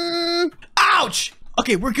you. Ouch.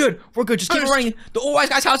 Okay, we're good. We're good. Just keep running. The old wise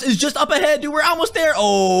guy's house is just up ahead, dude. We're almost there.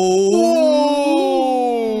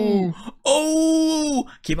 Oh,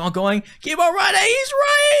 keep on going. Keep on running. He's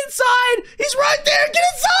right inside. He's right there. Get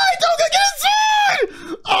inside, Doga. Get inside.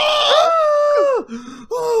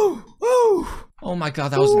 Oh my God,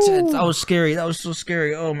 that was intense. That was scary. That was so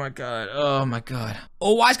scary. Oh my God. Oh my God.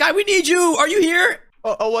 Oh, wise guy, we need you. Are you here?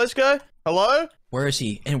 Oh, wise guy? Hello? Where is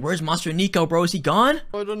he? And where's Monster Nico, bro? Is he gone?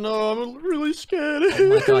 I don't know. I'm really scared. Oh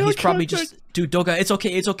my God, he's probably just... Dude, Doga, it's okay.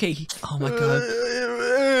 It's okay. Oh my God.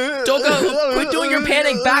 Doga, quit doing your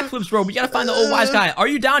panic backflips, bro. We gotta find the old wise guy. Are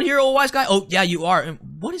you down here, old wise guy? Oh, yeah, you are. And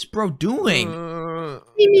what is bro doing? Are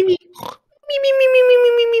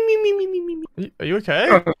you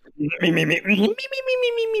okay?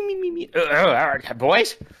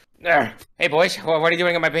 Boys? Hey, boys, what are you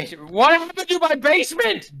doing in my basement? What happened to my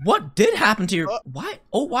basement? What did happen to your... Why?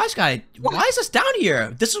 Oh, wise guy. Why is this down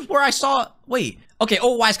here? This is where I saw... Wait. Okay,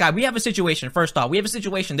 oh, wise guy, we have a situation. First off, we have a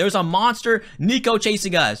situation. There's a monster Nico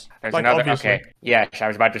chasing us. There's another... Obviously. Okay, yes, I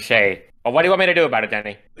was about to say. Well, what do you want me to do about it,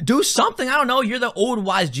 Denny? Do something. I don't know. You're the old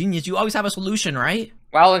wise genius. You always have a solution, right?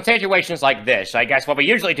 Well, in situations like this, I guess what we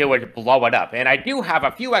usually do is blow it up. And I do have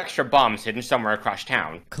a few extra bombs hidden somewhere across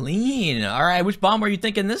town. Clean. All right, which bomb were you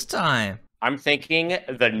thinking this time? I'm thinking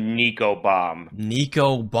the Nico bomb.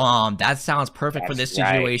 Nico bomb. That sounds perfect for this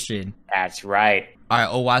situation. That's right. All right,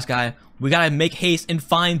 old wise guy. We gotta make haste and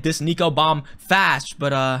find this Nico bomb fast.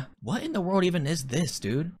 But, what in the world even is this,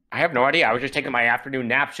 dude? I have no idea. I was just taking my afternoon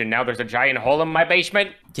naps, and now there's a giant hole in my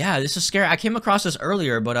basement. Yeah, this is scary. I came across this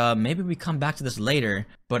earlier, but, maybe we come back to this later.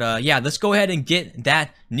 But, yeah, let's go ahead and get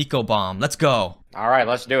that Nico bomb. Let's go. All right,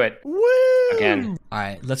 let's do it. Woo! Again. All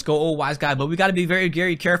right, let's go, old wise guy. But we gotta be very,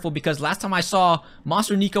 very careful because last time I saw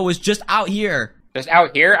Monster Nico was just out here. Just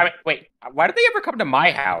out here? I mean, wait, why did they ever come to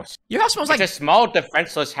my house? Your house smells like... It's a small,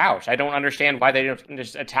 defenseless house. I don't understand why they don't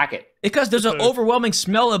just attack it. Because there's an overwhelming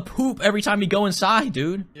smell of poop every time you go inside,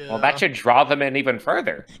 dude. Yeah. Well, that should draw them in even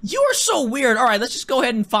further. You are so weird. All right, let's just go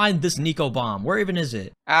ahead and find this Nico bomb. Where even is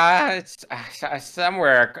it? It's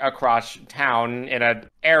somewhere across town in an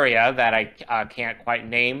area that I can't quite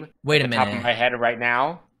name. Wait a off the top minute. of my head right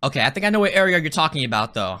now. Okay, I think I know what area you're talking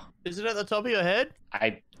about, though. Is it at the top of your head?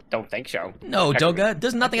 I don't think so. No, Doga,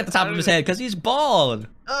 there's nothing at the top of his head because he's bald.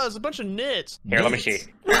 Oh, it's a bunch of nits. Here, let me see.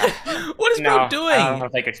 What is No, bro doing? I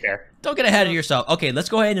don't think it's there. Don't get ahead of yourself. Okay, let's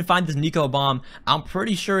go ahead and find this Nico bomb. I'm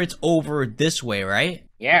pretty sure it's over this way, right?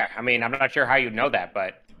 Yeah, I mean, I'm not sure how you know that,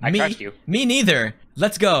 but I trust you. Me neither.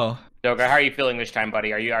 Let's go. Doga, how are you feeling this time,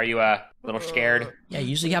 buddy? Are you a little scared? Yeah, you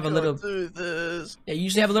usually have a little... Do this. Yeah, you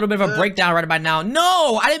usually have a little bit of a breakdown right about now.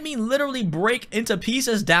 No, I didn't mean literally break into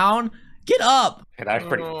pieces down. Get up. Yeah, that was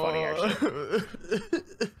pretty funny, actually.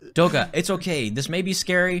 Doga, it's okay. This may be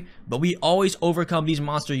scary, but we always overcome these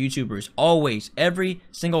monster YouTubers. Always. Every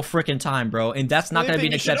single freaking time, bro. And that's not going to be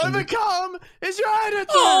an exception. Overcome is your attitude.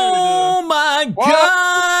 Oh my What?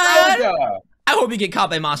 god! Doga! I hope you get caught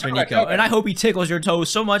by Monster Doga, Nico, Doga. and I hope he tickles your toes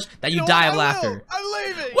so much that you know die what? of laughter. I'm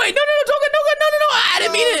leaving. Wait, no, Doga, no, I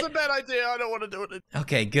didn't mean It's a it. bad idea. I don't want to do it.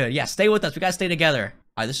 Okay, good. Yeah, stay with us. We gotta stay together.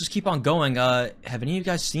 All right, let's just keep on going. Have any of you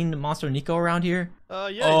guys seen the Monster Nico around here? Yeah,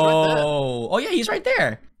 he's right there. Oh, yeah, he's right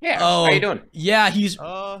there. Yeah, Oh, how you doing? Yeah, he's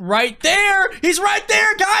right there. He's right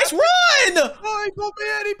there, guys. Run! Oh, he pulled me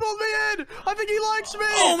in. He pulled me in. I think he likes me.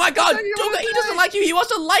 Oh my god, I think Doga, he likes doesn't me. like you. He wants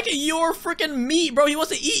to like your freaking meat, bro. He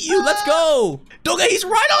wants to eat you. Let's go. Doga, he's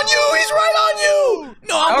right on you. He's right on you.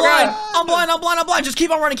 No, I'm Okay. blind. I'm blind. Just keep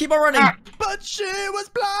on running. But she was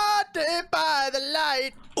blinded by the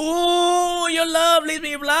light. Ooh, your love leaves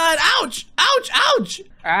me blind. Ouch.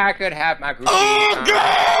 I could have my Gucci. Oh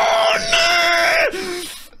god.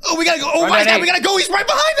 Oh, we gotta go. Oh my god, we gotta go. He's right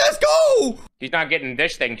behind us. Go. He's not getting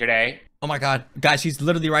this thing today. Oh my god, guys, he's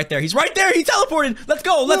literally right there. He's right there. He teleported. Let's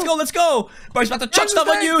go. Bro, he's about to chuck stuff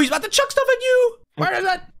on you. Where is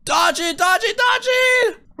that? Dodge it.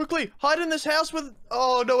 Quickly, hide in this house with...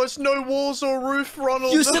 Oh, no, it's no walls or roof,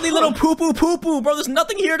 Ronald. You silly little poo-poo, bro. There's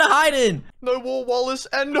nothing here to hide in. No wall Wallace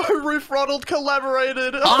and no roof Ronald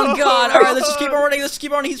collaborated. Oh god. All right, let's just keep on running. He's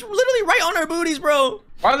literally right on our booties, bro.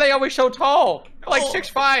 Why are they always so tall? They're like Oh.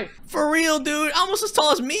 6'5". For real, dude. Almost as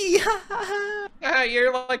tall as me.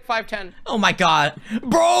 You're like 5'10". Oh my god.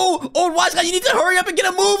 Bro, old wise guy, you need to hurry up and get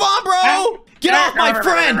a move on, bro. Get off my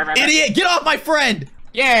friend, idiot. Get off my friend.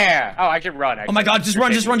 Yeah. Oh, I should run. Oh my god, just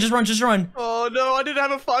run. Oh, no, I didn't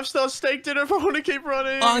have a 5-star steak dinner if I want to keep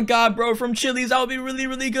running. On God, bro, from Chili's, that would be really,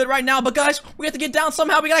 really good right now. But guys, we have to get down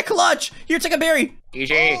somehow. We got a clutch. Here, take a berry.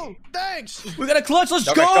 Easy. Oh, thanks. We got a clutch. Let's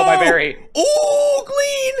Don't go. stole my berry. Ooh,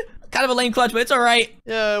 clean. Kind of a lame clutch, but it's all right.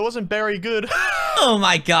 Yeah, it wasn't very good. Oh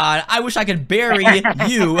my god, I wish I could bury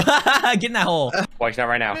you. Get in that hole. Well, it's not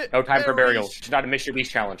right now. No time for burials. It's not a Mr.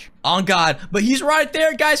 Beast challenge. On God, but he's right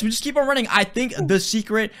there, guys. We just keep on running. I think the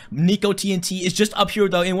secret Nico TNT is just up here,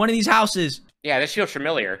 though, in one of these houses. Yeah, this feels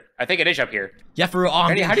familiar. I think it is up here. Yeah, for real.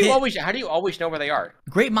 How do you always know where they are?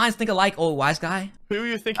 Great minds think alike, old wise guy. Who are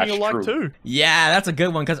you thinking That's alike true. too? Yeah, that's a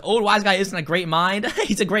good one, because old wise guy isn't a great mind.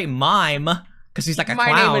 He's a great mime, because he's like a My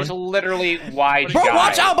clown. name is literally Wise Bro, Guy.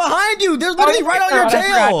 watch out behind you. They're literally right on your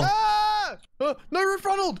tail. Ah! No roof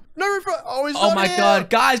Ronald! No roof Ronald! Oh, he's Oh not my here.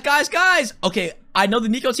 god, guys. Okay, I know the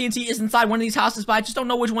Nico TNT is inside one of these houses, but I just don't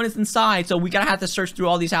know which one is inside, so we gotta have to search through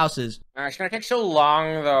all these houses. It's gonna take so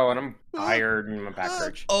long though, and I'm tired and my back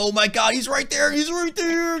hurts. Oh my god, he's right there. Get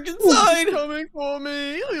inside. He's coming for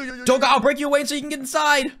me. Doga, I'll break your way so you can get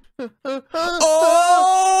inside.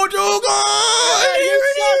 Oh, Doga!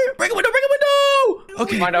 Break a window.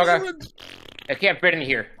 Okay. Come on, Doga. I can't fit in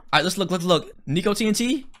here. All right, let's look. Nico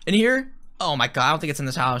TNT in here? Oh my god, I don't think it's in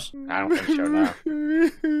this house. I don't think so, no.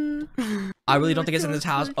 I really don't think it's in this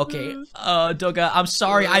house. Okay, Doga, I'm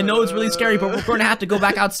sorry. I know it's really scary, but we're going to have to go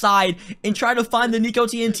back outside and try to find the Nico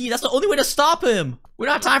TNT. That's the only way to stop him. We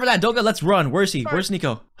don't have time for that. Doga, let's run. Where's he? Where's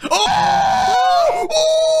Nico? Oh!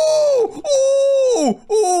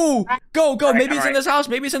 Go. Maybe it's in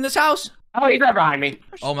this house. Oh, he's right behind me.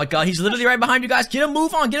 Oh my god, he's literally right behind you guys. Get him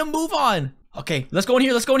move on. Okay, let's go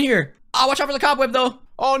in here. Oh, watch out for the cobweb, though.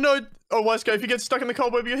 Oh no. Oh, Wesker, if you get stuck in the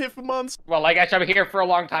cobweb, you're here for months. Well, I guess I'm here for a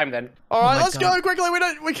long time then. All right, my let's God. go quickly.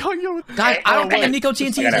 We can't go. Guys, I don't think wait. the Nico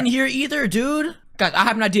TNT is in here either, dude. Guys, I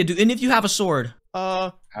have an idea. Do any of you have a sword?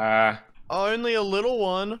 Only a little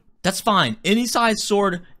one. That's fine. Any size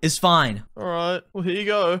sword is fine. All right. Well, here you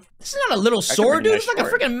go. This is not a little sword, dude. It's like a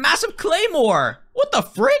freaking massive claymore. What the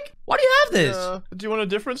frick? Why do you have this? Do you want a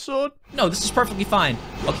different sword? No, this is perfectly fine.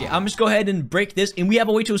 Okay, I'm just go ahead and break this, and we have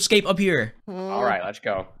a way to escape up here. All right, let's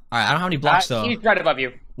go. All right, I don't have any blocks though. He's right above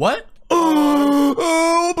you. What?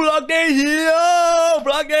 Oh, block it here!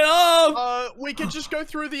 Block it off! We can just go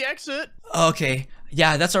through the exit. Okay,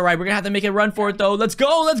 yeah, that's all right. We're gonna have to make a run for it though. Let's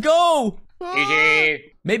go, let's go! GG.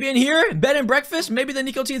 Maybe in here, bed and breakfast. Maybe the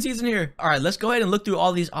Nico TNT's in here. All right, let's go ahead and look through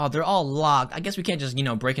all these. Oh, they're all locked. I guess we can't just, you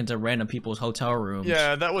know, break into random people's hotel rooms.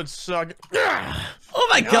 Yeah, that would suck. Oh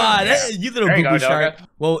my God, yeah. you little There you boo-boo go, shark. Doga.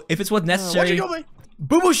 Well, if it's what's necessary. What'd you call me?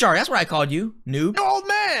 Boo-boo shark, that's what I called you, noob. You're old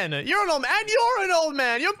man. You're an old man. And you're an old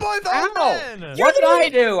man. You're both old men. What did I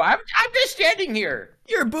do? I'm just standing here.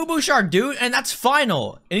 You're a boo-boo shark, dude, and that's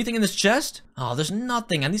final. Anything in this chest? Oh, there's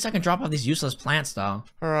nothing. At least I can drop off these useless plants, though.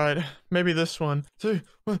 All right, maybe this one. 2,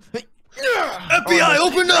 1. FBI,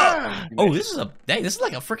 open up! Oh, this is this is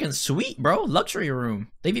like a freaking suite, bro. Luxury room.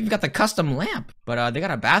 They've even got the custom lamp, but they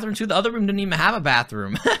got a bathroom too. The other room didn't even have a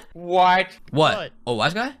bathroom. What? What? Oh,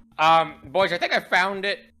 wise guy? Boys, I think I found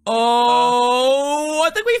it. Oh, I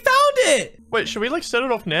think we found it. Wait, should we like set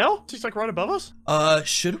it off now? It's like right above us.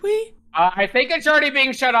 Should we? I think it's already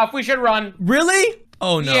being shut off. We should run. Really?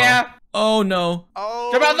 Oh no. Yeah. Oh no.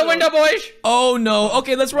 Oh. Jump out the window, boys. Oh no.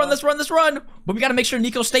 Okay, let's run. Let's run. Let's run. But we gotta make sure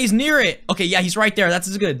Nico stays near it. Okay, yeah, he's right there.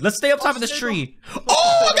 That's good. Let's stay up top of this tree.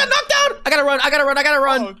 Oh, I got knocked down. I gotta run. I gotta run. I gotta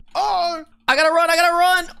run. Oh. I gotta run. I gotta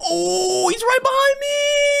run. Oh, he's right behind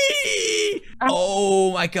me.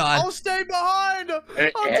 Oh my God. I'll stay behind. I'll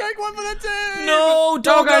take one for the team. No,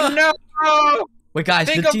 Doga. No. Wait, guys,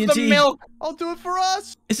 Think the of TNT. the milk. I'll do it for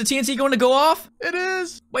us. Is the TNT going to go off? It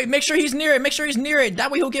is. Wait, make sure he's near it. Make sure he's near it.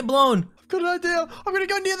 That way he'll get blown. Good idea. I'm gonna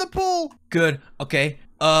go near the pool. Good. Okay.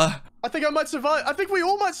 I think I might survive. I think we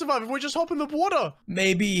all might survive if we just hop in the water.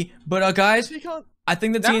 Maybe. But guys, He can't. I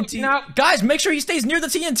think the TNT. No. Guys, make sure he stays near the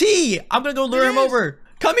TNT. I'm gonna go lure him over.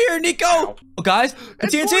 Come here, Nico. Oh, guys, the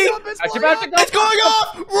TNT. It's about to go. It's going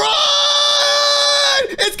off.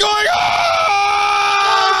 Run! It's going off.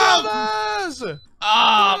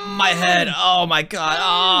 Ah, my head. Oh my God.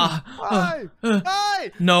 Ah.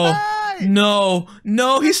 Hey! No. Hey! No.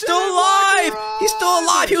 No. He's still alive. He's still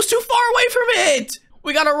alive. He was too far away from it.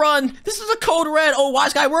 We gotta run. This is a code red. Oh,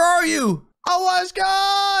 wise guy, where are you? Oh, wise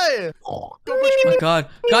guy! Oh my God,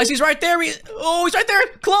 guys, he's right there. He's right there.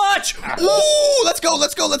 Clutch. Ooh, let's go.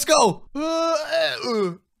 Let's go. Let's go.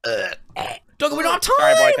 Doga, we don't have time.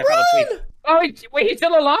 Sorry, boys, I fell asleep. Run. Oh, wait, he's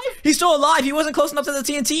still alive? He's still alive. He wasn't close enough to the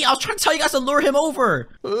TNT. I was trying to tell you guys to lure him over.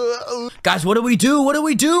 Guys, what do we do? What do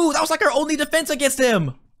we do? That was like our only defense against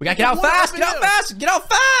him. We gotta get out fast. Get out fast. Get out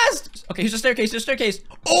fast. Okay, here's the staircase. Here's the staircase.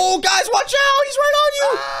 Oh, guys, watch out. He's right on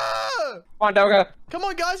you. Come on, Doga. Come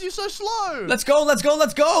on, guys, you're so slow. Let's go. Let's go.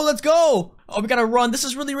 Let's go. Let's go. Oh, we gotta run. This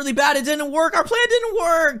is really, really bad. It didn't work. Our plan didn't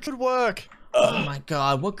work. Good work. Oh my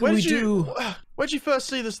God, what can we do? Where'd you first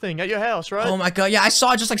see this thing? At your house, right? Oh my God, yeah, I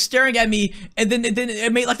saw it just like staring at me, and then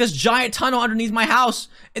it made like this giant tunnel underneath my house,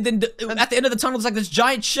 and then at the end of the tunnel was like this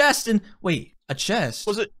giant chest, and wait, a chest?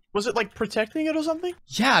 Was it like protecting it or something?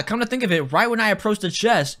 Yeah, come to think of it, right when I approached the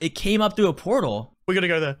chest, it came up through a portal. We gotta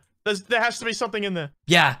go there. There has to be something in there.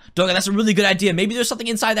 Yeah, Doga, that's a really good idea. Maybe there's something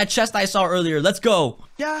inside that chest I saw earlier. Let's go.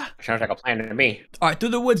 Yeah. Sounds like a plan to me. All right, through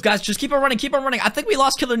the woods, guys. Just keep on running. Keep on running. I think we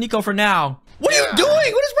lost Killer Nico for now. What are you doing?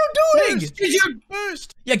 What is bro doing? Did you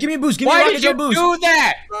boost? Yeah, give me a boost. Give me a Why rocket did you boost. do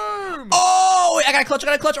that? Boom. Oh, wait, I gotta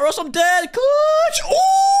clutch, or else I'm dead. Clutch!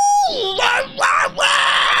 Ooh!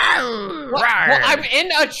 Well, I'm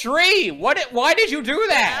in a tree. Why did you do Out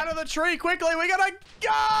that? of the tree quickly. We gotta go.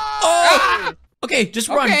 Oh! Okay, just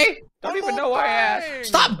run. Okay. Don't even know why I asked.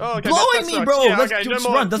 Stop okay, blowing that me, sucks. bro. Yeah, Let's okay, just no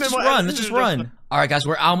more- run. Let's no just more run. Let's just excuses. run. All right, guys,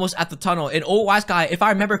 we're almost at the tunnel. And old wise guy, if I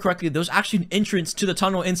remember correctly, there's actually an entrance to the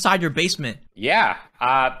tunnel inside your basement. Yeah.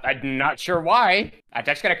 I'm not sure why.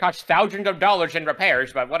 That's gonna cost thousands of dollars in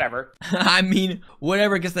repairs, but whatever. I mean,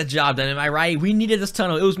 whatever gets the job done. Am I right? We needed this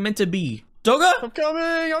tunnel. It was meant to be. Doga? I'm coming.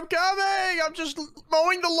 I'm just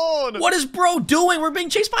mowing the lawn. What is bro doing? We're being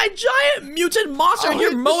chased by a giant mutant monster and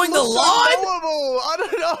you're it mowing the looks so lawn? mowable. I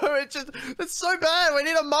don't know. It's so bad. We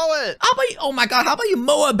need to mow it. How about you, oh my God, how about you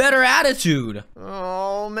mow a better attitude?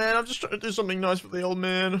 Oh man, I'm just trying to do something nice for the old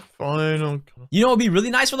man. Fine. You know what would be really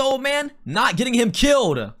nice for the old man? Not getting him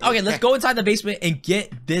killed. Okay, let's go inside the basement and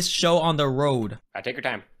get this show on the road. Take your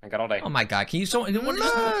time. I got all day. Oh my God, can you one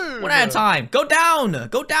No. at a time? Go down,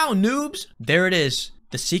 noobs. There it is,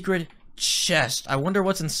 the secret chest. I wonder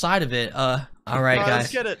what's inside of it. All right, guys.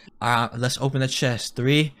 Let's get it. Let's open the chest.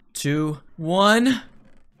 3, 2, 1.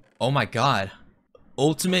 Oh my God,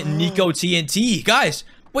 ultimate Nico TNT, guys.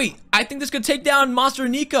 Wait, I think this could take down Monster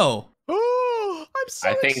Nico. Oh, I'm so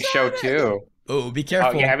I think excited. so too. Oh, be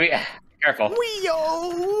careful. Oh yeah, careful.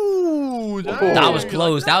 That was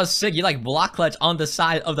close. That was sick. You like block clutch on the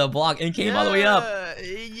side of the block and came all the way up.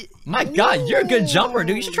 My God, you're a good jumper,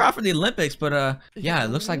 dude. You should try for the Olympics. But yeah, it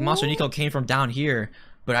looks like Monster Nico came from down here.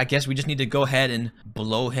 But I guess we just need to go ahead and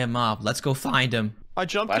blow him up. Let's go find him. I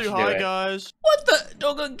jumped Let's too do high, it. guys. What the?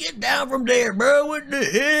 Doga, get down from there, bro. What the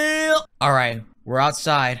hell? All right, we're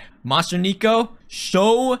outside. Monster Nico,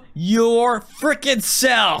 show your freaking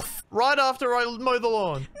self. Right after I mow the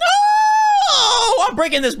lawn. No! I'm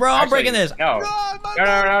breaking this, bro. I'm breaking this. No.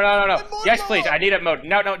 No. Yes, please. I need a mode.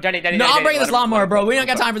 No, Denny. No, I'm breaking this lawnmower, bro. We don't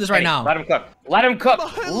got time for this right now. Let him cook. Let him cook.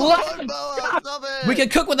 We can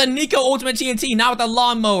cook with a Nico Ultimate TNT, not with a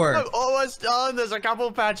lawnmower. I'm almost done. There's a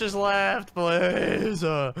couple patches left, please.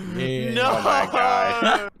 No. Oh my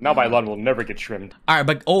God. Now my lawn will never get trimmed. All right,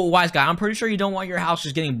 but wise guy, I'm pretty sure you don't want your house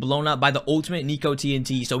just getting blown up by the Ultimate Nico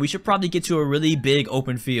TNT, so we should probably get to a really big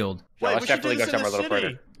open field. Well, let's definitely go somewhere a little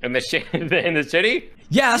further. In the city?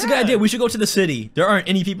 Yeah, that's a good idea. We should go to the city. There aren't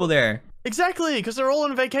any people there. Exactly, because they're all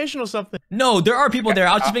on vacation or something. No, there are people there.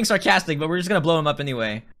 I was just being sarcastic, but we're just gonna blow them up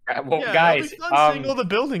anyway. Well, Yeah, guys, it'll be fun seeing all the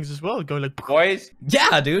buildings as well. Go like, boys.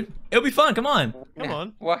 Yeah, dude. It'll be fun. Come on. come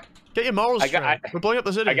on, What? get your morals straight. We're blowing up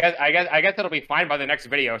the city. I guess it'll be fine by the next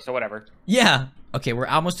video. So whatever. Yeah. Okay, we're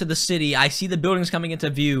almost to the city. I see the buildings coming into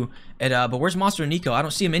view. And but where's Monster Nico? I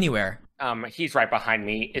don't see him anywhere. He's right behind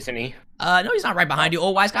me, isn't he? No, he's not right behind you.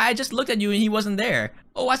 Oh, wise guy, I just looked at you and he wasn't there.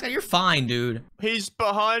 Oh, wise guy, you're fine, dude. He's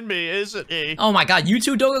behind me, isn't he? Oh my God, you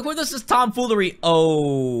two, Doga, quit this is tomfoolery.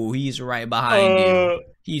 Oh, he's right behind you.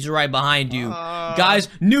 He's right behind you. Guys,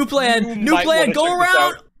 new plan. New plan. Go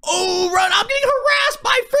around. Oh, run. I'm getting harassed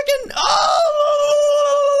by freaking.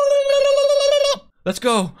 Oh. Let's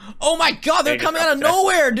go. Oh my God, they're coming out of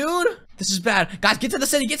nowhere, dude. This is bad. Guys, get to the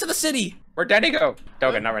city. Get to the city. Where'd Denny go?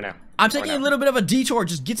 Doga, not right now. I'm taking a little bit of a detour.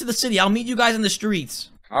 Just get to the city. I'll meet you guys in the streets.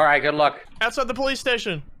 All right, good luck. Outside the police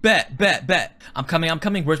station. Bet. I'm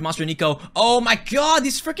coming. Where's Monster Nico? Oh my God,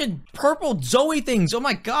 these freaking purple Zoey things. Oh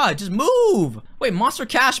my God, just move. Wait, Monster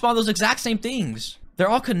Cash spawned those exact same things. They're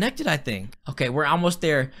all connected, I think. Okay, we're almost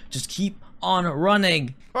there. Just keep on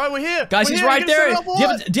running. All right, we're here. Guys, we're he's here. right there.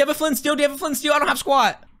 Do Do you have a flint steel? I don't have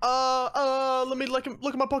squat. Let me look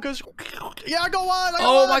at my pockets. Yeah, I got one.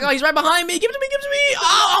 Oh my God, he's right behind me. Give it to me.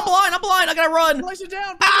 Oh, I'm blind. I gotta run. Place it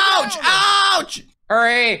down. Ouch.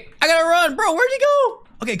 Hurry! I gotta run, bro. Where'd he go?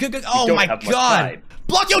 Okay, good. Oh my God.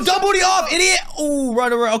 Block your dumb booty off, idiot. Oh,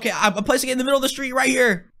 run. Okay, I'm placing it in the middle of the street right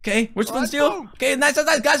here. Okay, where's flint steel? Okay, nice,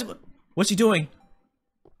 guys. What's he doing?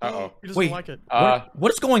 Uh-oh. He doesn't Wait. like it.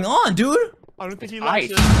 What is going on, dude? I don't think he likes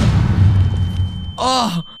it.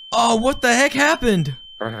 Oh, what the heck happened?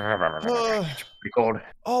 Pretty cold.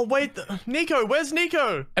 Oh, wait. Nico, where's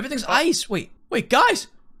Nico? Everything's ice. Wait, guys.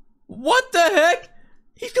 What the heck?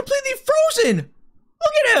 He's completely frozen.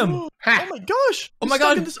 Look at him. Oh my gosh. Oh He's my stuck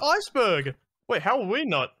God. in this iceberg. Wait, how are we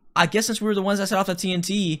not? I guess since we were the ones that set off the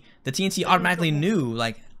TNT automatically knew,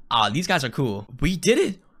 like, these guys are cool. We did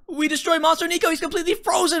it. We destroyed Monster Nico. He's completely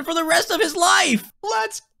frozen for the rest of his life.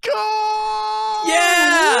 Let's go.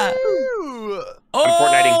 Yeah. Woo!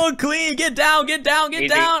 Oh, clean. Get down. Easy,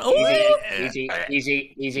 Oh.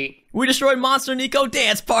 easy. We destroyed Monster Nico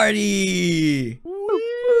dance party. Woo.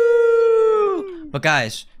 But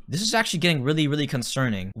guys, this is actually getting really, really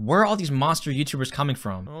concerning. Where are all these monster YouTubers coming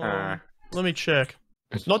from? Let me check.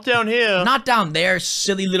 It's not down here. Not down there,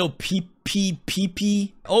 silly little pee.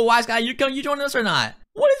 Oh, wise guy, you joining us or not?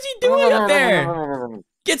 What is he doing up there?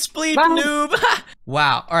 Get spleed, noob.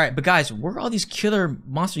 Wow. All right, but guys, where are all these killer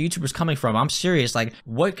monster YouTubers coming from? I'm serious. Like,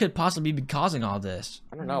 what could possibly be causing all this?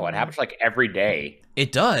 I don't know. It happens like every day.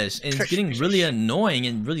 It does. And it's getting really annoying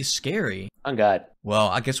and really scary. On God. Well,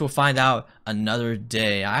 I guess we'll find out another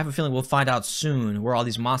day. I have a feeling we'll find out soon where all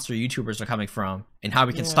these monster YouTubers are coming from and how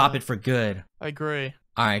we can stop it for good. I agree.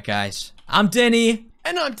 All right, guys. I'm Denny.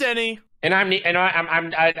 And I'm Denny. And I'm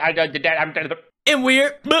And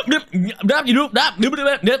we're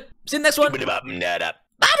see you next one.